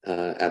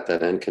at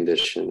that end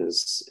condition,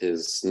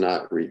 is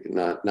not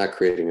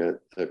creating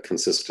a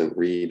consistent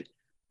read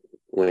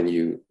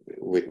when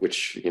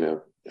which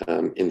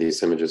in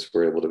these images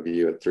we're able to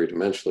view it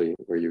three-dimensionally.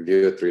 Where you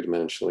view it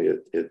three-dimensionally,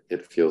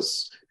 it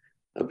feels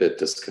a bit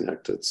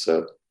disconnected.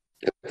 So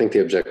I think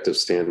the objective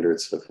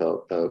standards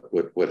have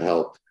would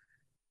help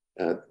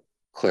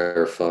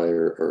clarify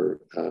or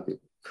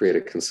create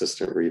a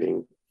consistent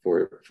reading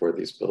for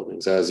these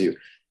buildings as you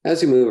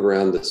move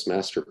around this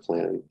master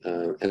plan.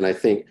 And I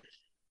think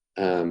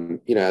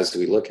as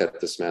we look at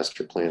this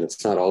master plan,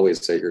 it's not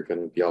always that you're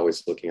going to be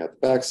always looking at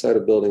the back side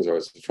of buildings or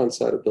the front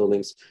side of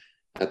buildings.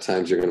 At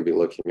times you're going to be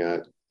looking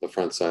at the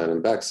front side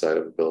and back side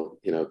of a building,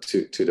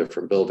 two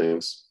different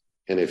buildings.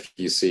 And if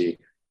you see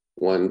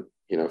one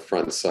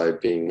front side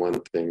being one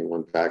thing and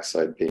one back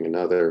side being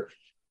another,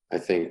 I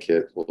think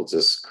it will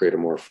just create a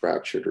more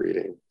fractured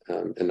reading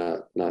and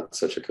not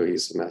such a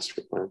cohesive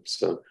master plan.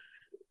 So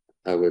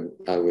I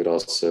would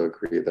also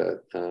agree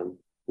that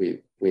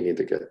we need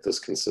to get this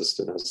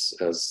consistent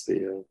as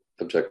the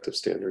objective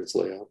standards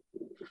lay out.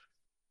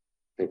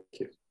 Thank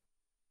you.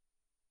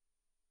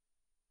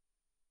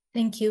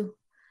 Thank you.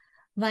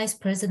 Vice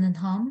President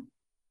Hom.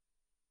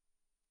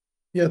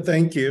 Yeah,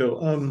 thank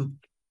you.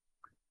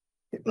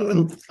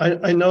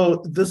 I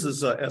know this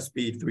is a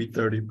SB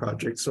 330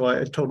 project, so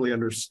I totally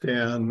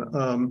understand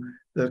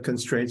the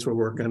constraints we're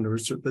working under.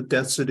 So the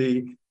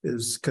density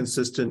is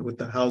consistent with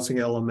the housing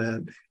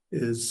element.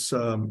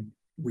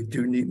 We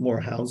do need more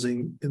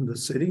housing in the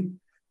city.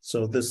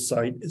 So this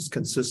site is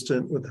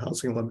consistent with the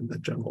housing element in the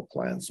general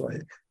plan. So I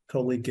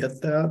totally get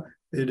that.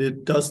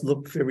 It does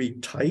look very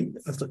tight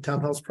as a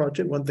townhouse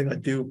project. One thing I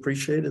do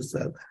appreciate is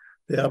that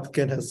the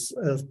applicant has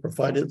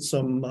provided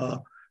some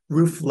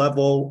roof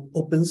level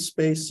open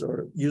space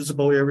or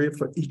usable area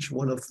for each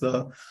one of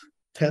the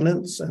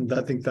tenants. And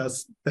I think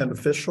that's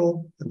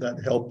beneficial, and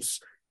that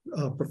helps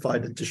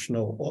provide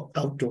additional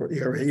outdoor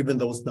area, even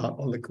though it's not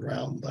on the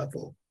ground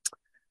level.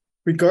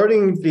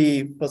 Regarding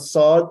the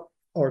facade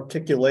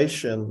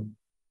articulation,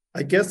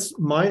 I guess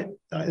I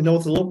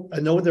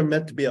know they're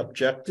meant to be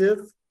objective,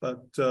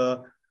 but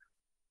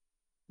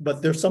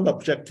there's some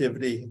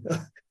objectivity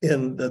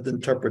in the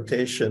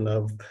interpretation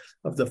of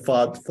the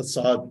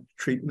facade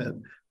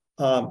treatment.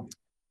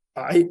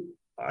 I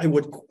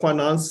would quite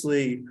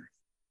honestly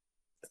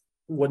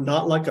would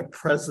not like a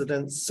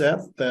precedent set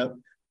that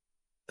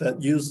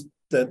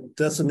that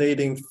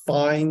designating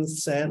fine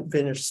sand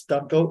finish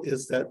stucco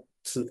is that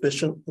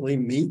sufficiently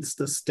meets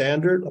the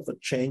standard of a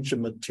change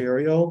in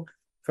material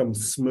from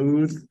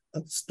smooth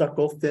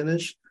stucco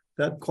finish.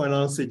 That quite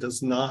honestly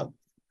does not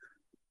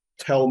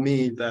tell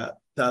me that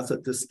that's a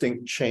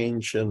distinct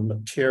change in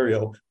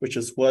material, which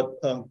is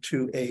what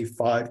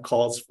 2A5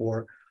 calls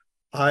for.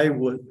 I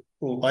would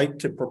like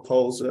to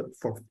propose it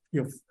for,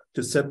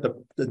 to set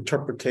the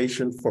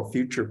interpretation for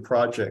future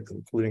projects,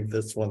 including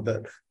this one,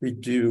 that we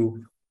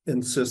do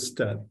insist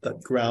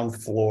that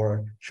ground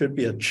floor should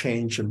be a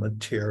change in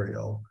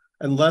material,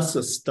 unless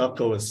the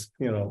stucco is,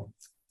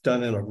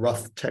 done in a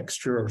rough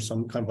texture or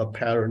some kind of a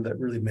pattern that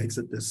really makes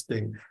it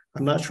distinct.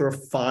 I'm not sure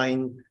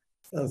fine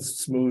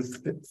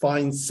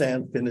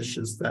sand finish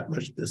is that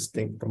much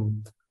distinct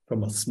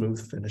from a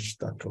smooth finish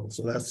stucco.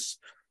 So that's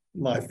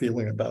my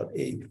feeling about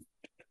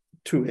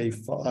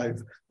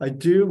 2A5. I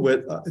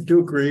do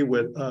agree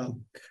with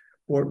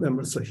Board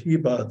Member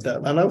Sahiba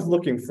that, and I was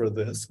looking for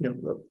this,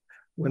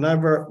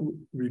 whenever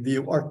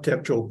review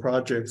architectural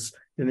projects,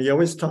 you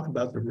always talk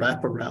about the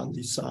wraparound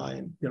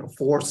design,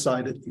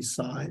 four-sided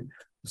design.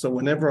 So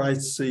whenever I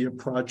see a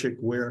project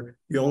where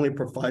you only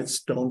provide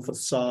stone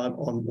facade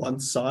on one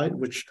side,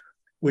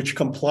 which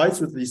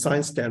complies with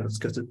design standards,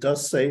 because it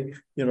does say,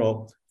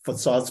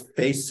 facades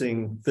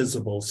facing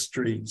visible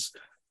streets.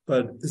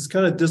 But it's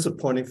kind of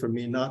disappointing for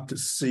me not to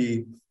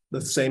see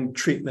the same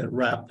treatment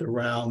wrapped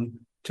around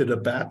to the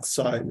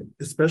backside,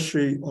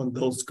 especially on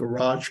those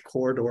garage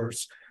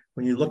corridors.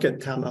 When you look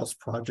at townhouse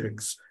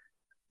projects,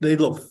 they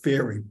look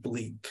very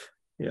bleak,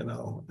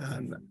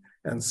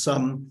 and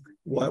some,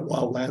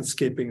 while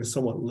landscaping is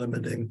somewhat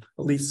limiting,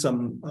 at least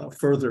some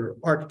further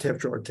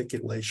architectural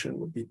articulation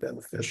would be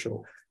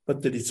beneficial.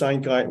 But the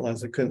design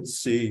guidelines, I couldn't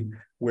see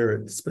where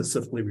it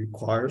specifically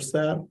requires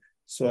that.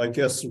 So I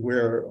guess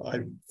where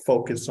I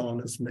focus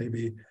on is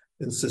maybe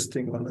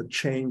insisting on a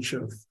change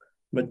of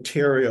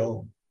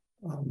material,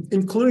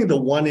 including the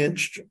 1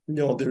 inch,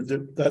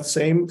 that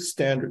same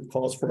standard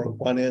calls for a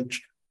 1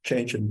 inch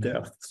change in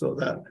depth. So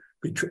that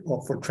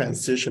for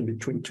transition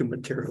between two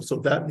materials. So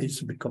that needs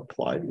to be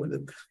complied with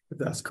if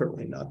that's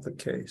currently not the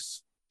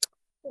case.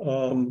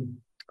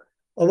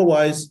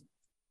 Otherwise,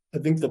 I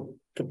think the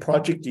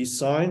project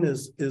design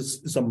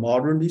is a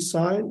modern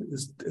design,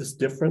 is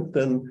different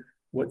than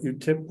what you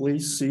typically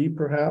see,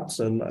 perhaps.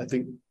 And I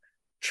think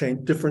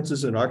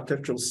differences in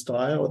architectural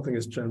style, I think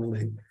is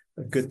generally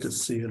good to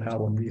see in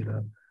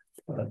Alameda.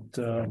 But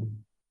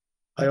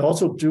I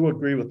also do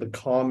agree with the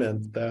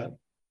comment that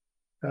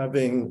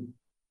having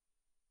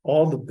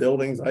all the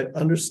buildings, I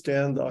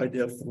understand the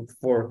idea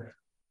for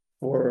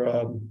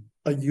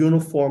a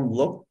uniform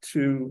look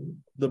to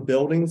the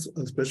buildings,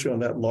 especially on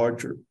that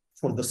larger,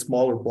 for the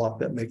smaller block,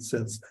 that makes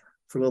sense.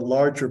 For the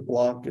larger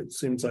block, it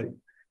seems like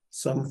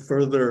some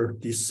further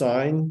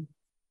design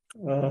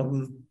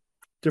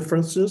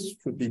differences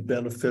would be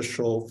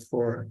beneficial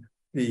for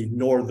the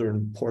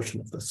northern portion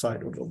of the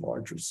site or the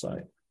larger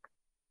site.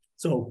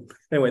 So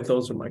anyway,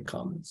 those are my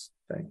comments.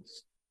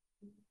 Thanks.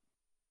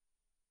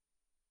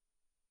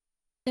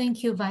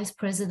 Thank you, Vice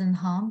President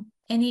Hom.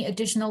 Any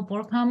additional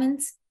board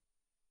comments?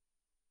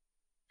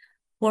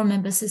 Board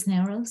Member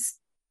Cisneros?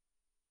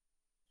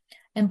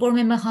 And Board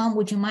Member Hom,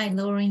 would you mind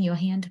lowering your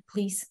hand,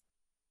 please?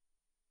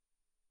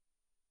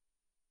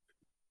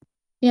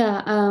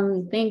 Yeah,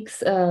 thanks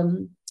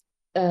to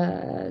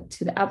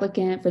the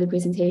applicant for the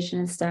presentation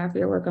and staff for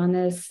your work on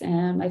this,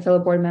 and my fellow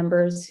board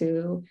members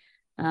who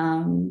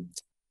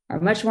are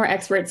much more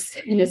experts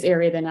in this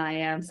area than I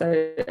am.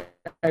 So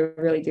I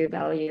really do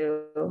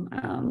value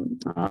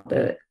all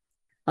the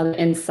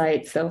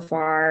insights so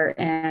far.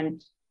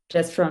 And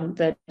just from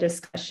the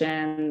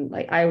discussion,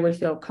 like I would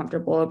feel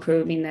comfortable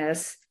approving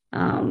this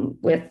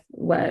with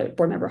what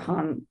Board Member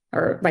Hom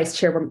or Vice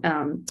Chair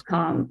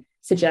Hom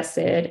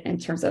suggested in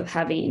terms of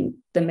having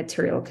the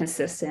material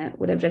consistent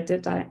with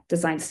objective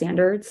design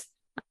standards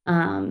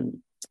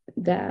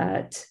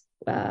that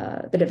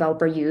the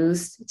developer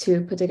used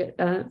to put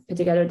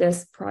together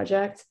this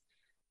project.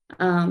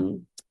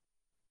 And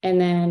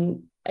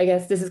then I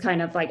guess this is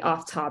kind of like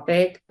off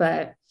topic,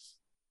 but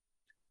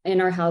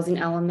in our housing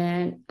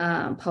element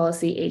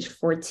policy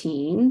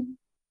H14,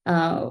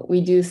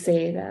 we do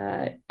say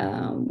that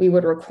we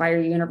would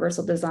require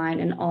universal design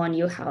in all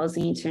new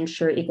housing to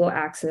ensure equal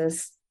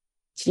access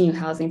to new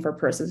housing for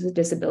persons with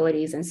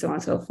disabilities and so on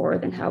and so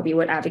forth, and how we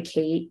would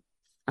advocate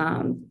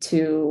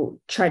to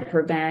try to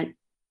prevent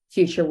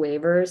future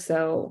waivers.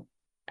 So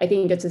I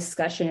think this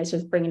discussion is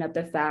just bringing up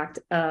the fact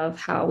of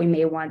how we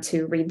may want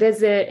to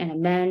revisit and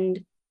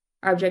amend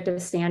our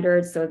objective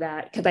standards so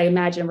that, because I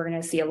imagine we're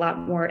going to see a lot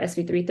more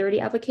SB 330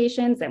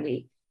 applications and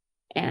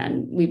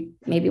we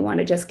maybe want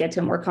to just get to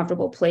a more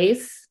comfortable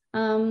place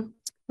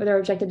with our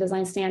objective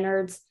design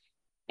standards.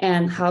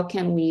 And how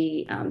can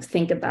we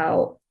think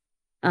about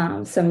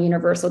some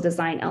universal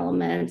design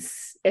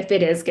elements if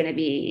it is going to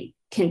be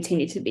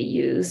continue to be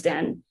used.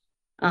 And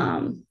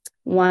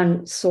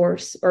one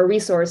source or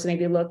resource to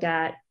maybe look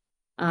at,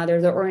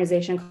 there's an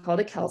organization called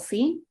the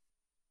Kelsey.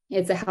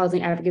 It's a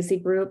housing advocacy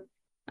group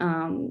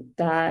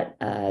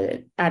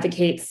that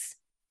advocates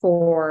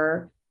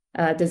for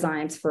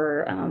designs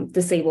for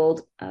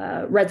disabled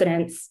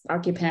residents,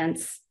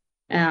 occupants,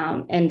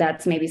 and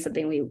that's maybe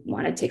something we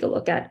want to take a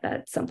look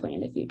at some point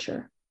in the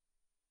future.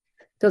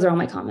 Those are all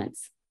my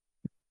comments.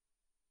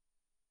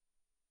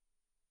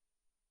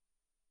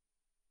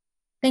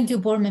 Thank you,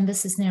 Board Member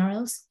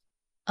Cisneros.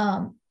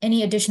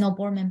 Any additional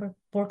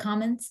board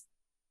comments?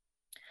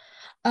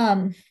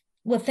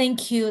 Well,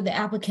 thank you, the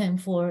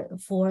applicant,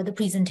 for the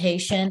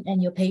presentation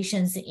and your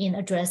patience in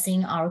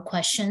addressing our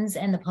questions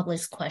and the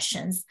public's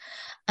questions.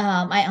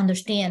 I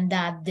understand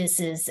that this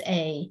is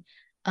a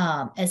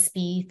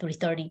SB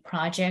 330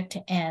 project,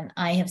 and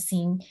I have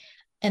seen,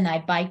 and I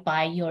bike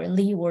by your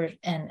Leeward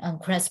and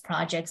Crest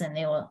projects, and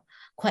they were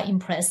quite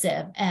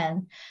impressive.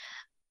 And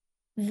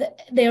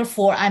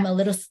therefore, I'm a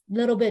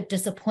little bit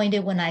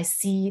disappointed when I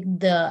see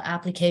the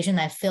application.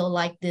 I feel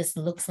like this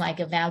looks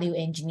like a value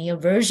engineer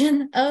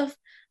version of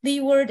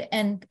Leeward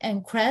and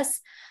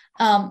Crest.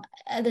 At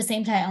the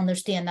same time, I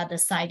understand that the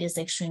site is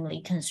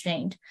extremely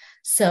constrained,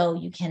 so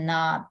you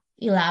cannot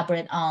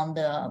elaborate on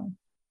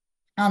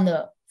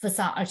the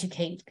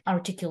facade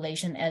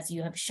articulation as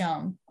you have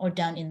shown or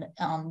done in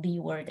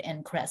Leeward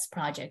and Crest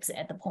projects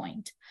at the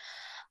point.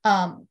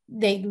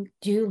 They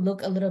do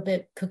look a little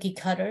bit cookie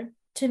cutter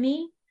to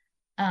me.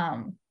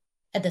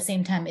 At the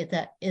same time, it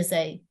is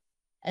a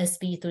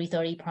SB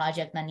 330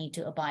 project that need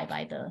to abide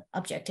by the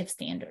objective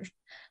standard.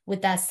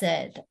 With that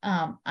said,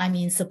 I'm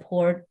in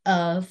support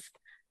of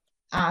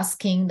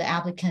asking the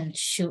applicant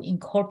to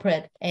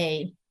incorporate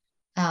a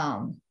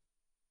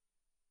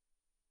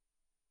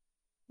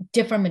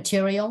different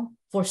material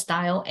for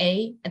style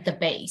A at the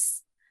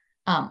base,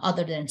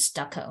 other than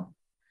stucco.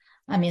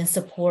 I'm in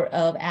support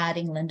of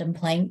adding linden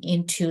plank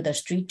into the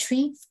street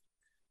tree.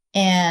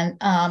 And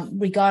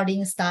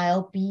regarding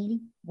style B,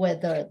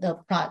 whether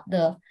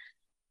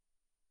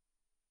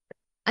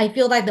I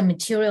feel like the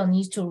material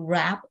needs to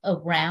wrap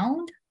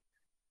around.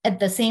 At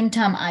the same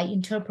time, I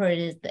interpret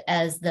it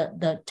as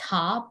the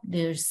top,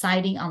 there's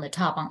siding on the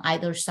top on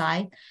either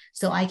side.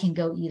 So I can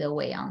go either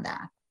way on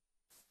that.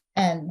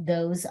 And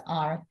those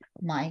are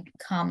my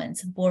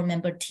comments. Board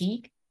Member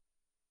Teague.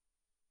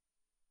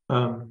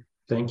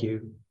 Thank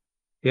you.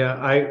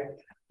 Yeah,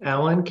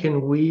 Alan,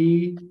 can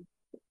we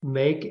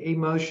make a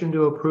motion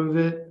to approve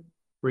it,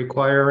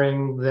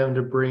 requiring them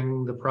to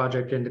bring the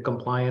project into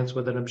compliance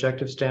with an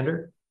objective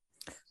standard?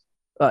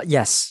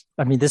 Yes.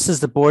 I mean, this is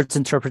the board's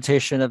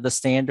interpretation of the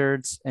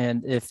standards.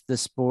 And if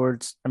this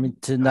board's, I mean,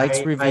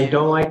 tonight's review. I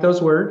don't like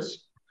those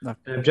words. Okay.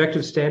 An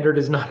objective standard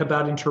is not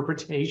about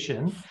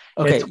interpretation.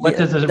 Okay. It's what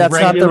does a that's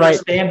regular not the right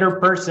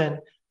standard person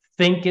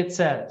think it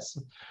says?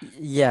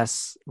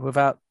 Yes.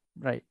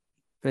 Right.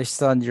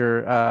 Based on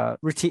your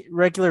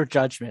regular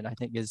judgment, I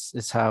think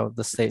is how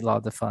the state law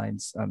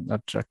defines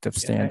objective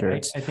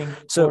standards. I think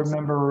so. Board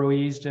Member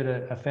Ruiz did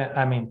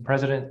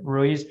President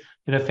Ruiz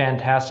did a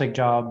fantastic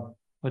job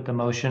with the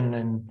motion,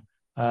 and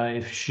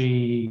if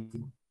she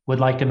would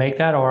like to make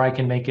that, or I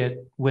can make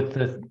it with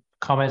the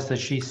comments that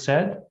she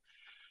said.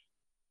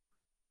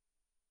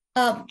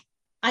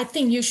 I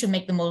think you should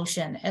make the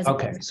motion.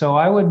 Okay, so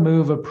I would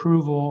move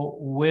approval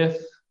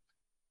with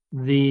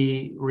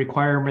the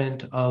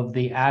requirement of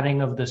the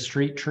adding of the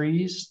street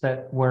trees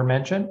that were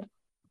mentioned,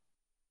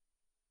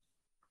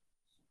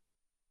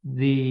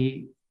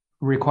 the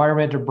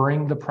requirement to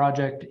bring the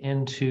project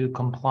into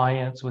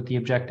compliance with the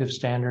objective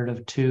standard of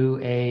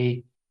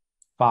 2A5.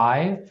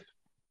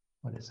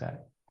 What is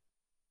that?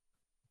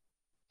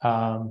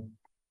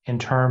 In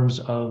terms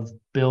of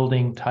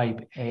building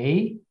type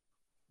A.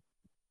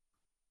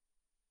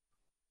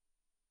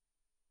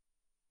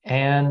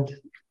 And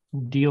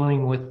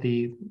dealing with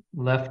the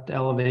left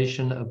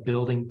elevation of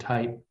building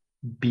type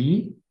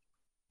B.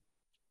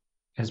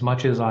 As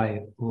much as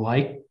I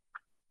like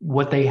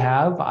what they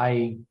have,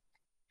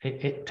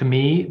 to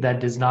me, that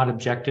does not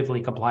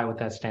objectively comply with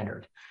that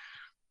standard.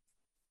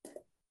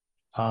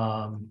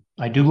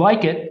 I do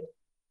like it.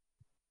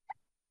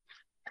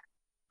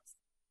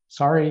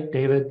 Sorry,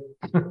 David.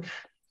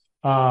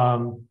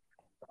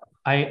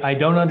 I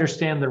don't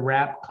understand the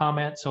wrap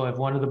comment. So if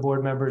one of the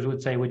board members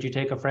would say, would you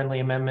take a friendly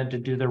amendment to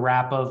do the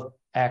wrap of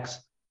X?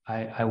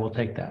 I will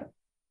take that.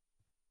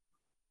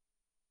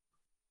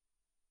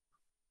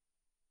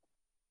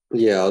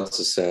 Yeah, I'll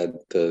just add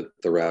the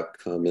wrap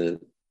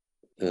comment.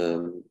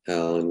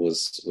 Alan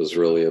was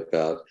really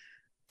about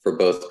for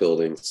both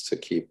buildings to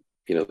keep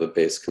the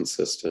base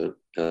consistent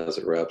as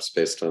it wraps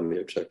based on the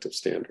objective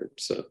standard.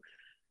 So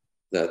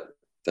that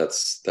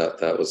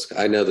was,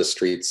 I know the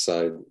street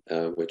side,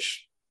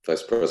 which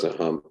Vice President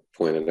Hom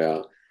pointed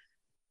out,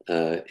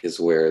 is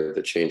where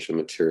the change of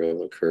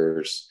material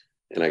occurs.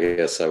 And I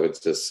guess I would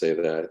just say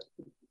that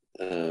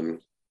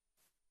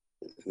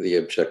the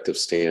objective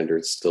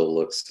standard still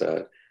looks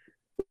at,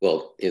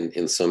 well,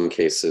 in some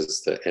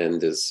cases, the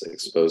end is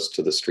exposed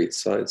to the street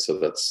side. So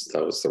that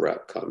was the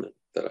wrap comment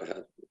that I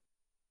had,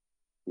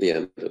 the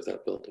end of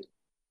that building.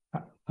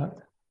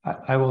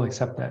 I will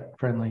accept that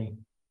friendly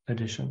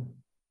addition.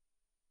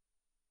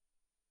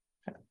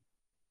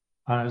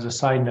 As a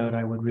side note,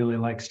 I would really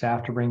like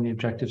staff to bring the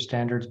objective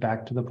standards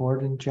back to the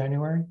board in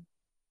January.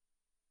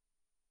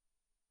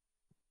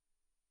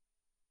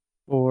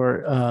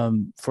 For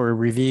a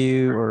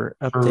review or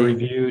update? For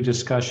review,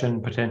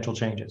 discussion, potential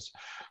changes.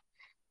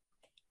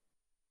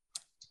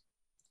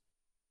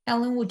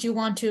 Ellen, would you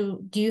want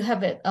to, do you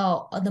have it,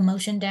 the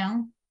motion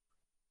down?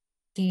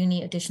 Do you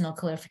need additional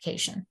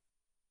clarification?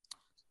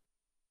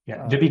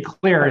 Yeah, to be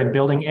clear, in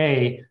building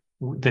A,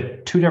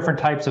 the two different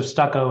types of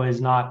stucco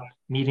is not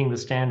meeting the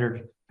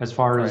standard as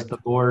far as the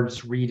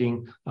board's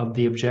reading of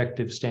the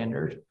objective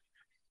standard.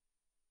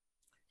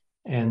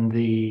 And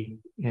the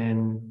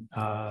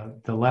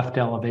left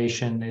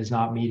elevation is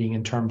not meeting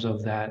in terms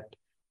of that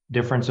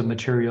difference of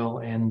material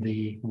and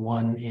the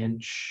 1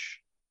 inch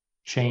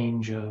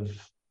change of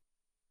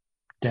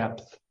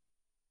depth.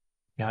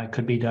 Yeah, it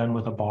could be done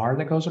with a bar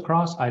that goes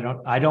across. I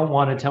don't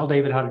want to tell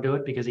David how to do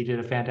it because he did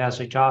a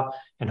fantastic job,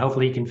 and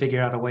hopefully he can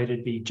figure out a way to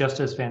be just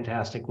as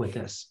fantastic with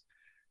this.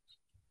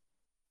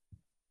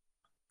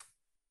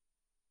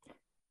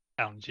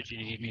 Did you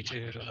need me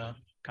to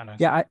kind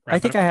of? Yeah, I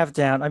think I have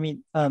down. I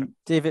mean,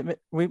 David,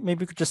 maybe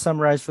we could just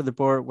summarize for the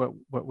board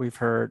what we've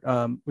heard.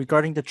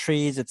 Regarding the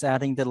trees, it's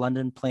adding the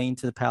London plane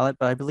to the palette,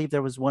 but I believe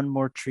there was one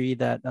more tree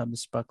that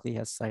Ms. Buckley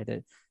has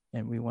cited,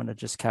 and we want to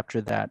just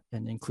capture that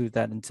and include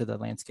that into the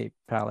landscape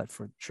palette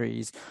for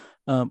trees.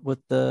 With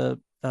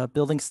the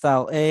building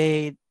style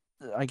A,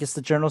 I guess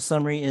the general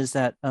summary is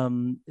that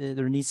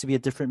there needs to be a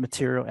different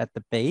material at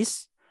the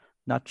base,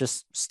 not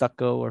just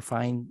stucco or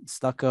fine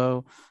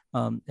stucco,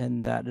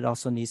 and that it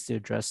also needs to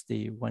address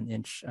the 1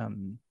 inch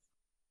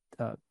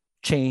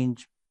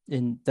change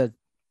in the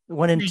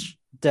 1 inch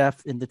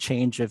depth in the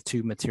change of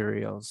two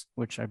materials,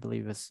 which I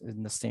believe is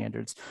in the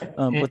standards.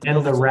 With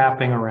the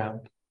wrapping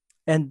around.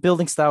 And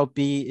building style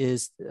B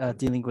is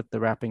dealing with the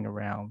wrapping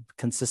around,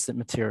 consistent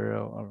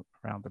material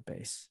around the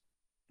base.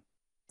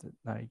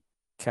 I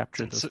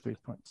captured those 3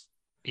 points.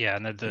 Yeah,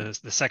 and the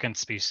second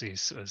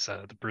species was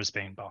the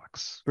Brisbane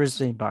box.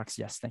 Brisbane box,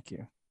 yes, thank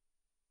you.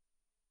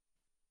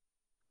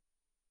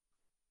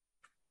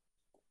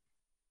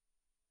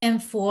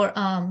 And for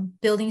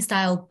building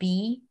style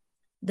B,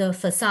 the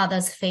facade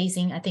that's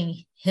facing, I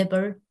think,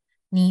 Hibbert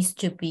needs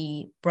to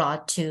be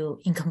brought to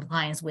in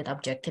compliance with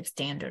objective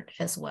standard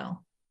as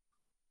well.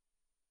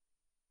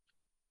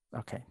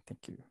 Okay,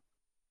 thank you.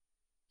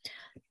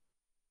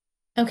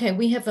 Okay,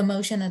 we have a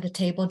motion at the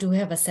table. Do we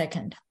have a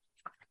second?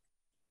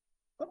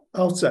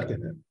 I'll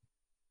second it.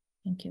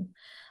 Thank you.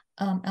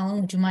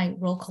 Ellen, would you mind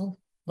roll call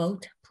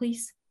vote,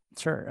 please?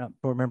 Sure.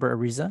 Board Member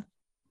Ariza?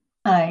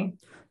 Aye.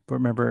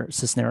 Board Member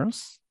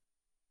Cisneros?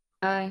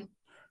 Aye.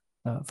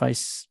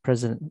 Vice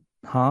President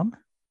Hom?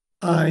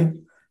 Aye.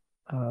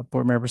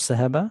 Board Member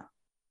Saheba?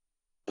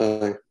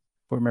 Aye.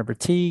 Board Member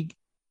Teague?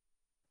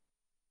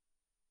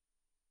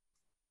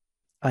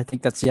 I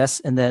think that's yes.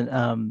 And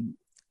then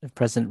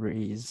President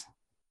Ruiz?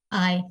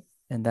 Aye.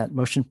 And that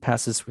motion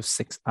passes with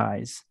 6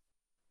 ayes.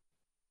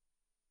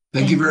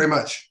 Thank you very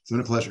much. It's been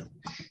a pleasure.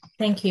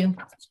 Thank you.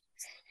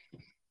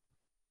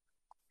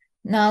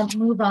 Now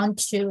move on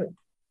to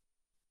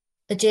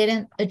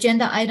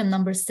agenda item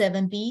number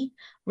 7B,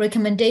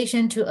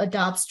 recommendation to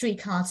adopt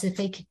street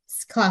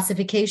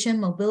classification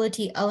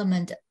mobility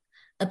element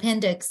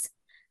appendix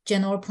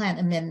general plan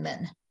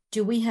amendment.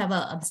 Do we have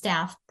a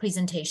staff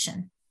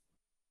presentation?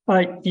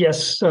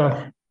 Yes,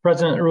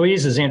 President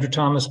Ruiz is Andrew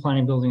Thomas,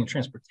 Planning, Building, and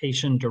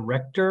Transportation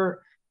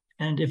Director.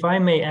 And if I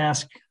may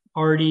ask,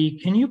 Artie,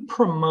 can you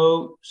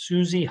promote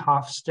Susie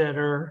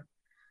Hofstetter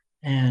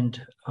and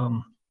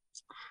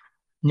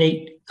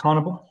Nate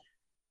Conable,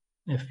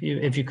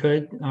 if you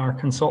could, our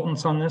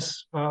consultants on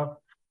this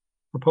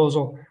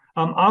proposal?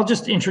 I'll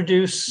just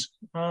introduce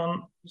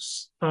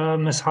Ms.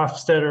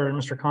 Hofstetter and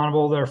Mr.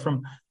 Conable. They're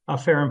from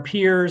Fair and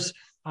Piers.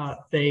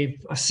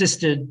 They've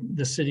assisted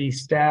the city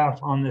staff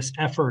on this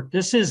effort.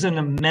 This is an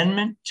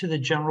amendment to the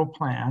general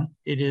plan.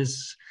 It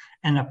is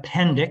an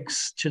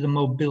appendix to the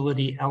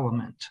mobility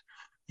element.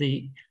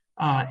 The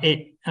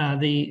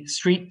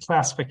street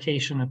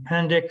classification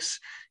appendix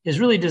is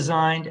really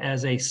designed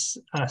as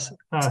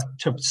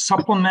to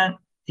supplement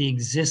the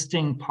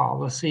existing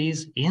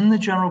policies in the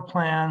general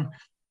plan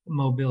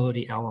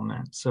mobility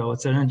element. So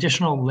it's an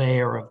additional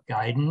layer of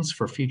guidance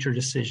for future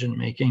decision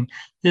making.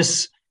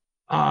 This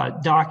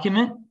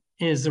document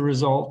is the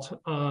result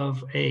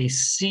of a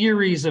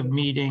series of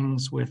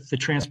meetings with the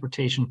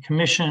Transportation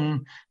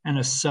Commission and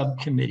a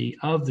subcommittee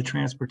of the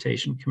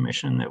Transportation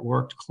Commission that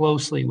worked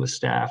closely with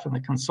staff and the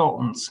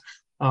consultants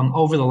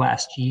over the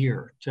last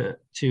year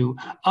to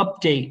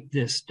update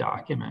this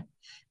document.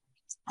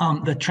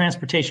 The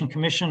Transportation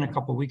Commission a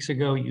couple of weeks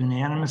ago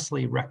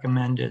unanimously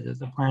recommended that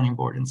the Planning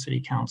Board and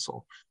City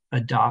Council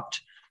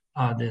adopt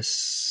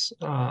this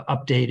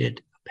updated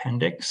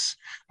appendix.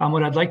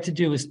 What I'd like to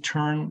do is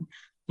turn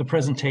the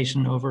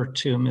presentation over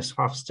to Ms.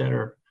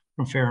 Hofstetter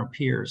from Fair and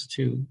Piers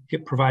to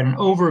provide an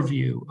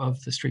overview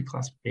of the street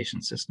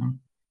classification system.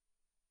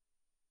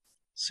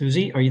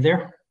 Susie, are you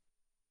there?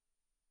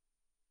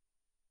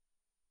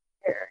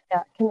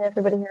 Yeah, can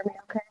everybody hear me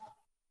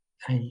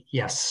okay?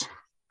 Yes.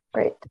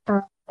 Great.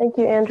 Thank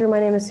you, Andrew.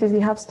 My name is Susie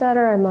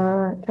Hofstadter. I'm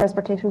a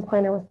transportation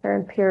planner with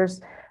Farron Pierce,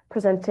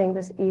 presenting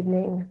this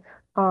evening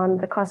on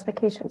the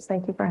classifications.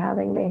 Thank you for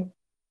having me.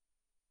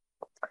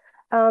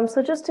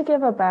 So just to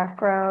give a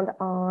background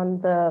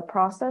on the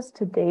process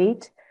to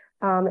date,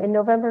 in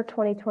November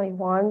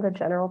 2021, the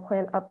general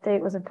plan update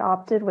was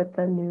adopted with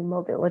the new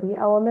mobility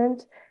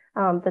element.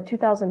 The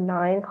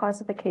 2009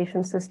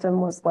 classification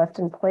system was left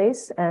in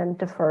place and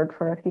deferred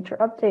for a future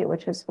update,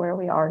 which is where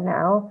we are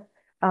now.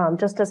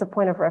 Just as a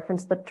point of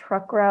reference, the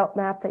truck route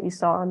map that you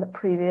saw on the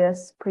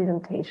previous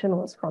presentation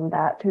was from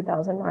that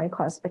 2009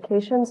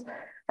 classifications.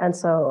 And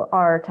so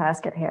our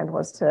task at hand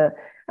was to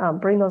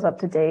bring those up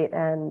to date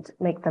and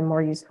make them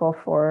more useful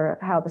for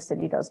how the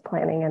city does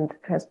planning and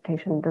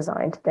transportation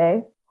design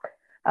today.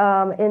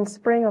 In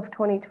spring of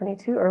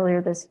 2022,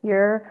 earlier this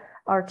year,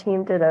 our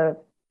team did a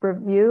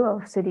review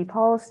of city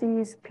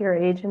policies, peer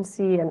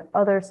agency, and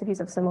other cities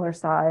of similar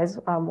size,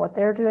 what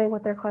they're doing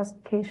with their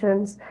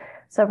classifications,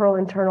 several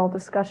internal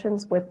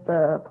discussions with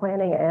the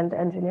planning and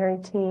engineering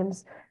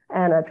teams,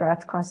 and a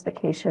draft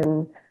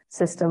classification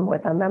system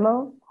with a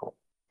memo.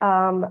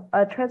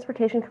 A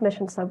Transportation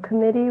Commission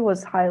subcommittee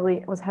was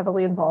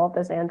heavily involved,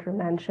 as Andrew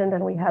mentioned,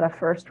 and we had a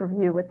first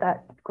review with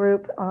that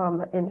group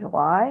in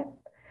July.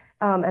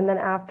 And then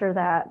after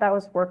that, that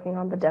was working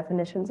on the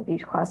definitions of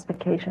each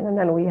classification. And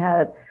then we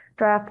had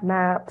draft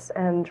maps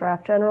and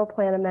draft general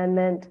plan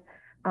amendment,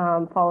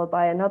 followed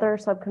by another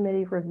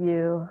subcommittee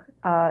review,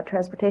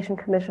 Transportation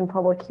Commission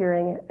public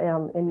hearing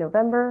in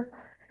November.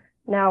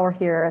 Now we're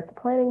here at the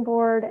planning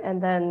board,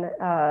 and then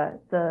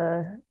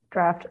the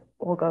draft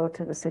will go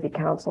to the city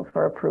council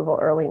for approval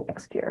early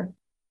next year.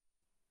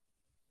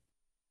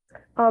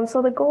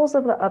 So the goals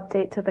of the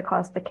update to the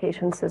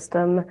classification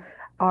system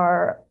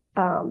are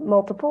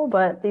multiple,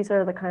 but these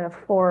are the kind of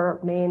four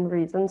main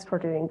reasons for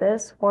doing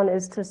this. One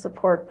is to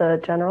support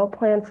the general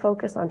plan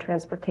focus on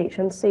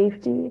transportation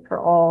safety for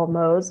all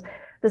modes.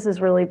 This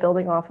is really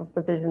building off of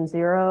the Vision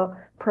Zero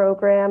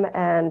program,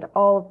 and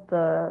all of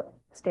the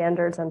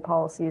standards and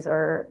policies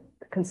are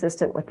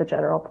consistent with the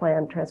general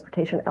plan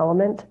transportation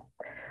element.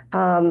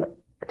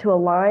 To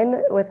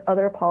align with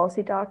other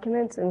policy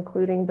documents,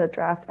 including the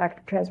draft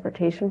active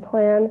transportation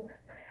plan,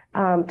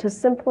 to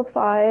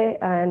simplify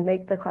and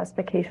make the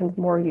classifications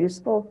more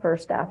useful for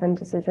staff and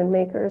decision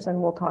makers,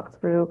 and we'll talk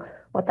through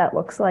what that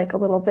looks like a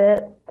little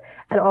bit,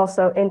 and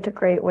also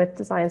integrate with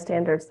design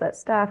standards that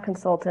staff,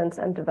 consultants,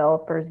 and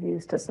developers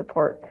use to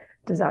support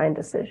design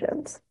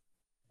decisions.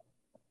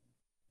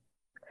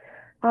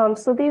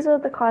 So these are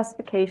the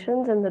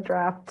classifications in the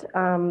draft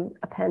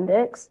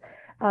appendix.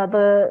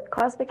 The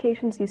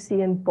classifications you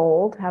see in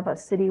bold have a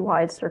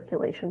citywide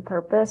circulation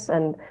purpose,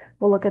 and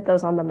we'll look at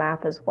those on the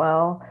map as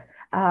well.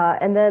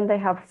 And then they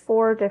have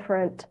four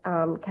different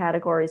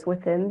categories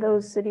within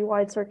those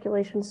citywide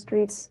circulation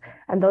streets,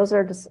 and those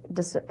are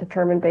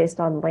determined based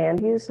on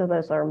land use. So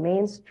those are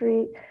Main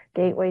Street,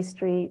 Gateway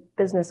Street,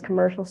 Business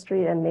Commercial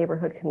Street, and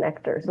Neighborhood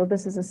Connector. So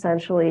this is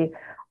essentially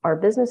our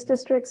business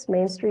districts,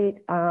 Main Street,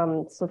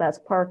 so that's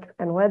Park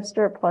and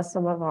Webster, plus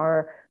some of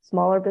our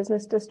smaller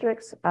business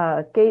districts,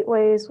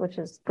 gateways, which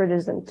is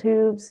bridges and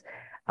tubes,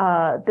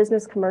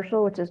 business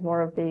commercial, which is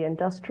more of the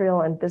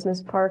industrial and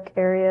business park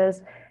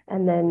areas,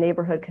 and then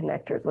neighborhood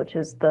connectors, which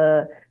is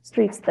the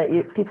streets that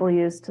people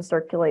use to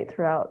circulate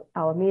throughout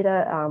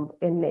Alameda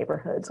in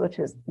neighborhoods, which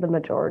is the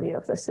majority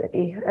of the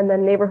city. And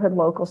then neighborhood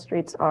local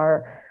streets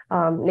are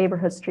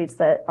neighborhood streets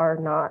that are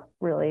not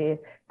really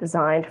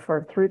designed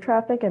for through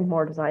traffic and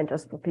more designed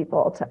just for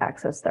people to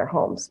access their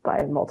homes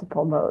by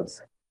multiple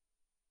modes.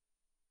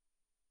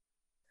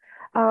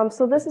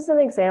 So this is an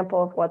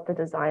example of what the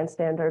design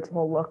standards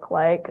will look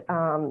like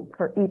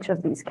for each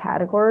of these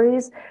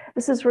categories.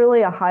 This is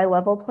really a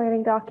high-level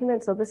planning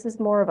document, so this is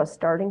more of a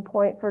starting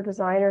point for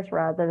designers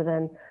rather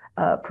than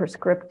a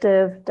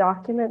prescriptive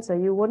document. So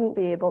you wouldn't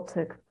be able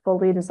to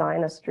fully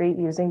design a street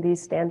using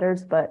these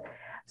standards, but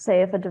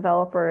say if a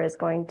developer is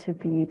going to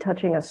be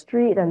touching a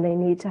street and they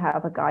need to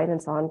have a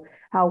guidance on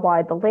how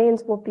wide the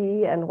lanes will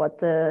be and what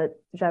the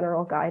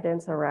general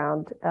guidance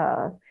around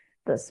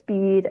the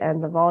speed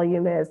and the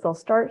volume is, they'll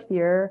start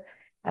here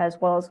as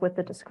well as with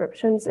the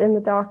descriptions in the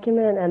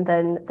document. And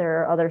then there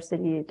are other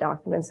city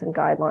documents and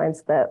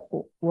guidelines that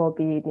will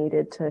be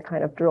needed to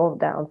kind of drill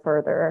down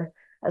further,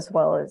 as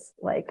well as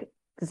like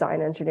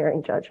design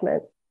engineering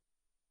judgment.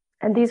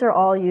 And these are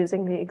all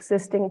using the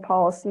existing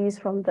policies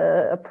from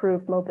the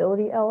approved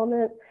mobility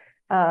element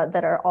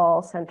that are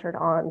all centered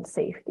on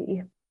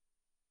safety.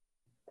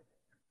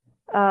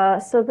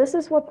 So this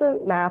is what the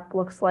map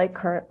looks like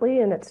currently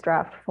in its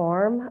draft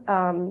form.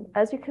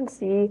 As you can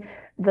see,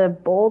 the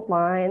bold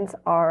lines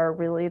are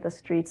really the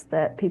streets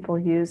that people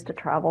use to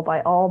travel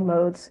by all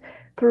modes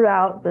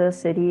throughout the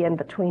city and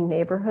between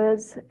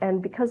neighborhoods.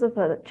 And because of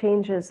the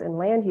changes in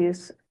land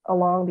use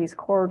along these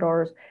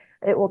corridors,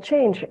 it will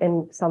change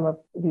in some of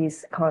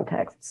these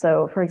contexts.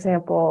 So for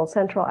example,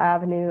 Central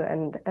Avenue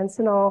and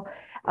Encinal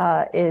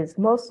is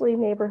mostly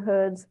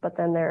neighborhoods, but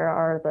then there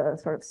are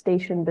the sort of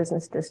station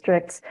business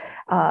districts.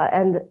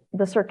 And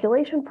the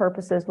circulation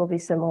purposes will be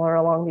similar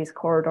along these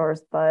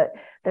corridors, but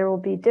there will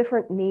be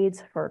different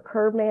needs for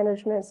curb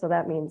management. So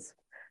that means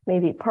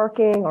maybe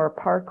parking or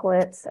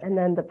parklets, and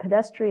then the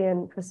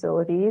pedestrian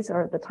facilities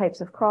or the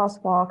types of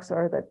crosswalks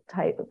or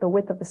the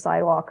width of the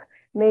sidewalk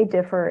may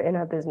differ in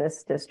a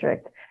business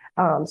district.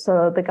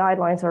 So the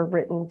guidelines are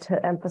written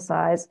to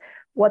emphasize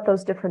what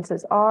those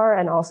differences are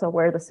and also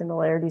where the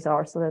similarities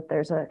are so that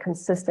there's a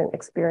consistent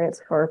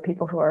experience for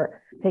people who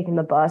are taking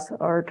the bus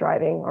or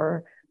driving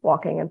or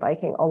walking and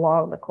biking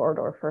along the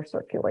corridor for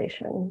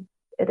circulation.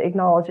 It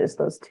acknowledges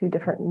those two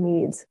different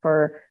needs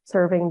for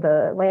serving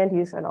the land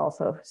use and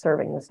also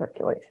serving the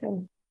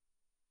circulation.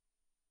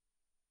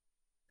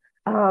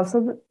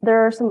 So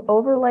there are some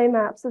overlay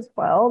maps as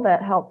well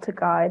that help to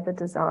guide the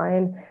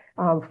design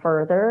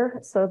further.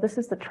 So this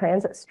is the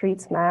transit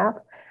streets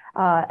map.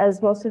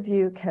 As most of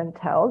you can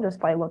tell just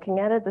by looking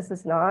at it, this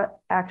is not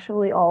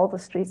actually all the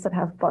streets that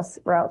have bus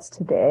routes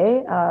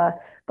today,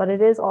 but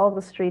it is all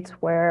the streets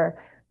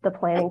where the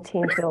planning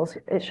team feels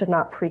it should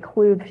not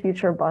preclude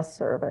future bus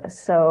service.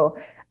 So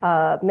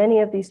many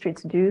of these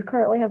streets do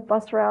currently have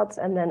bus routes,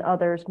 and then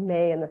others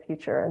may in the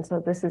future. And so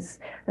this is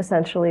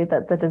essentially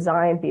that the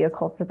design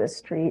vehicle for this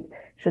street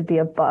should be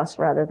a bus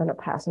rather than a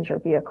passenger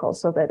vehicle,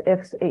 so that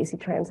if AC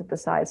Transit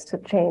decides to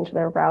change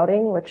their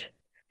routing, which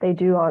they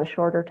do on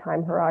shorter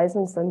time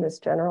horizons than this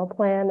general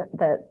plan,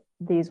 that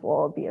these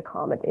will be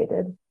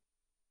accommodated.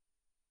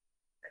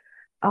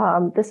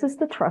 This is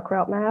the truck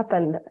route map,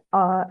 and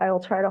I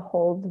will try to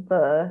hold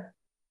the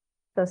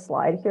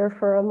slide here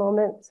for a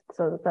moment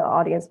so that the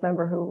audience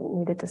member who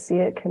needed to see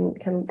it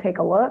can take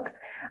a look.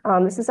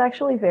 This is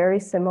actually very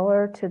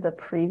similar to the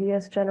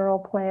previous general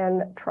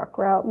plan truck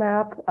route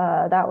map.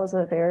 That was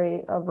a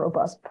very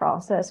robust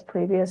process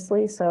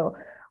previously, so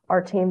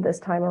our team this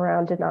time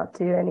around did not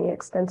do any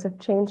extensive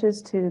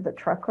changes to the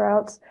truck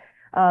routes.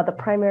 The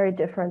primary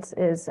difference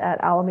is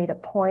at Alameda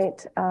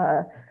Point.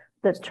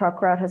 The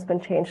truck route has been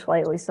changed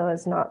slightly so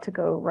as not to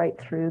go right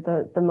through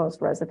the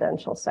most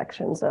residential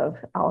sections of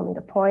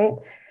Alameda Point.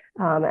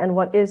 And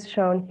what is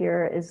shown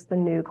here is the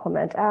new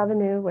Clement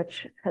Avenue,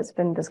 which has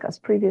been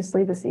discussed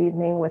previously this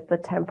evening with the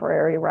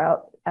temporary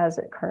route as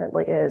it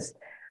currently is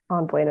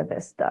on Buena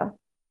Vista.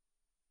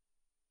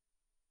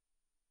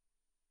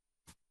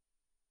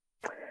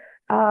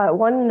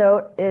 One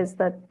note is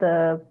that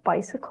the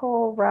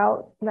bicycle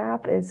route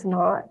map is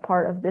not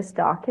part of this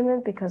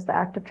document because the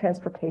active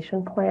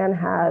transportation plan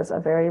has a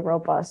very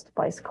robust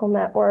bicycle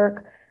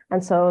network.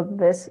 And so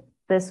this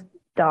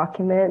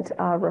document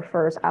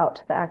refers out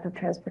to the active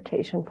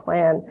transportation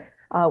plan,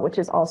 which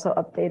is also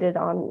updated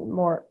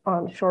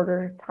on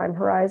shorter time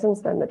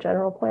horizons than the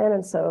general plan.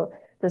 And so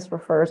this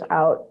refers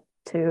out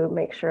to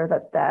make sure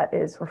that that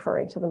is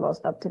referring to the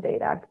most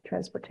up-to-date active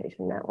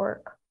transportation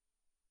network.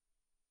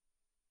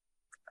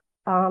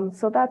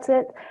 So that's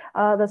it.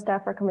 The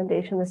staff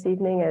recommendation this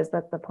evening is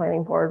that the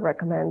planning board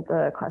recommend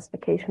the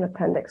classification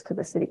appendix to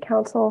the city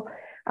council,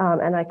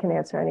 and I can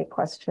answer any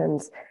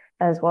questions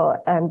as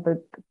well. And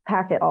the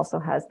packet also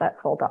has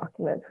that full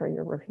document for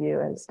your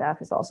review, and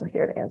staff is also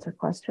here to answer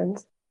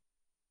questions.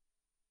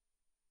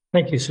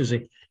 Thank you,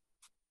 Susie.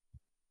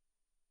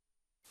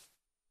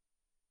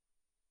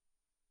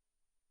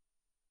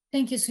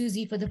 Thank you,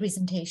 Susie, for the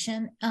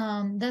presentation.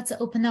 Let's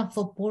open up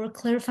for board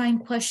clarifying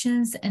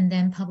questions and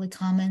then public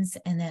comments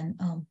and then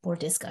board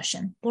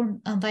discussion.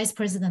 Vice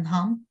President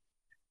Hong.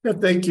 Yeah,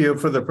 thank you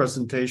for the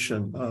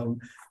presentation.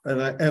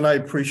 And I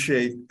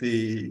appreciate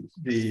the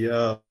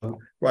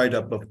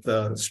write-up of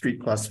the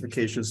street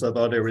classifications. I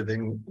thought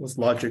everything was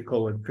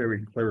logical and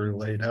very clearly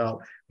laid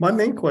out. My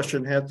main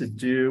question had to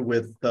do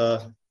with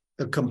the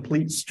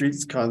complete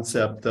streets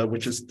concept,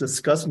 which is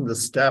discussed in the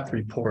staff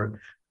report.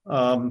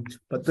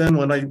 But then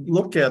when I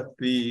look at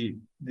the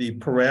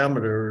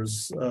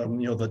parameters,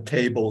 the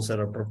tables that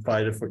are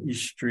provided for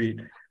each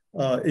street,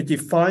 it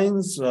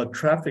defines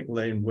traffic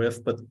lane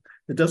width, but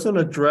it doesn't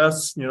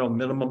address,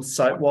 minimum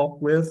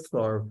sidewalk width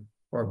or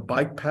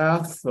bike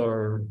path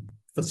or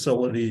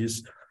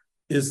facilities.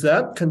 Is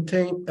that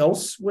contained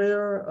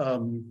elsewhere?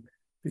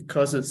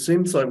 Because it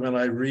seems like when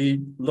I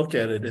look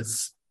at it,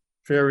 it's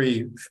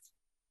very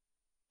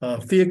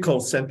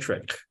vehicle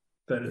centric,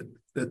 that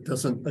it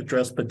doesn't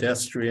address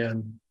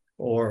pedestrian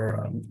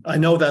or I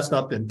know that's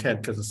not the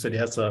intent because the city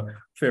has a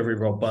very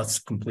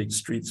robust complete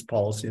streets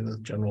policy in the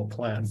general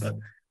plan, but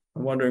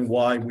I'm wondering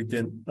why we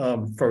didn't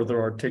further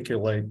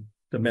articulate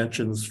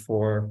dimensions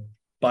for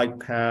bike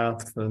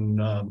path and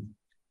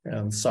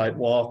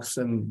sidewalks.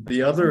 And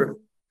the other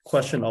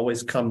question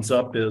always comes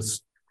up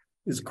is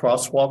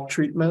crosswalk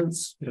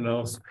treatments.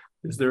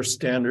 Is there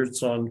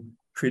standards on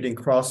treating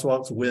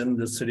crosswalks when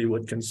the city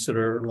would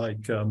consider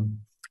like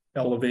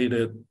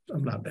lit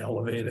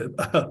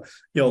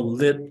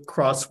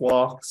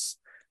crosswalks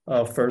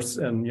first,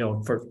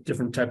 and for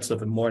different types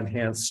of more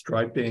enhanced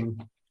striping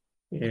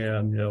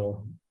and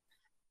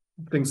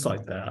things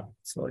like that.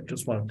 So I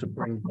just wanted to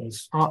bring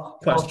those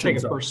questions I'll take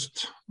it up.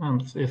 first,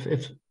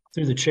 if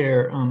through the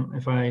chair,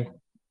 if I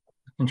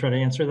can try to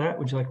answer that.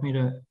 Would you like me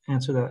to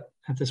answer that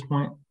at this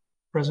point,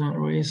 President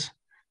Ruiz?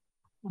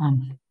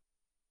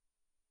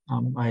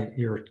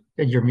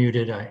 You're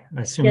muted. I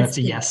assume Yes, that's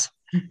a please. yes.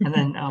 And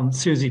then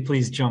Susie,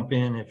 please jump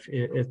in if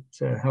it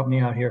help me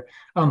out here.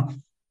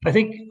 I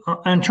think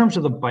in terms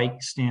of the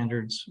bike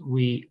standards,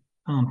 we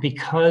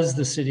because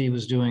the city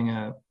was doing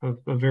a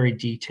very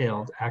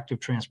detailed active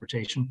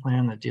transportation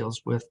plan that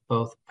deals with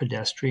both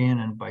pedestrian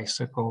and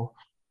bicycle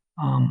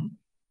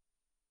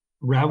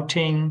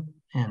routing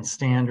and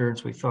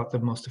standards, we thought the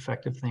most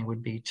effective thing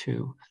would be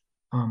to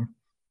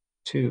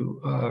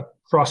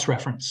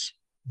cross-reference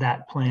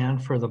that plan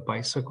for the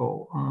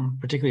bicycle,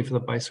 particularly for the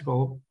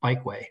bicycle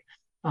bikeway.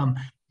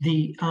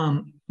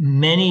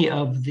 Many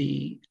of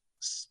the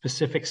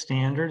specific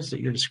standards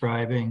that you're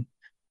describing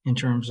in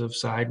terms of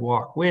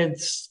sidewalk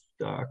widths,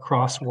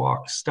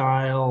 crosswalk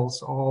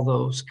styles, all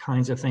those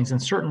kinds of things,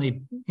 and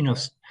certainly,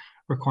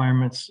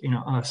 requirements,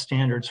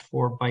 standards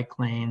for bike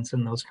lanes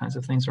and those kinds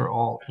of things are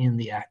all in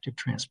the active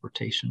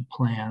transportation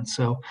plan.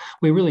 So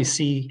we really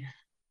see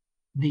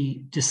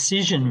the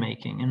decision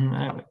making, and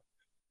I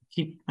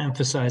keep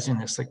emphasizing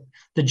this, like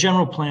the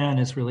general plan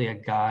is really a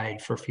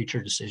guide for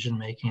future decision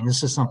making.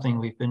 This is something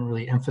we've been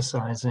really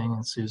emphasizing,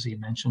 and Susie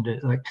mentioned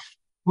it. Like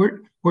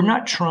we're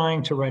not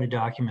trying to write a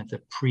document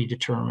that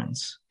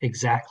predetermines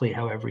exactly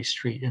how every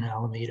street in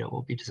Alameda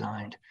will be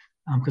designed,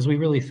 because we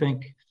really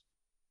think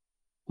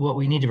what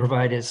we need to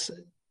provide is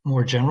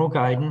more general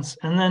guidance.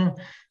 And then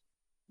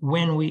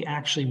when we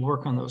actually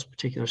work on those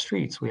particular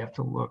streets, we have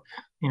to look,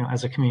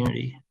 as a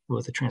community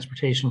with the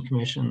Transportation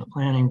Commission, the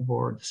Planning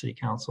Board, the City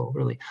Council,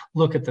 really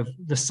look at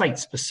the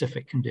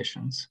site-specific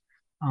conditions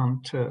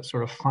to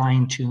sort of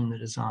fine-tune the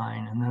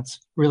design. And that's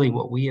really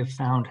what we have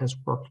found has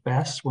worked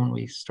best when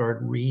we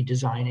started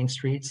redesigning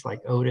streets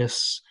like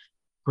Otis,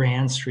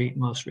 Grand Street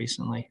most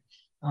recently.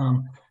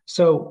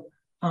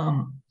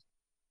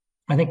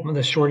 I think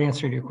the short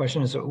answer to your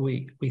question is that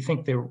we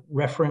think the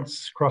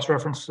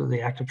cross-reference to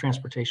the active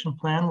transportation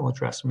plan will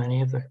address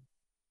many of the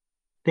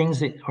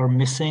things that are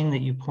missing that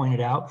you pointed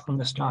out from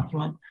this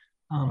document.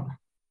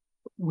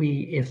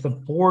 If the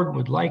board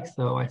would like,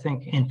 though, I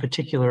think in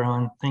particular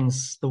on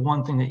things, the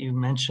one thing that you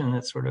mentioned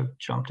that sort of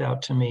jumped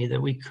out to me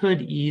that we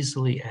could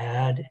easily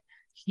add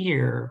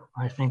here,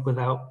 I think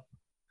without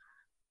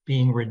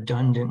being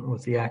redundant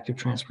with the active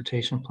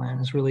transportation plan,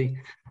 is really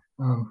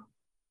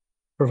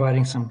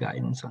providing some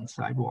guidance on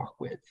sidewalk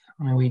width.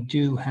 I mean, we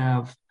do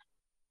have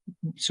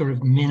sort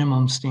of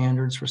minimum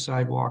standards for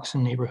sidewalks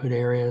in neighborhood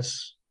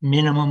areas,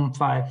 minimum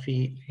 5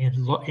 feet.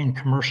 In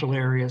commercial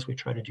areas, we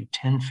try to do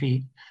 10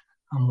 feet.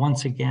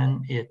 Once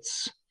again, it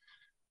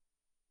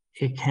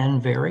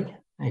can vary.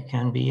 It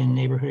can be in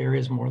neighborhood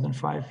areas more than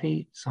 5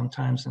 feet.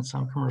 Sometimes in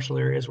some commercial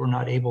areas, we're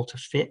not able to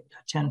fit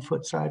a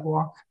 10-foot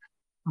sidewalk,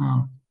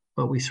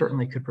 but we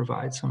certainly could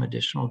provide some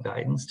additional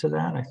guidance to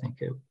that. I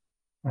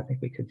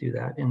think we could do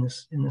that in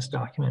this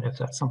document if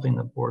that's something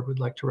the board would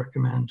like to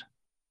recommend.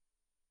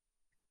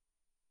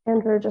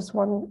 Andrew, just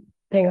one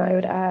thing I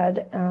would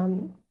add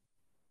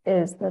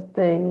is that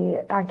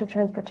the active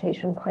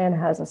transportation plan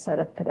has a set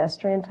of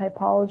pedestrian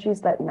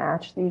typologies that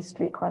match these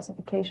street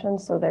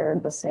classifications, so they're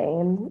the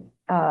same,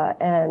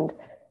 and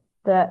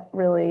that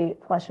really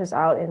fleshes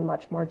out in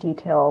much more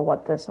detail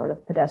what the sort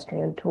of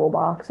pedestrian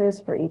toolbox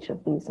is for each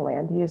of these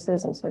land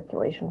uses and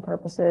circulation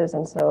purposes.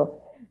 And so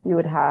you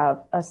would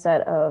have a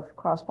set of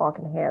crosswalk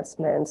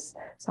enhancements,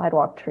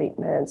 sidewalk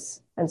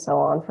treatments, and so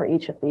on for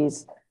each of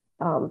these,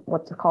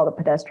 what's called a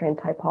pedestrian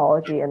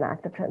typology in the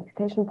active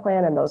transportation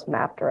plan, and those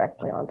map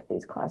directly onto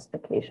these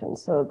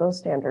classifications. So those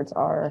standards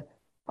are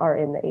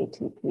in the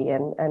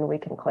ATP, and we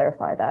can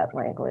clarify that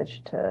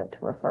language to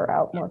refer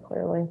out more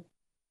clearly.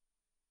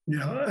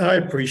 Yeah, I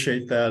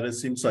appreciate that. It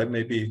seems like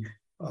maybe,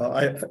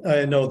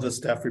 I know the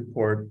staff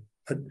report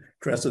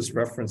addresses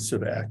reference to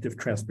the active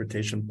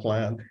transportation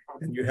plan,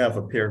 and you have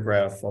a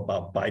paragraph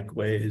about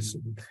bikeways.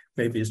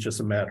 Maybe it's just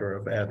a matter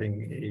of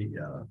adding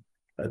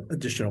an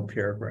additional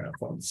paragraph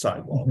on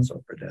sidewalks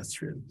or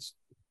pedestrians.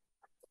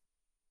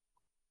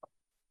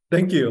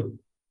 Thank you.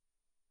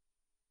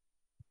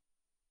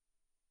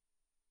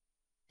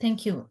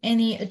 Thank you.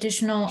 Any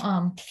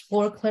additional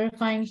or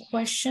clarifying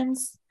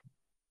questions?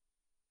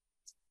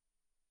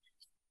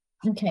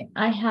 Okay,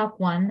 I have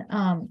one.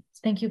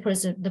 Thank you for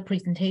the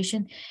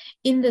presentation.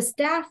 In the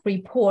staff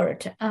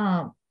report,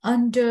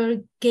 under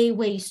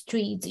gateway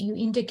streets, you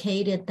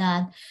indicated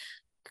that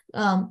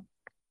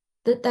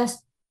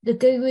the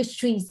gateway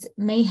streets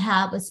may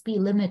have a speed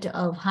limit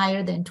of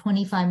higher than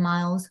 25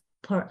 miles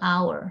per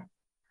hour.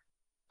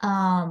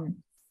 And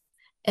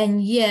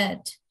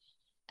yet,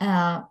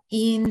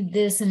 in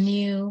this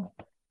new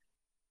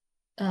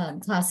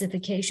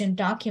classification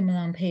document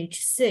on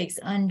page 6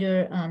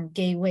 under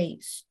gateway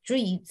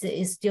streets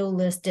is still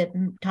listed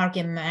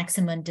target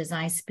maximum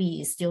design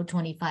speed is still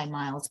 25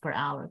 miles per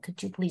hour.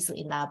 Could you please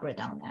elaborate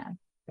on that?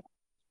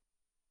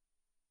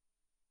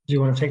 Do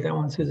you want to take that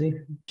one, Susie?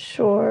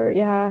 Sure,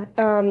 yeah.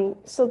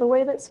 So the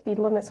way that speed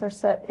limits are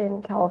set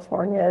in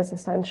California is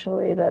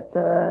essentially that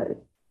the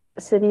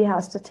city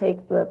has to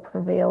take the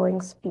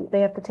prevailing speed.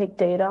 They have to take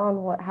data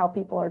on how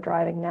people are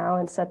driving now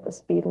and set the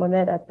speed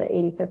limit at the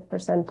 85th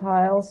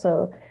percentile.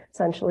 So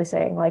essentially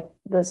saying like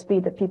the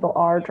speed that people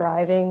are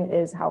driving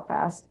is how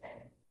fast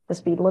the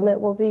speed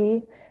limit will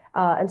be.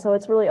 And so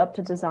it's really up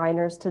to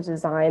designers to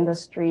design the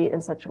street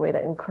in such a way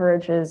that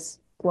encourages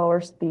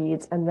lower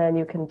speeds. And then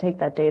you can take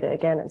that data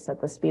again and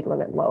set the speed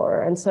limit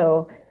lower. And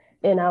so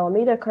in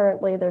Alameda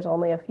currently, there's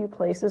only a few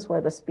places where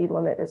the speed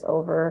limit is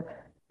over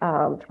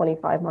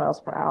 25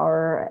 miles per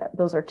hour.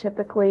 Those are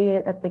typically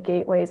at the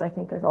gateways. I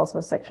think there's also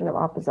a section of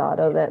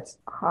Aposado that's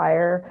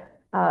higher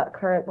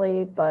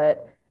currently,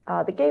 but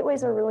the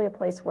gateways are really a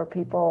place where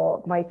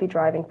people might be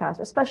driving fast,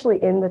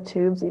 especially in the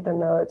tubes, even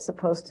though it's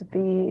supposed to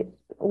be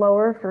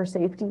lower for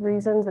safety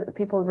reasons.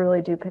 People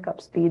really do pick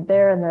up speed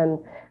there. And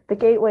then the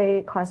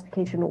gateway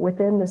classification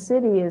within the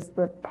city is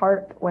the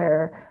part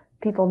where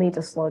people need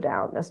to slow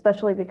down,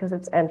 especially because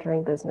it's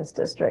entering business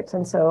districts.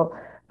 And so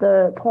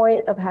the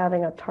point of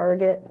having a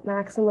target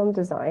maximum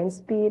design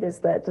speed is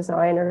that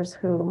designers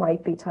who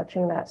might be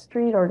touching that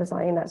street or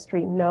designing that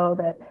street know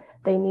that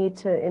they need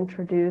to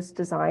introduce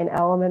design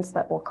elements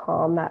that will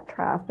calm that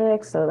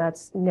traffic. So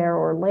that's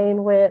narrower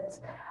lane widths.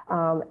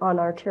 On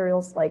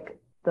arterials like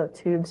the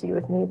tubes, you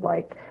would need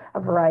like a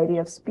variety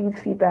of speed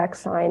feedback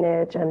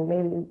signage and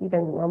maybe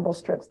even rumble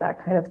strips,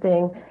 that kind of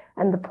thing.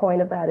 And the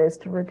point of that is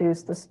to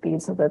reduce the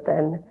speed so that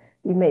then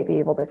you may be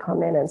able to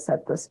come in and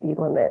set the speed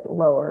limit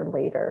lower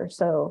later.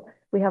 So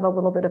we have a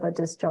little bit of a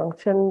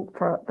disjunction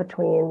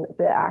between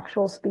the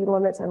actual speed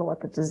limits and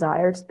what the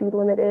desired speed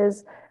limit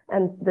is.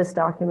 And this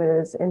document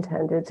is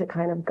intended to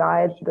kind of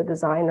guide the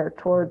designer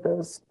toward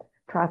those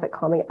traffic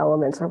calming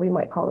elements, or we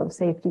might call them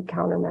safety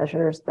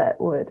countermeasures that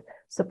would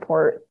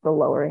support the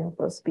lowering of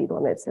those speed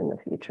limits in the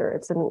future.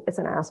 It's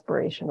an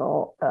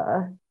aspirational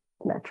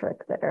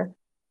metric there.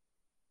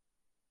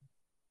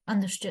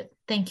 Understood.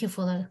 Thank you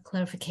for the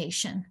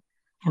clarification.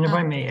 And if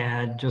I may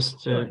add,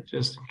 just in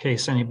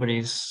case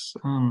anybody's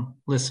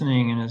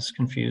listening and is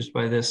confused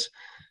by this,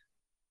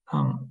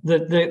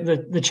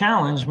 the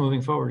challenge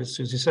moving forward, as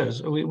Susie said,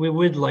 is we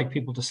would like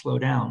people to slow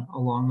down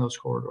along those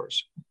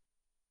corridors,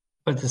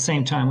 but at the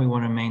same time we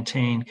want to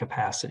maintain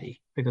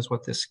capacity, because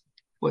what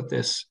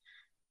this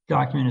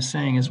document is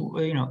saying is,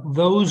 you know,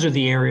 those are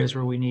the areas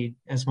where we need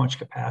as much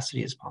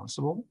capacity as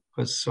possible,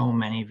 because so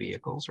many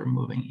vehicles are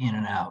moving in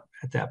and out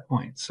at that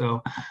point.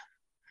 So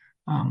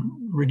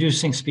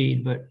reducing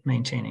speed but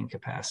maintaining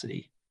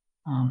capacity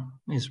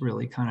is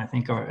really kind of, I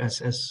think, our, as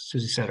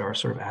Susie said, our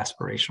sort of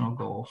aspirational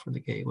goal for the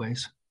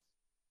gateways.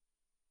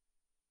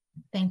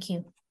 Thank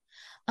you.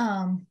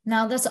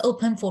 Now let's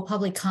open for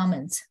public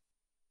comments.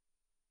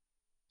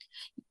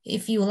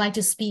 If you would like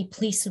to speak,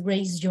 please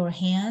raise your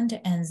hand,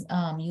 and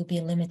you'll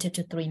be limited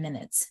to 3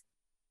 minutes.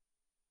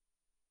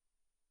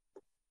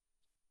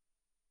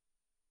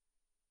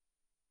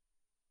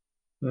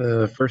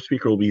 The first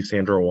speaker will be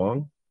Sandra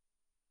Wong.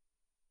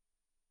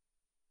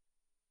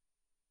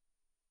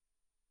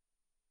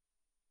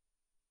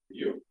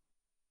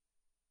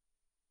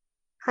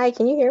 Hi,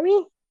 can you hear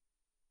me?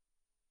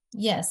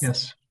 Yes.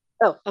 Yes.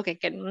 Oh, okay,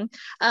 good.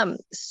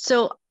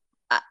 So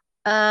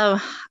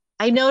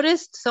I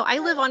noticed, so I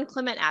live on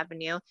Clement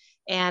Avenue,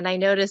 and I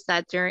noticed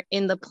that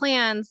in the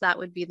plans, that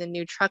would be the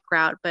new truck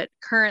route, but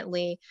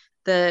currently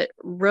the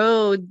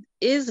road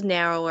is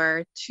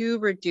narrower to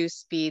reduce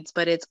speeds,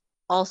 but it's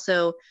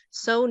also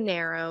so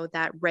narrow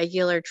that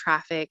regular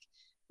traffic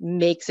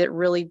makes it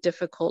really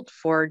difficult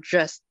for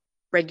just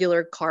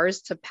regular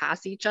cars to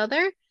pass each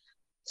other.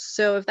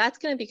 So if that's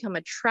going to become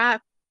a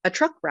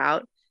truck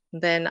route,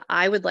 then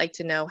I would like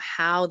to know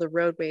how the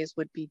roadways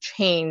would be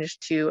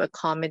changed to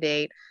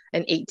accommodate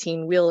an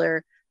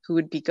 18-wheeler who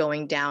would be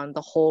going down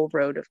the whole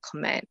road of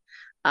Clement.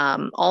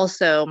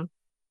 Also,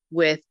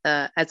 with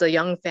as a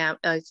young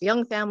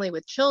family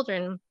with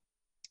children,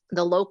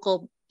 the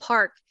local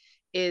park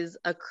is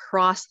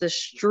across the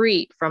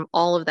street from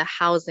all of the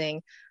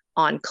housing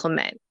on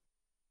Clement.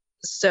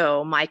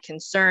 So my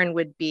concern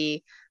would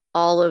be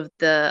all of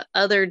the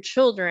other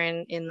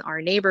children in our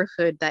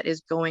neighborhood that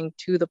is going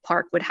to the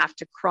park would have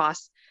to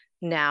cross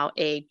now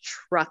a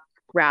truck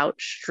route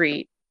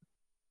street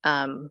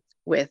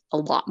with a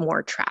lot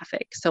more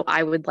traffic. So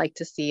I would like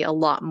to see a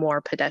lot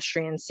more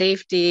pedestrian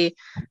safety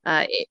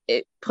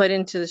it put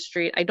into the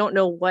street. I don't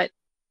know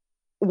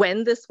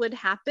when this would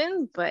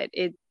happen, but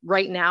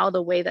right now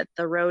the way that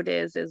the road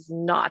is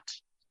not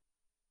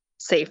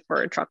safe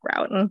for a truck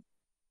route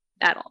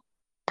at all.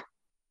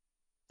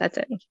 That's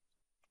it.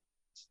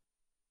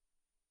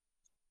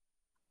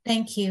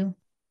 Thank you.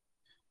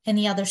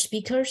 Any other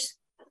speakers?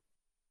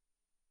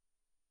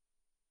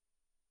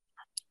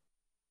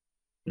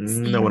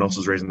 No one else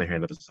is raising their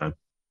hand at this time.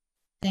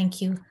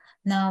 Thank you.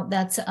 Now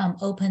that's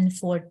open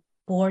for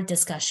board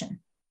discussion.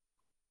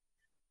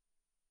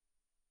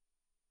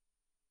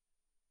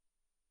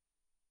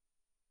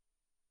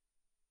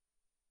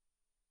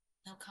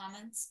 No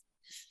comments?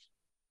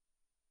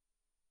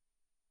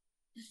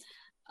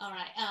 All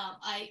right.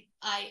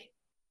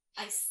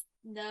 I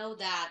know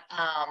that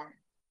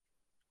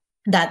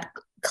that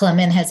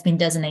Clement has been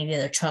designated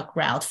a truck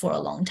route for a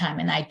long time,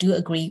 and I do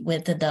agree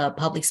with the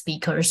public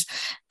speakers.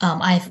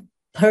 I've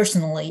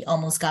personally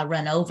almost got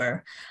run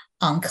over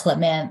on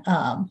Clement,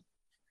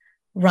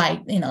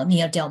 right,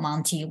 near Del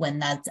Monte when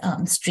that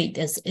street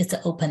is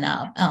open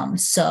up.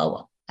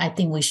 So I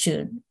think we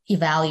should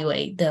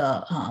evaluate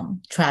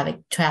the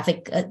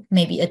traffic,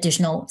 maybe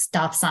additional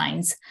stop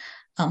signs,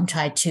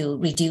 try to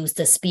reduce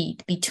the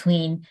speed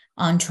between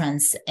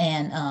entrance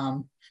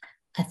and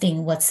I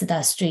think what's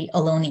that street?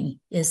 Ohlone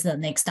is the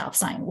next stop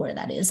sign where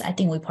that is. I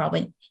think we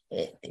probably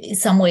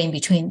somewhere in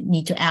between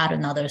need to add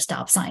another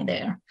stop sign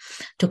there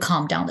to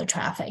calm down the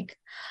traffic.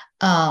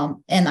 And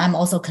I'm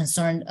also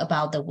concerned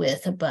about the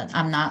width, but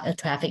I'm not a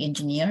traffic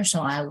engineer, so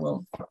I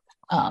will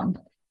have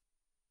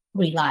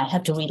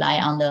to rely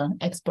on the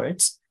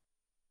experts'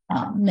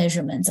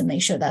 measurements and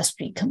make sure that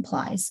street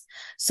complies.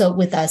 So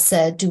with that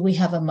said, do we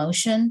have a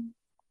motion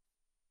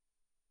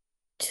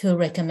to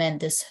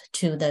recommend this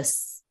to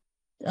this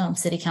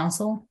City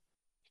Council?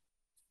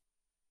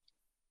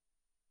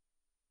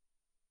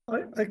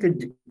 I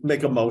could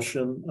make a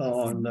motion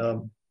on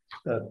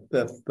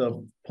that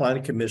the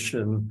Planning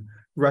Commission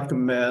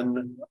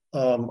recommend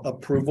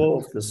approval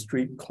of the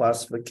street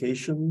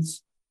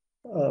classifications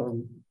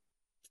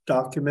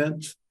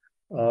document.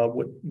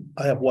 What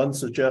I have one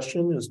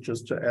suggestion is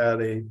just to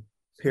add a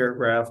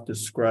paragraph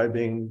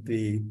describing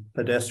the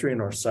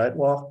pedestrian or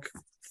sidewalk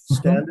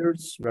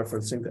standards,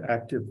 referencing the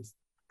active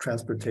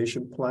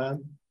transportation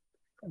plan.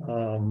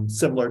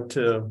 Similar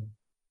to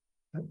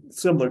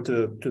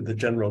the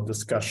general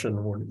discussion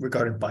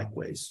regarding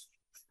bikeways.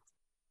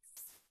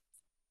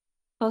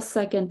 I'll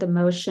second the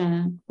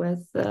motion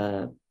with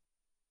the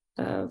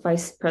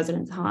Vice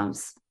President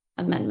Ham's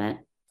amendment.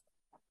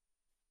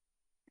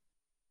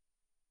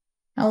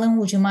 Ellen,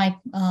 would you mind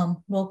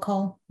roll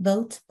call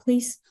vote,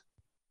 please?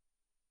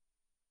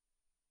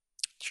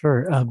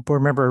 Sure.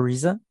 Board Member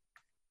Ariza?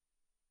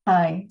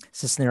 Aye.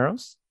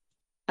 Cisneros?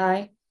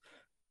 Aye.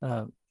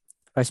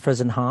 Vice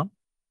President Ham?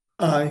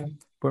 Aye.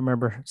 Board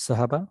Member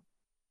Sahaba?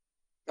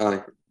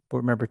 Aye.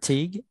 Board Member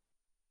Teague?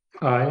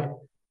 Aye.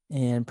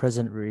 And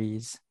President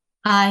Ruiz?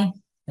 Aye.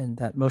 And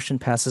that motion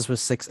passes with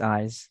 6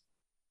 ayes.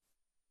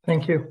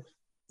 Thank you.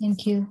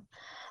 Thank you.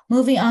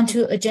 Moving on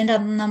to agenda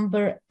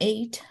number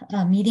 8,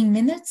 meeting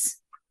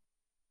minutes.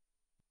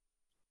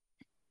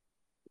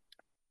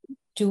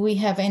 Do we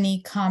have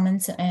any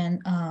comments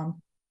and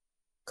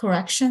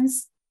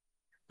corrections?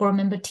 Board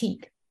Member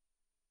Teague.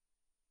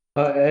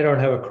 I don't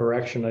have a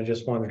correction. I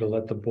just wanted to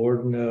let the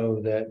board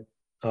know that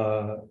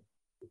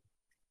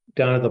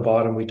down at the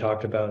bottom, we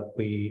talked about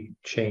we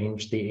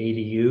changed the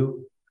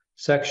ADU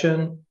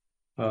section.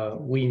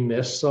 We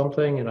missed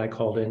something, and I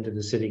called into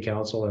the city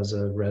council as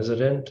a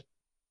resident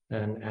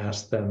and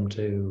asked them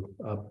to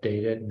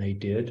update it, and they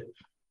did,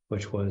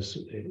 which was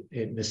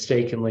it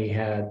mistakenly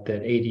had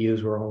that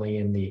ADUs were only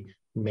in the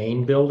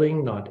main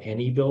building, not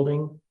any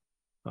building.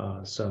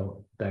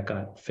 So that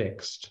got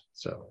fixed.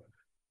 So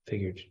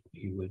figured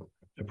you would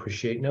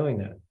appreciate knowing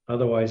that.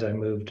 Otherwise, I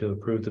move to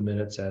approve the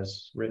minutes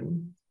as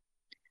written.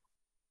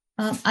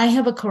 I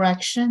have a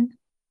correction.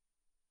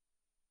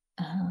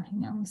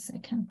 Hang on a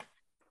second.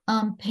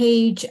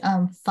 Page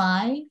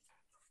 5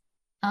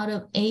 out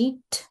of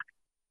 8,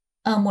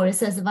 where it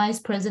says Vice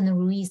President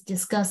Ruiz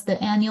discussed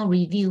the annual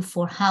review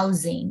for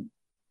housing.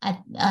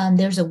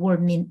 There's a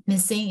word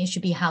missing. It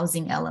should be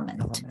housing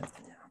element.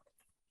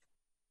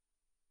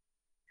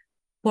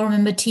 Board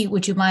Member T,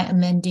 would you mind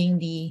amending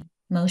the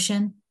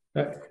motion?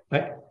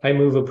 I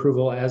move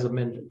approval as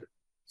amended.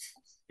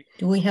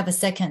 Do we have a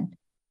second?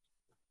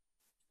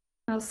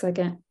 I'll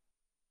second.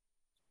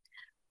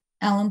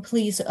 Alan,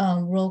 please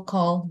roll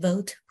call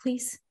vote,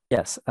 please.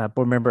 Yes.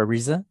 Board Member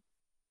Ariza?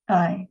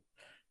 Aye.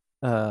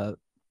 Board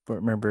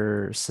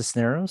Member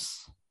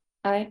Cisneros?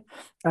 Aye.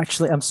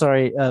 Actually, I'm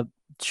sorry,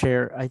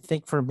 Chair. I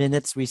think for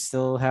minutes, we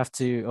still have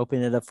to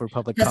open it up for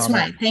public comment. That's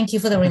right. Thank you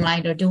for the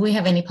reminder. Do we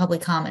have any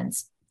public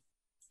comments?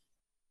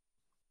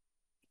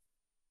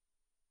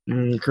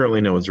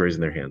 Currently, no one's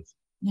raising their hands.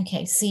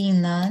 Okay,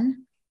 seeing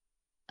none.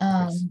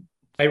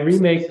 I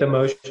remake the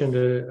motion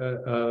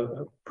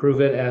to approve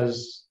it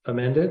as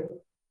amended.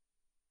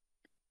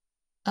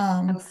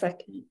 I'll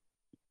second.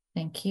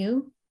 Thank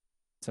you.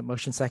 So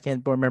motion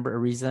second. Board Member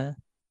Ariza?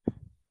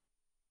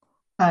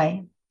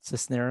 Aye.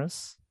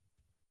 Cisneros?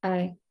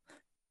 Aye.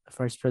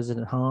 Vice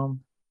President Ham?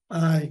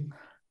 Aye.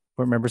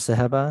 Board Member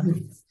Sahaba?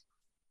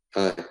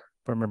 Aye.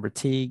 Board Member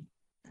Teague?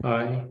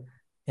 Aye.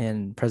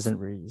 And President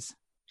Ruiz?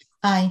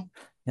 Aye.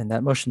 And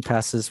that motion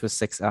passes with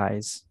 6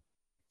 ayes.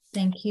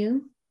 Thank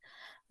you.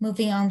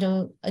 Moving on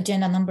to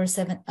agenda number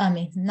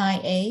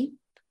 9A,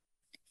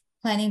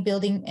 Planning,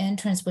 Building, and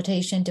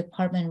Transportation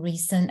Department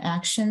recent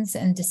actions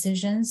and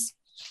decisions.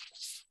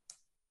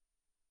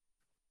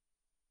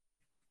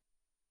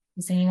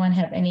 Does anyone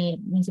have any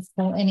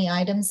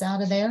items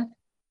out of there?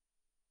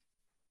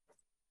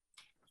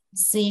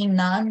 Seeing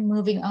none,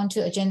 moving on to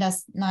agenda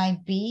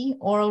 9B,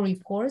 oral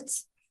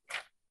reports.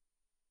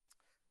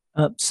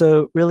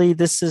 So really,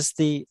 this is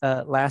the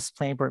last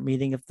planning board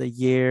meeting of the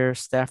year.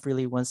 Staff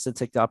really wants to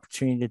take the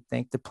opportunity to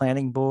thank the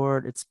planning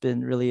board. It's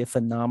been really a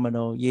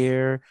phenomenal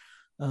year.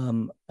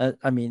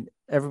 I mean,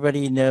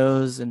 everybody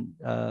knows and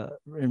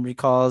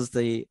recalls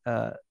the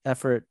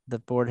effort the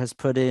board has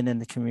put in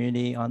the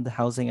community on the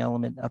housing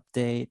element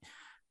update.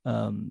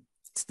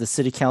 The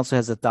city council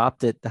has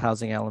adopted the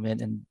housing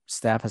element, and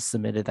staff has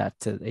submitted that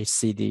to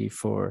HCD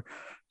for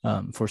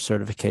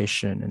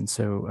certification. And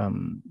so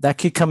that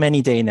could come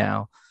any day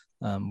now.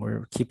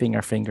 We're keeping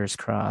our fingers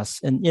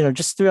crossed. And,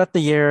 just throughout the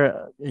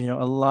year,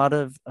 a lot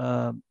of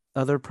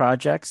other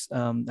projects,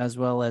 as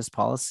well as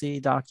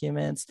policy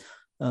documents.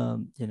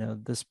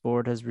 This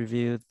board has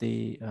reviewed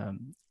the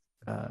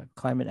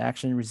Climate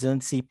Action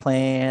Resiliency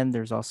Plan.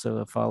 There's also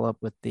a follow-up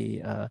with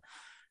the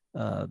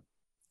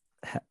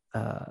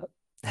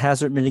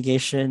hazard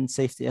mitigation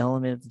safety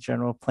element of the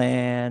general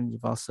plan.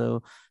 You've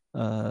also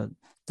done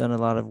a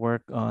lot of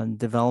work on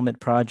development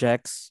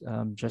projects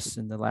just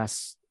in the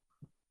last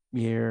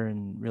year,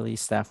 and really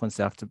staff wants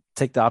to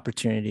take the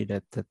opportunity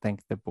to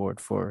thank the board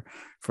for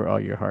all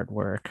your hard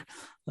work.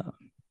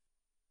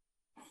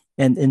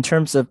 And in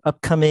terms of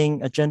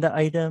upcoming agenda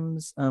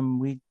items,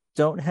 we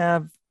don't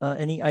have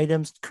any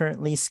items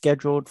currently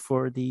scheduled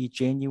for the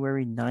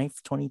January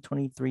 9th,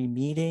 2023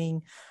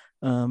 meeting.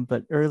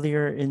 But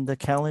earlier in the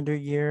calendar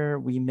year,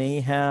 we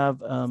may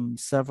have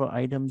several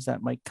items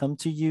that might come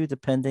to you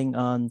depending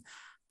on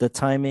the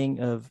timing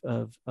of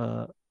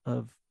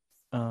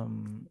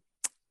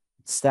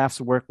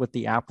staff's work with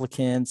the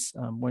applicants.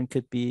 One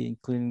could be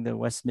including the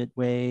West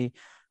Midway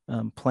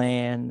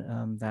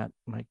plan that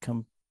might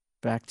come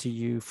back to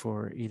you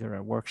for either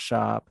a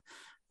workshop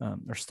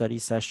or study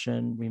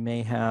session. We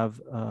may have,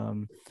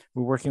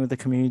 we're working with the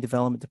Community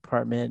Development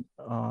Department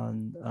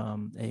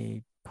on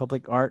a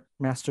public art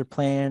master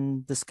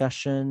plan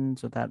discussion.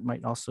 So that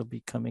might also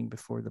be coming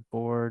before the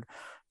board.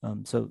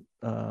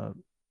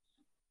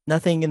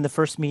 Nothing in the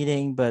first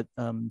meeting, but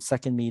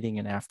second meeting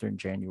and after in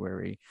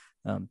January,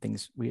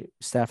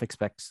 staff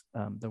expects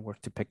the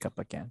work to pick up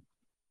again.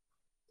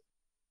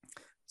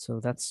 So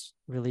that's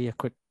really a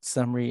quick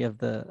summary of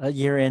the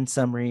year-end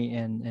summary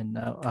and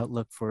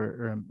outlook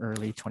for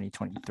early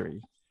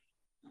 2023.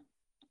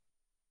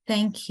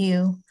 Thank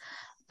you.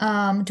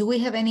 Do we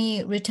have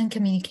any written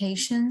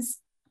communications?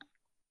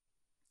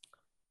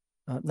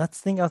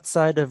 Nothing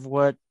outside of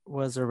what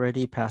was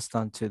already passed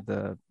on to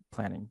the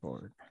planning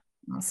board.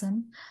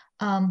 Awesome.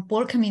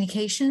 Board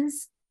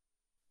communications?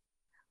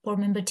 Board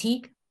Member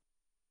Teague?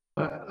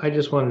 I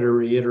just wanted to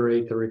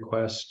reiterate the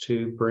request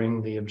to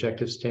bring the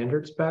objective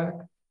standards back.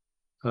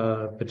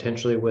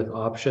 Potentially with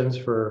options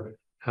for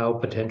how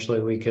potentially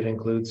we could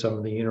include some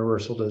of the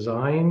universal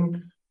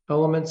design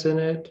elements in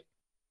it,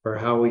 or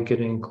how we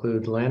could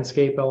include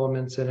landscape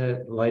elements in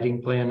it,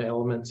 lighting plan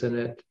elements in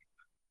it.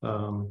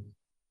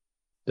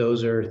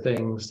 Those are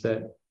things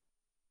that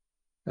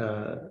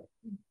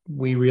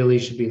we really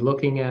should be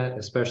looking at,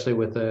 especially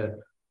with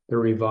the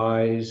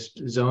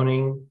revised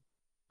zoning.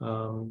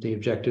 The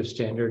objective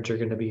standards are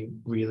going to be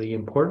really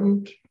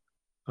important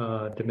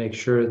to make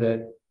sure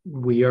that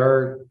we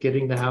are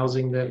getting the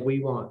housing that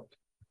we want.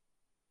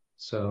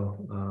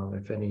 So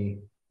if any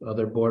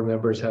other board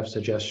members have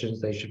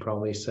suggestions, they should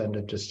probably send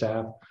it to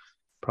staff.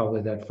 Probably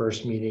that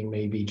first meeting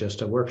may be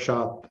just a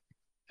workshop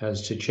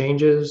as to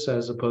changes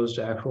as opposed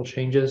to actual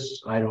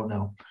changes. I don't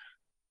know.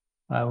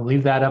 I will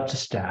leave that up to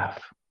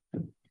staff.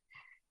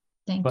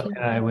 Thank you.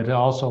 I would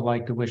also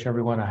like to wish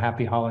everyone a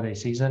happy holiday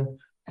season.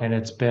 And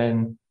it's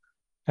been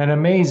an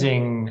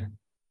amazing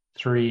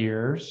 3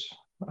 years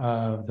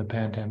of the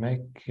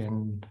pandemic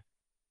and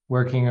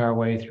working our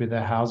way through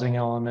the housing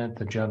element,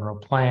 the general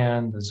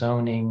plan, the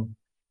zoning,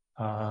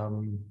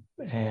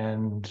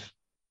 and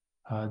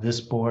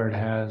this board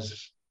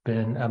has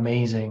been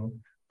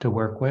amazing to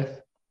work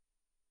with.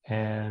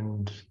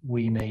 And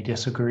we may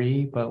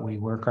disagree, but we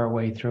work our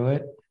way through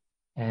it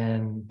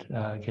and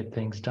get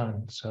things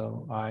done.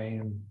 So I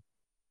am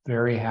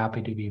very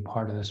happy to be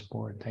part of this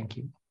board. Thank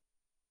you.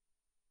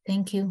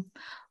 Thank you.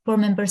 Board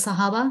Member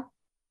Sahaba?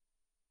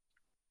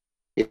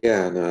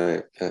 Yeah,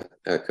 no, I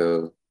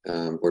echo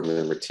Board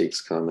Member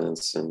Teague's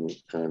comments and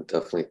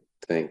definitely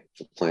thank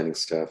the planning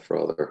staff for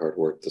all their hard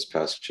work this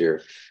past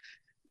year.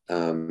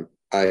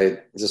 I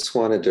just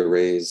wanted to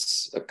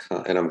raise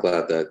and I'm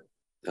glad that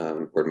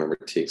Board Member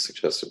Teague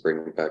suggested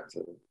bringing back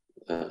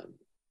the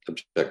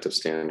objective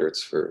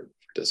standards for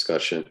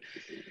discussion.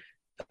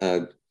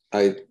 In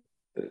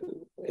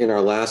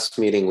our last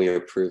meeting, we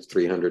approved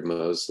 300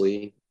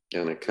 Mosley,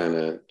 and it kind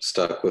of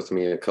stuck with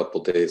me a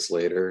couple days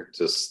later,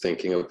 just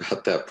thinking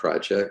about that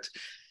project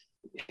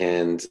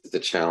and the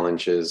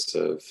challenges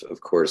of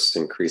course,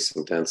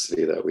 increasing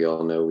density that we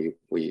all know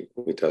we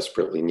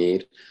desperately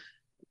need,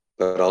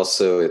 but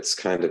also its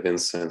kind of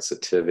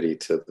insensitivity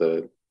to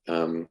the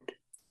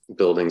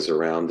buildings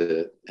around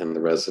it and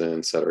the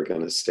residents that are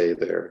going to stay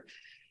there.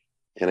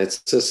 And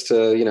it's just,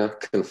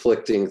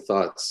 conflicting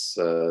thoughts,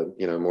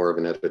 more of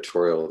an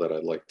editorial that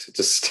I'd like to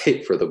just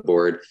state for the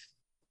board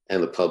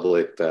and the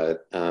public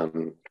that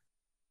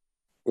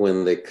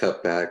when they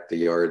cut back the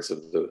yards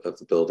of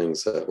the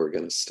buildings that were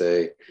going to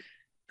stay,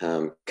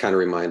 kind of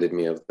reminded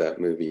me of that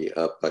movie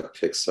Up by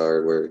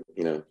Pixar, where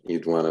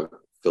you'd want to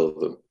fill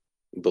the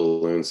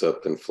balloons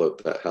up and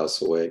float that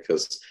house away,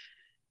 because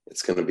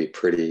it's going to be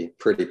pretty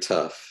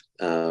tough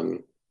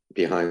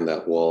behind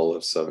that wall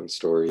of 7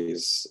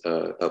 stories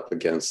up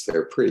against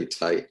there, pretty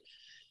tight.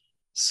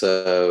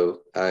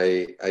 So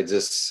I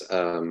just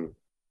I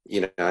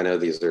know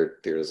these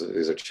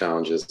are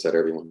challenges that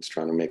everyone's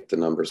trying to make the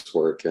numbers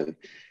work and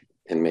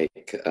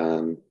make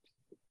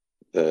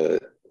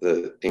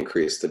the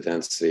increase the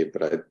density,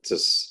 but I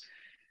just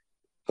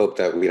hope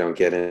that we don't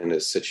get into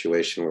a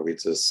situation where we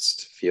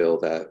just feel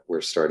that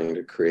we're starting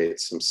to create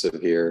some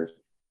severe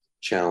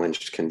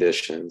challenged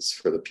conditions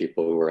for the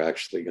people who are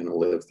actually going to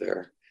live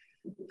there,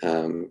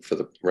 for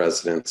the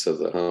residents of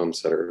the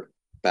homes that are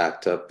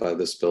backed up by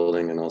this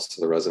building, and also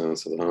the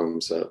residents of the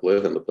homes that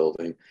live in the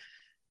building,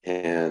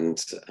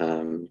 and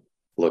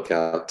look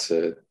out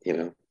to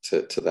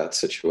that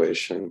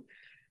situation.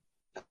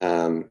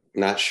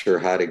 Not sure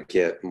how to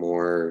get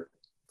more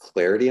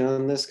clarity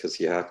on this, because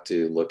you have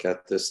to look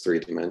at this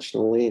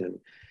 3-dimensionally and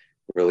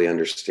really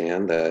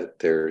understand that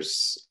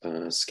there's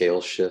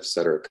scale shifts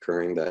that are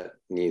occurring that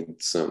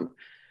need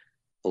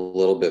a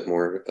little bit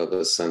more of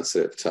a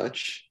sensitive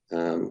touch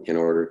in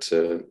order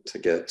to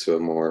get to a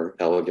more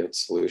elegant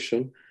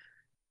solution.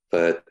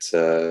 But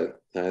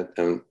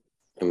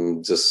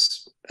I'm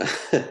just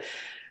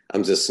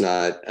I'm just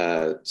not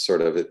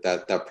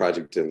that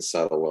project didn't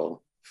settle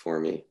well for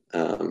me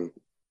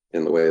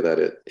in the way that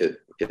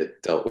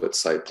it dealt with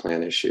site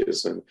plan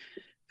issues and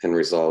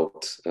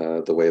resolved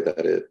the way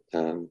that it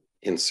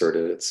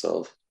inserted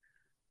itself.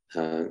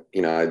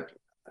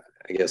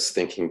 I guess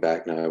thinking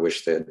back now, I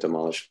wish they had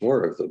demolished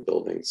more of the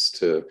buildings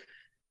to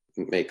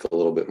make a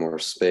little bit more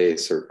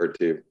space, or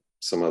do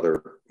some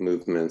other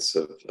movements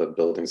of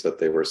buildings that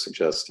they were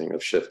suggesting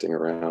of shifting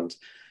around,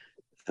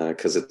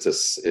 because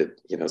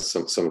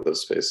some of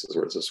those spaces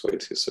were just way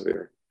too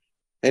severe.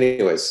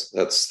 Anyways,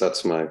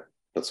 that's my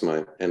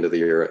end of the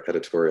year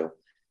editorial.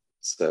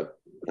 So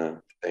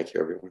thank you,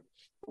 everyone.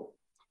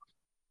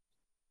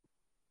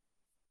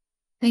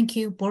 Thank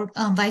you,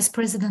 Vice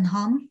President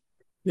Hom.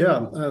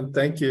 Yeah,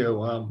 thank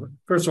you.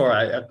 First of all,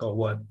 I echo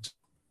what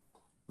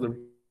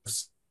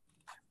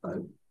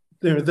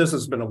this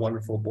has been a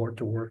wonderful board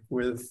to work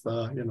with.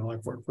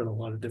 I've worked with a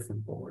lot of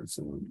different boards,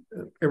 and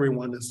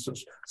everyone is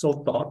just so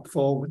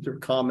thoughtful with their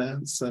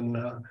comments, and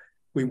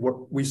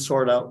we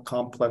sort out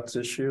complex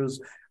issues.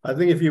 I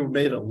think if you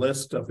made a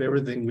list of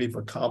everything we've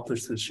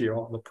accomplished this year,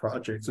 all the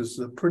projects, this is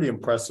a pretty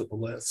impressive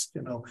list.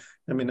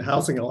 The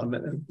housing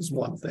element is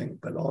one thing,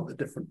 but all the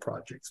different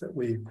projects that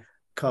we've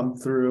come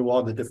through,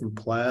 all the different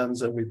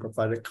plans that we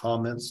provided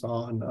comments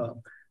on.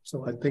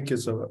 So I think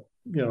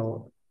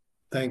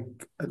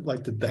I'd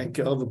like to thank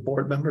all the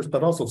board members,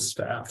 but also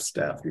staff.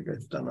 You guys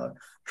have done a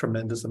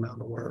tremendous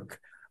amount of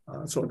work.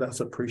 So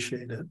that's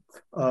appreciated.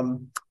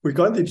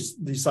 Regarding the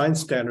design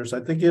standards, I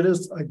think it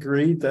is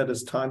agreed that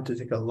it's time to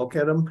take a look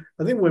at them.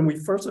 I think when we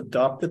first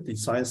adopted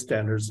design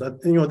standards,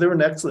 they're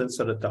an excellent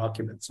set of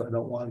documents. I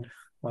don't want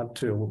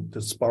to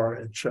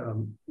disparage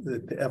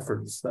the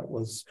efforts that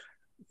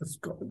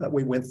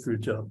we went through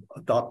to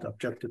adopt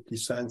objective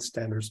design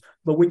standards.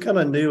 But we kind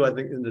of knew, I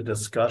think, in the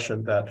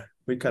discussion that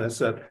we kind of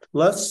said,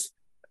 let's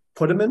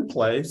put them in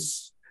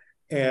place.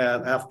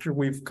 And after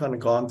we've kind of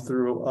gone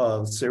through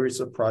a series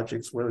of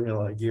projects, whether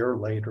a year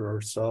later or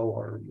so,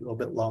 or a little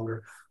bit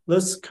longer,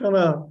 let's kind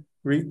of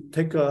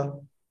take a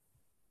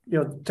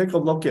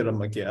look at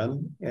them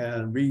again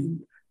and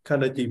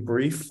kind of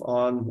debrief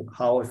on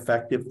how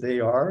effective they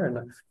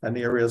are, and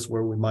areas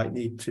where we might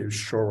need to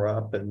shore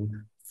up and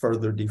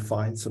further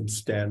define some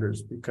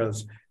standards.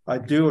 Because I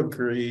do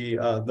agree,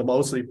 the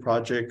Mosley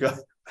project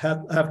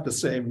have the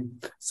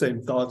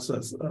same thoughts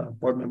as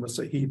Board Member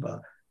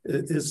Sahiba.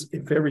 It is a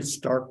very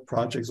stark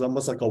project. It's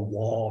almost like a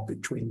wall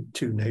between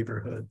 2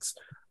 neighborhoods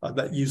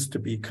that used to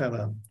be kind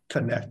of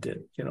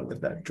connected, with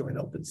that joint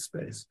open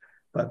space.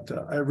 But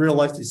I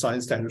realize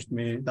design standards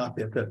may not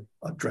be able to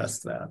address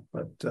that.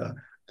 But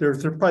there are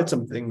probably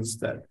some things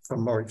that,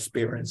 from our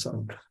experience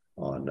on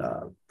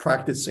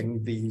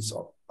practicing these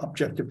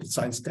objective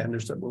design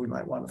standards, that we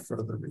might want to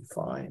further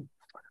refine.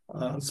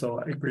 So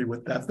I agree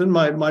with that. Then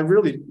my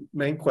really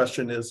main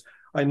question is,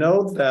 I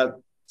know that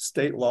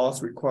state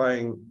laws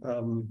requiring,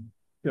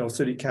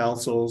 city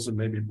councils and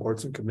maybe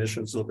boards and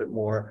commissions a little bit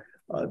more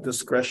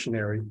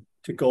discretionary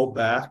to go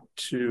back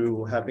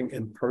to having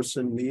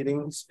in-person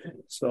meetings.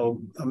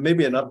 So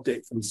maybe an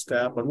update from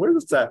staff on where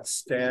does that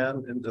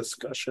stand in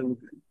discussion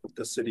with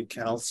the city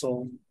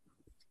council?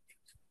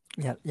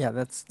 Yeah,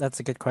 that's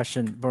a good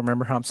question, Board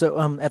Member Hom.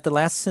 So at the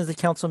last city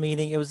council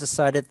meeting, it was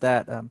decided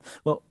that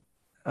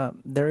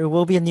there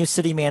will be a new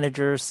city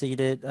manager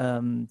seated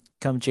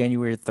come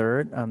January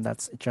 3rd.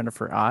 That's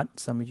Jennifer Ott.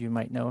 Some of you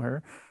might know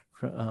her,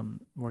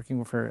 working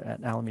with her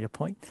at Alameda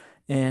Point.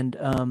 And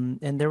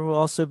there will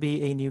also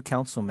be a new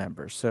council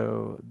member.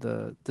 So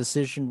the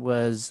decision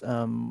was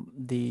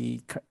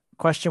the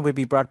question would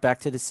be brought back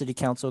to the city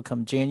council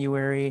come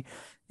January,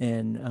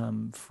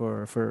 and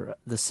for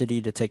the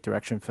city to take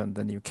direction from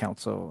the new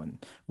council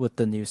and with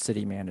the new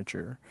city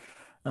manager.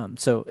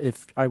 So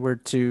if I were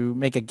to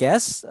make a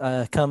guess,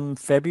 come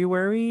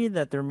February,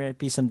 that there might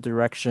be some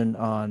direction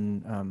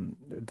on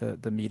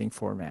the meeting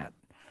format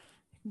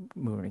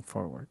moving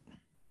forward.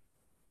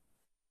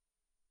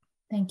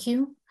 Thank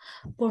you.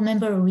 Board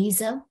Member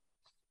Ariza.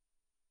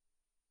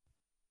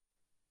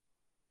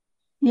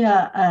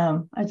 Yeah,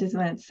 I just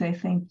wanted to say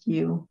thank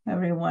you,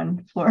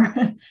 everyone, for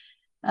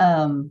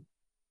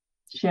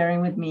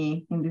sharing with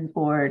me in this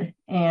board.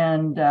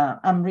 And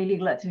I'm really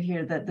glad to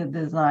hear that the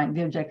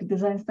objective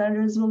design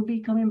standards will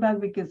be coming back,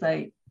 because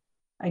I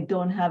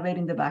don't have it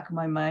in the back of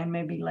my mind,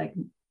 maybe like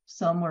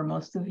some or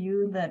most of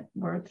you that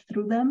worked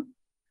through them.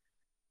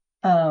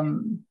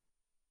 And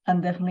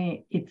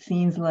definitely it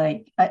seems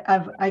like,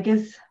 I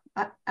guess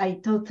I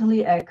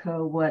totally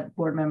echo what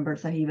board member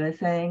Sahiba is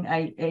saying.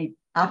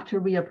 After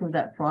we approved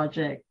that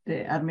project,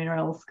 the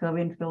Admiral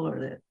Scoville or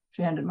the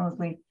 300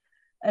 mostly,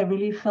 I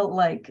really felt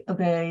like,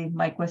 okay,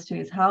 my question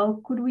is,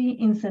 how could we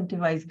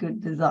incentivize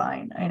good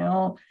design? I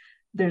know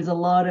there's a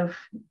lot of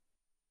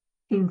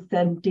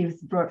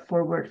incentives brought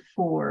forward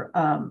for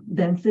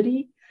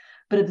density,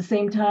 but at the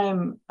same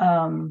time,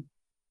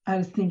 I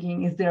was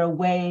thinking, is there a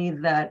way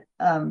that,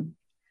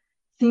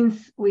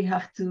 since we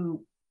have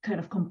to kind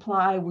of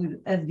comply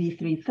with SB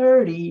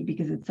 330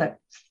 because it's a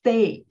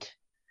state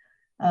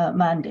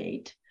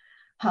mandate,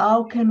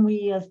 how can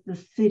we as the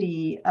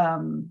city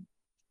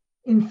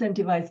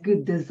incentivize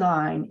good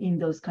design in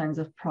those kinds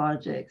of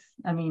projects?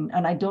 I mean,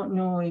 and I don't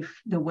know if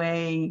the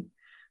way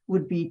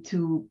would be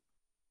to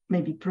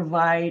maybe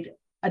provide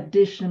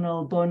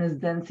additional bonus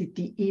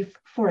density if,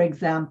 for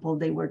example,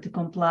 they were to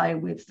comply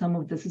with some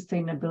of the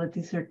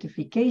sustainability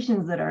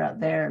certifications that are out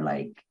there.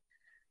 Like,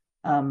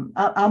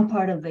 I'm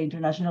part of the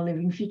International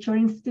Living Future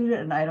Institute,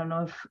 and I don't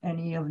know if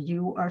any of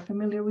you are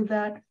familiar with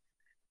that,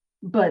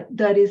 but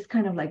that is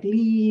kind of like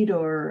LEED,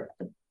 or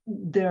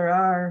there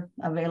are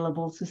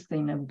available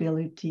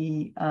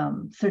sustainability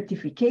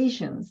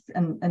certifications,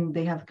 and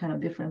they have kind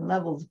of different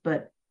levels,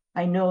 but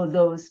I know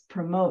those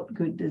promote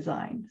good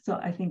design. So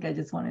I think I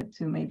just wanted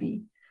to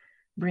maybe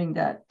bring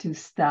that to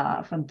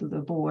staff and to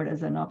the board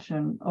as an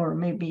option, or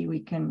maybe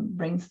we can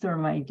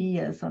brainstorm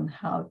ideas on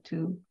how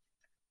to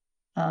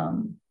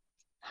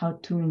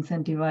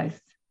incentivize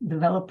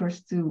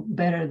developers to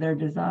better their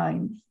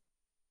designs.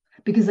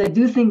 Because I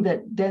do think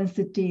that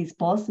density is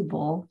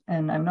possible,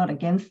 and I'm not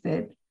against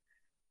it,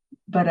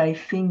 but I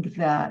think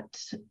that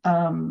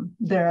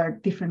there are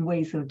different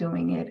ways of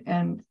doing it.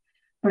 And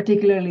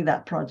particularly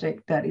that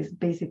project that is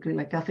basically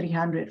like a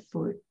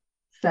 300-foot,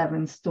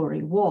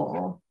 7-story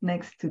wall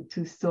next to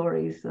 2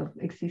 stories of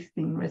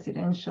existing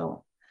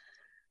residential.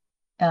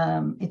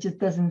 It just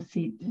doesn't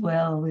sit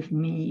well with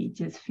me. It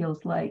just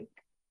feels like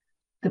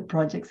the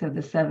projects of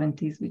the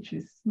 70s, which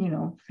is,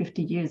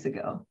 50 years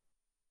ago.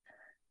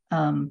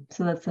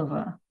 So that's of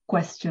a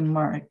question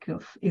mark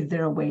of, is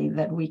there a way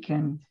that we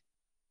can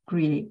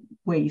create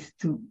ways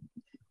to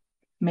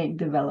make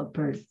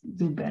developers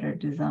do better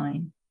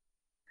design?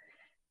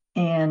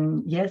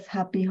 And yes,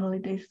 happy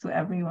holidays to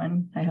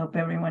everyone. I hope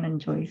everyone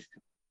enjoys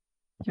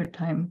your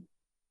time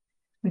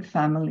with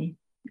family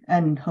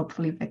and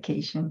hopefully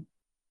vacation.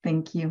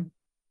 Thank you.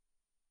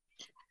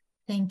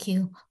 Thank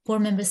you.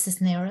 Board Member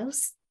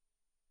Cisneros.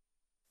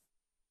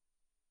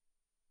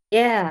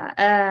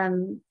 Yeah,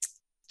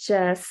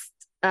 just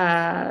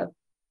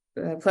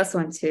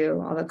 +1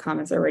 to all the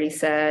comments already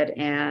said,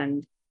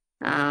 and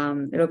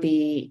it'll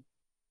be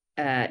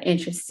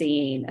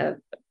interesting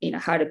of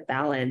how to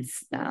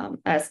balance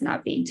us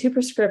not being too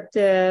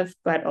prescriptive,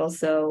 but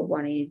also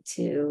wanting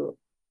to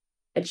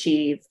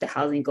achieve the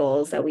housing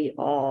goals that we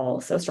all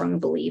so strongly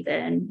believe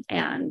in,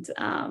 and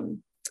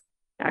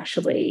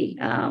actually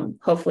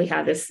hopefully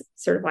have this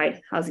certified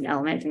housing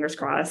element, fingers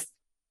crossed,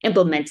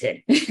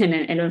 implemented and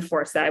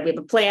enforce that. We have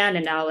a plan,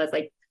 and now let's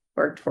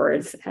work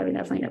towards having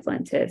that plan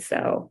implemented.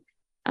 So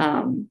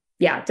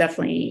yeah,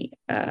 definitely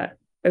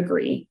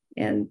agree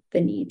in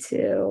the need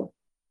to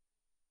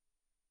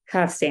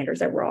have standards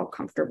that we're all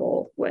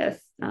comfortable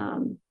with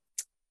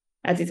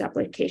as these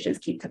applications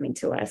keep coming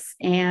to us.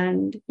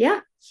 And yeah,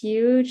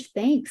 huge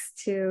thanks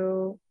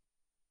to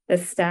the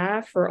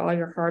staff for all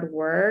your hard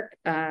work.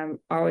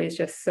 Always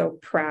just so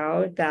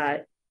proud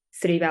that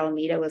City of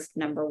Alameda was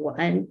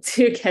 #1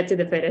 to get to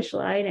the finish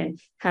line and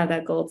have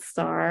that gold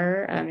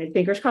star. And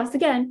fingers crossed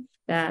again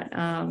that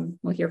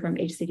we'll hear from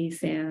HCD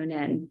soon,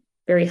 and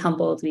very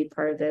humbled to be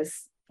part of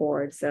this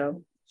board.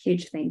 So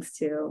huge thanks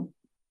to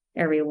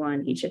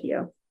everyone, each of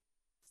you,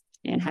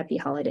 and happy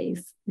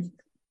holidays.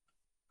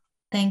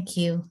 Thank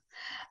you.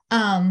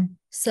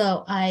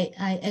 So I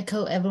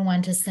echo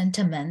everyone's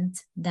sentiment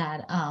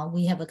that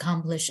we have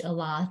accomplished a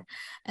lot,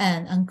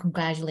 and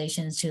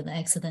congratulations to the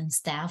excellent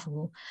staff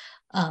who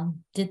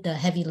did the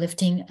heavy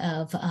lifting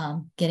of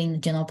getting the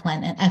general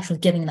plan and actually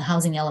getting the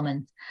housing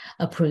element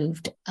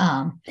approved.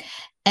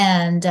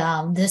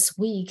 This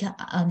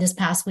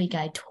past week,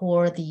 I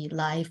toured the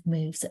Live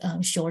Moves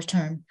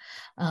short-term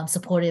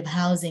supportive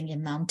housing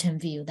in Mountain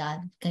View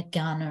that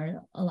garnered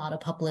a lot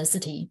of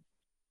publicity.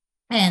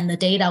 And the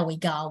data we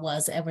got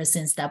was ever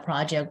since that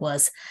project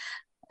was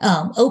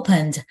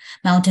opened,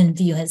 Mountain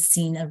View has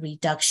seen a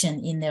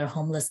reduction in their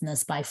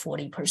homelessness by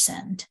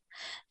 40%.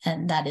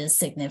 And that is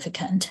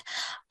significant.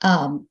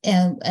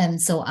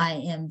 And so I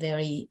am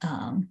very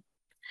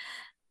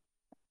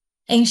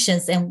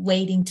anxious and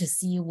waiting to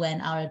see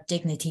when our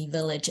Dignity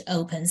Village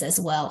opens as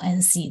well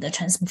and see the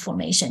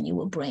transformation it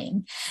will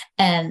bring.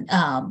 And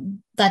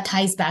that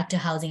ties back to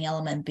housing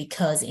element,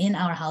 because in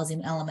our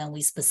housing element,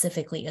 we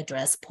specifically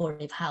address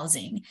supportive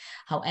housing.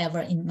 However,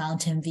 in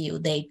Mountain View,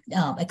 they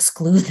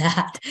exclude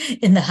that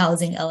in the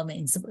housing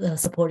element.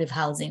 Supportive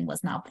housing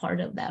was not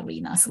part of that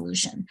RHNA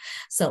solution.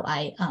 So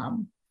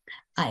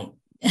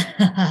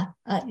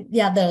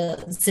yeah,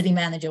 the city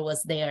manager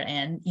was there,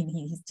 and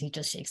he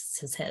just shakes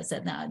his head,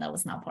 said, no, that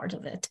was not part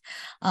of it.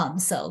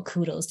 So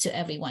kudos to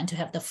everyone to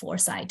have the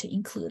foresight to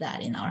include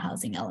that in our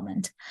housing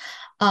element.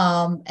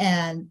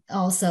 And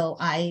also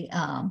I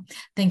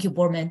thank you,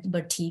 Board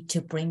Member Teague,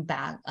 to bring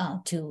back,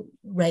 to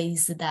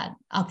raise that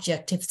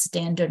objective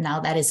standard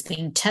now that is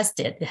being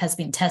tested. It has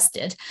been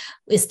tested.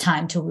 It's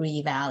time to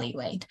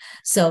reevaluate.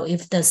 So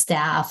if the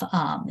staff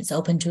is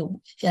open to,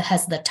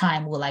 has the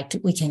time,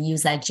 we can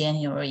use that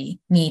January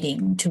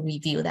meeting to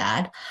review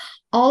that.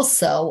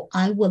 Also,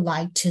 I would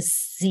like to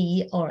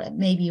see or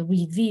maybe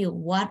review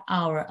what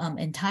our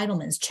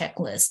entitlements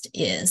checklist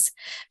is,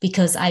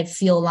 because I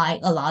feel like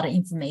a lot of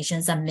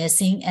information are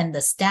missing, and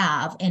the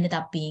staff ended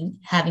up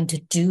having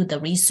to do the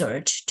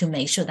research to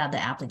make sure that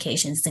the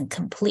application is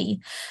complete.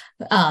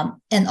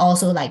 And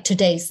also, like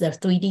today's the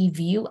 3D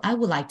view, I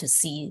would like to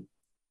see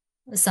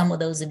some of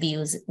those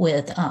views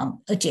with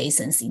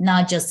adjacency,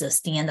 not just a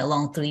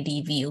standalone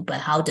 3D view, but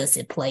how does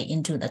it play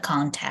into the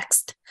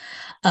context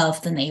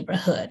of the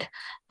neighborhood?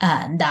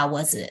 And that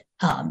was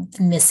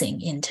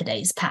missing in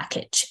today's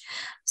package.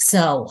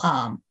 So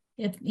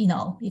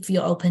if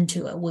you're open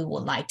to it, we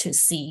would like to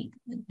see,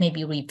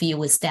 maybe review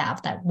with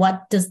staff, that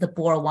what does the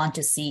board want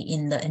to see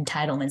in the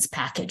entitlements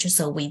package,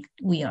 so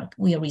we are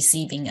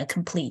receiving a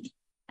complete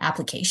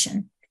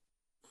application.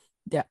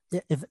 Yeah,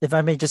 if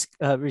I may just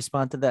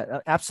respond to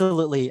that,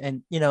 absolutely.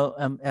 And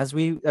as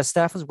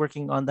staff is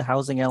working on the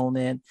housing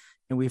element,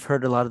 and we've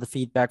heard a lot of the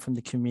feedback from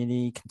the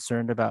community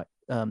concerned about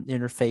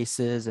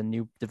interfaces and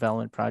new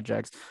development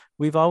projects,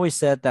 we've always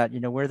said that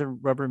where the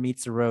rubber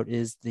meets the road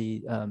is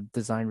the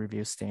design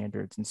review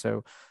standards. And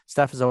so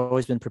staff has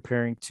always been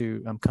preparing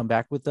to come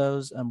back with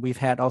those. We've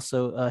had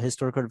also a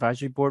historical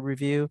advisory board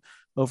review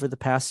over the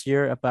past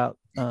year about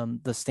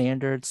the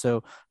standards.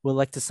 So we'd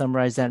like to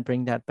summarize that and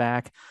bring that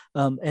back.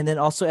 And then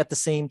also at the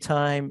same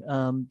time,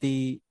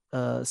 the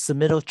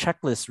submittal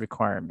checklist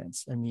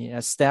requirements. I mean,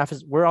 as staff,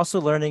 we're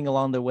also learning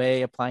along the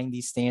way, applying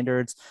these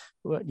standards,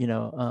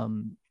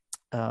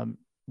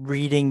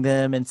 reading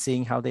them and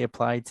seeing how they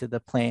apply to the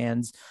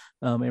plans.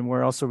 And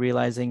we're also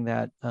realizing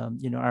that,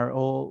 our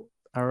old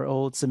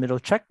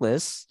submittal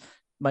checklists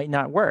might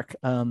not work.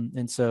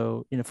 And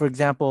so, for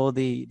example,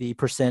 the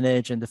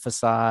percentage and the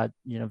facade,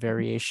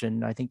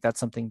 variation, I think that's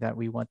something that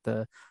we want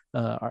the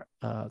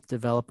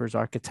developer's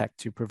architect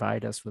to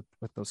provide us with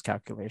those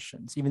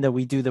calculations. Even though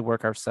we do the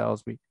work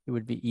ourselves, it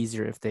would be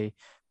easier if they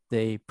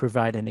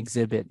provide an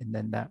exhibit, and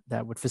then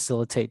that would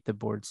facilitate the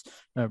board's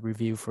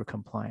review for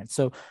compliance.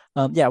 So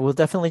yeah, we'll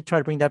definitely try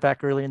to bring that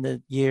back early in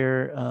the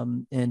year,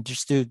 and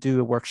just do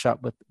a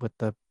workshop with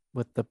the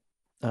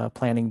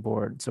planning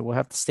board. So we'll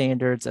have the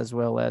standards as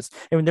well as,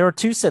 and there are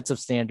two sets of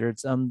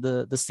standards,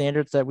 the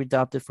standards that we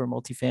adopted for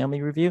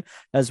multifamily review,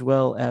 as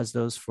well as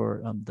those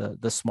for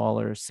the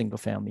smaller single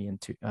family and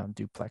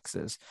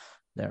duplexes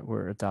that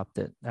were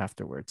adopted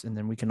afterwards. And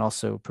then we can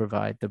also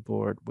provide the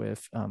board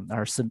with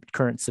our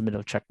current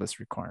submittal checklist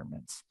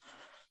requirements.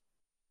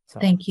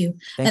 So, thank you.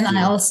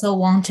 I also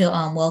want to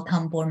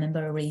welcome Board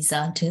Member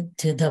Riza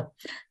to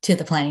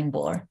the planning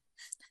board.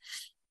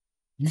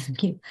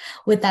 Thank you.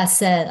 With that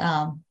said,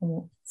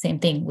 same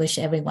thing, wish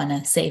everyone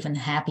a safe and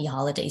happy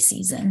holiday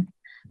season.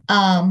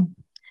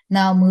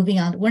 Now moving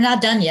on, we're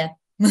not done yet.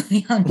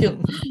 Moving on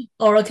to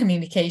oral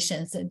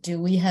communications. Do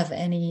we have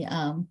any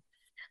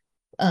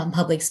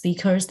public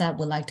speakers that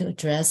would like to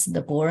address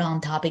the board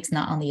on topics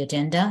not on the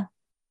agenda?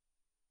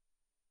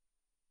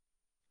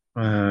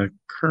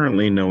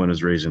 Currently, no one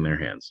is raising their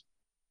hands.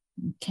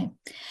 Okay.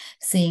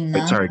 Seeing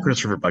none. Sorry,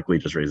 Christopher Buckley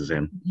just raised his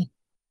hand.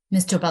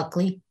 Mr.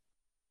 Buckley.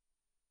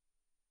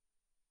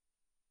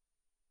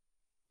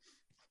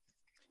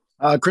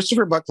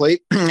 Christopher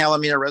Buckley,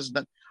 Alameda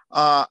resident.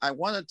 I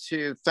wanted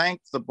to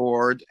thank the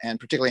board, and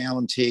particularly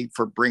Alan Teague,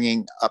 for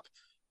bringing up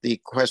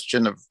the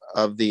question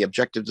of the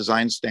objective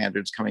design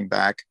standards coming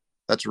back.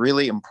 That's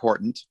really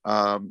important.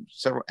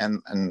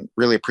 And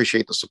really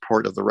appreciate the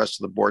support of the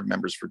rest of the board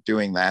members for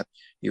doing that.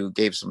 You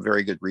gave some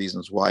very good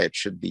reasons why it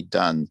should be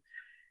done.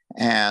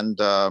 And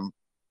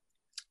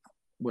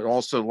would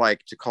also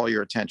like to call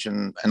your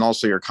attention, and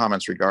also your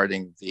comments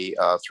regarding the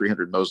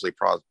 300 Mosley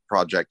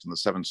project and the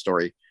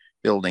 7-story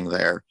building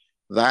there.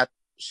 That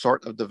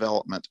sort of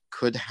development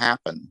could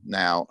happen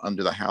now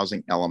under the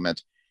housing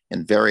element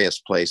in various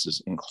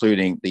places,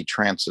 including the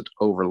transit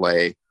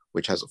overlay,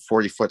 which has a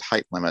 40-foot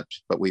height limit,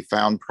 but we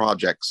found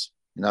projects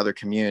in other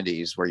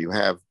communities where you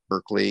have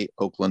Berkeley,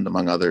 Oakland,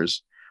 among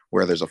others,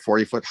 where there's a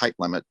 40-foot height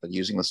limit, but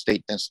using the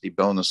state density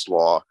bonus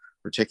law,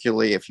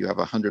 particularly if you have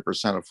a 100%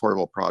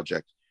 affordable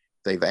project,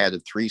 they've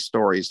added 3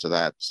 stories to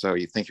that. So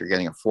you think you're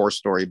getting a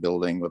 4-story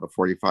building with a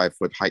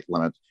 45-foot height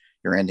limit,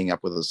 you're ending up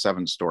with a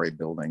 7-story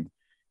building.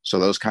 So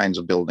those kinds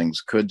of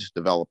buildings could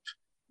develop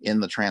in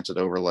the transit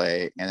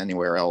overlay and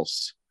anywhere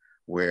else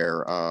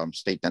where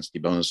state density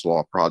bonus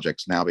law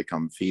projects now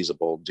become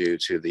feasible due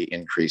to the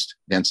increased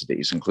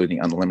densities,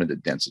 including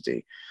unlimited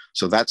density.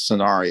 So that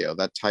scenario,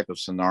 that type of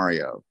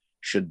scenario,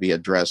 should be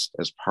addressed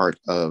as part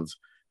of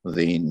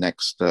the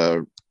next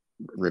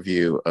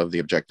review of the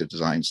objective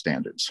design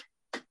standards.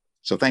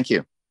 So thank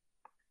you.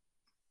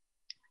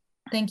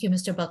 Thank you,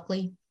 Mr.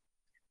 Buckley.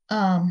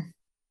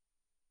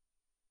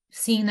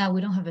 Seeing that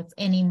we don't have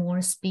any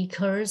more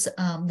speakers,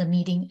 the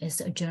meeting is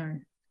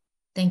adjourned.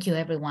 Thank you,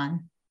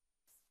 everyone.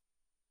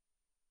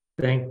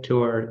 Thank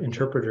to our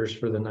interpreters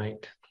for the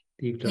night.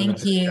 You've done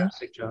Thank a you.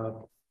 fantastic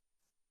job.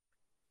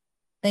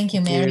 Thank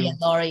you, Thank Mary you. and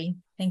Laurie.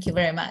 Thank you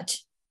very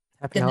much.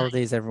 Happy Good night.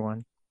 holidays,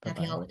 everyone.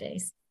 Happy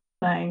holidays.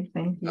 Bye.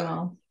 Thank you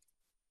all.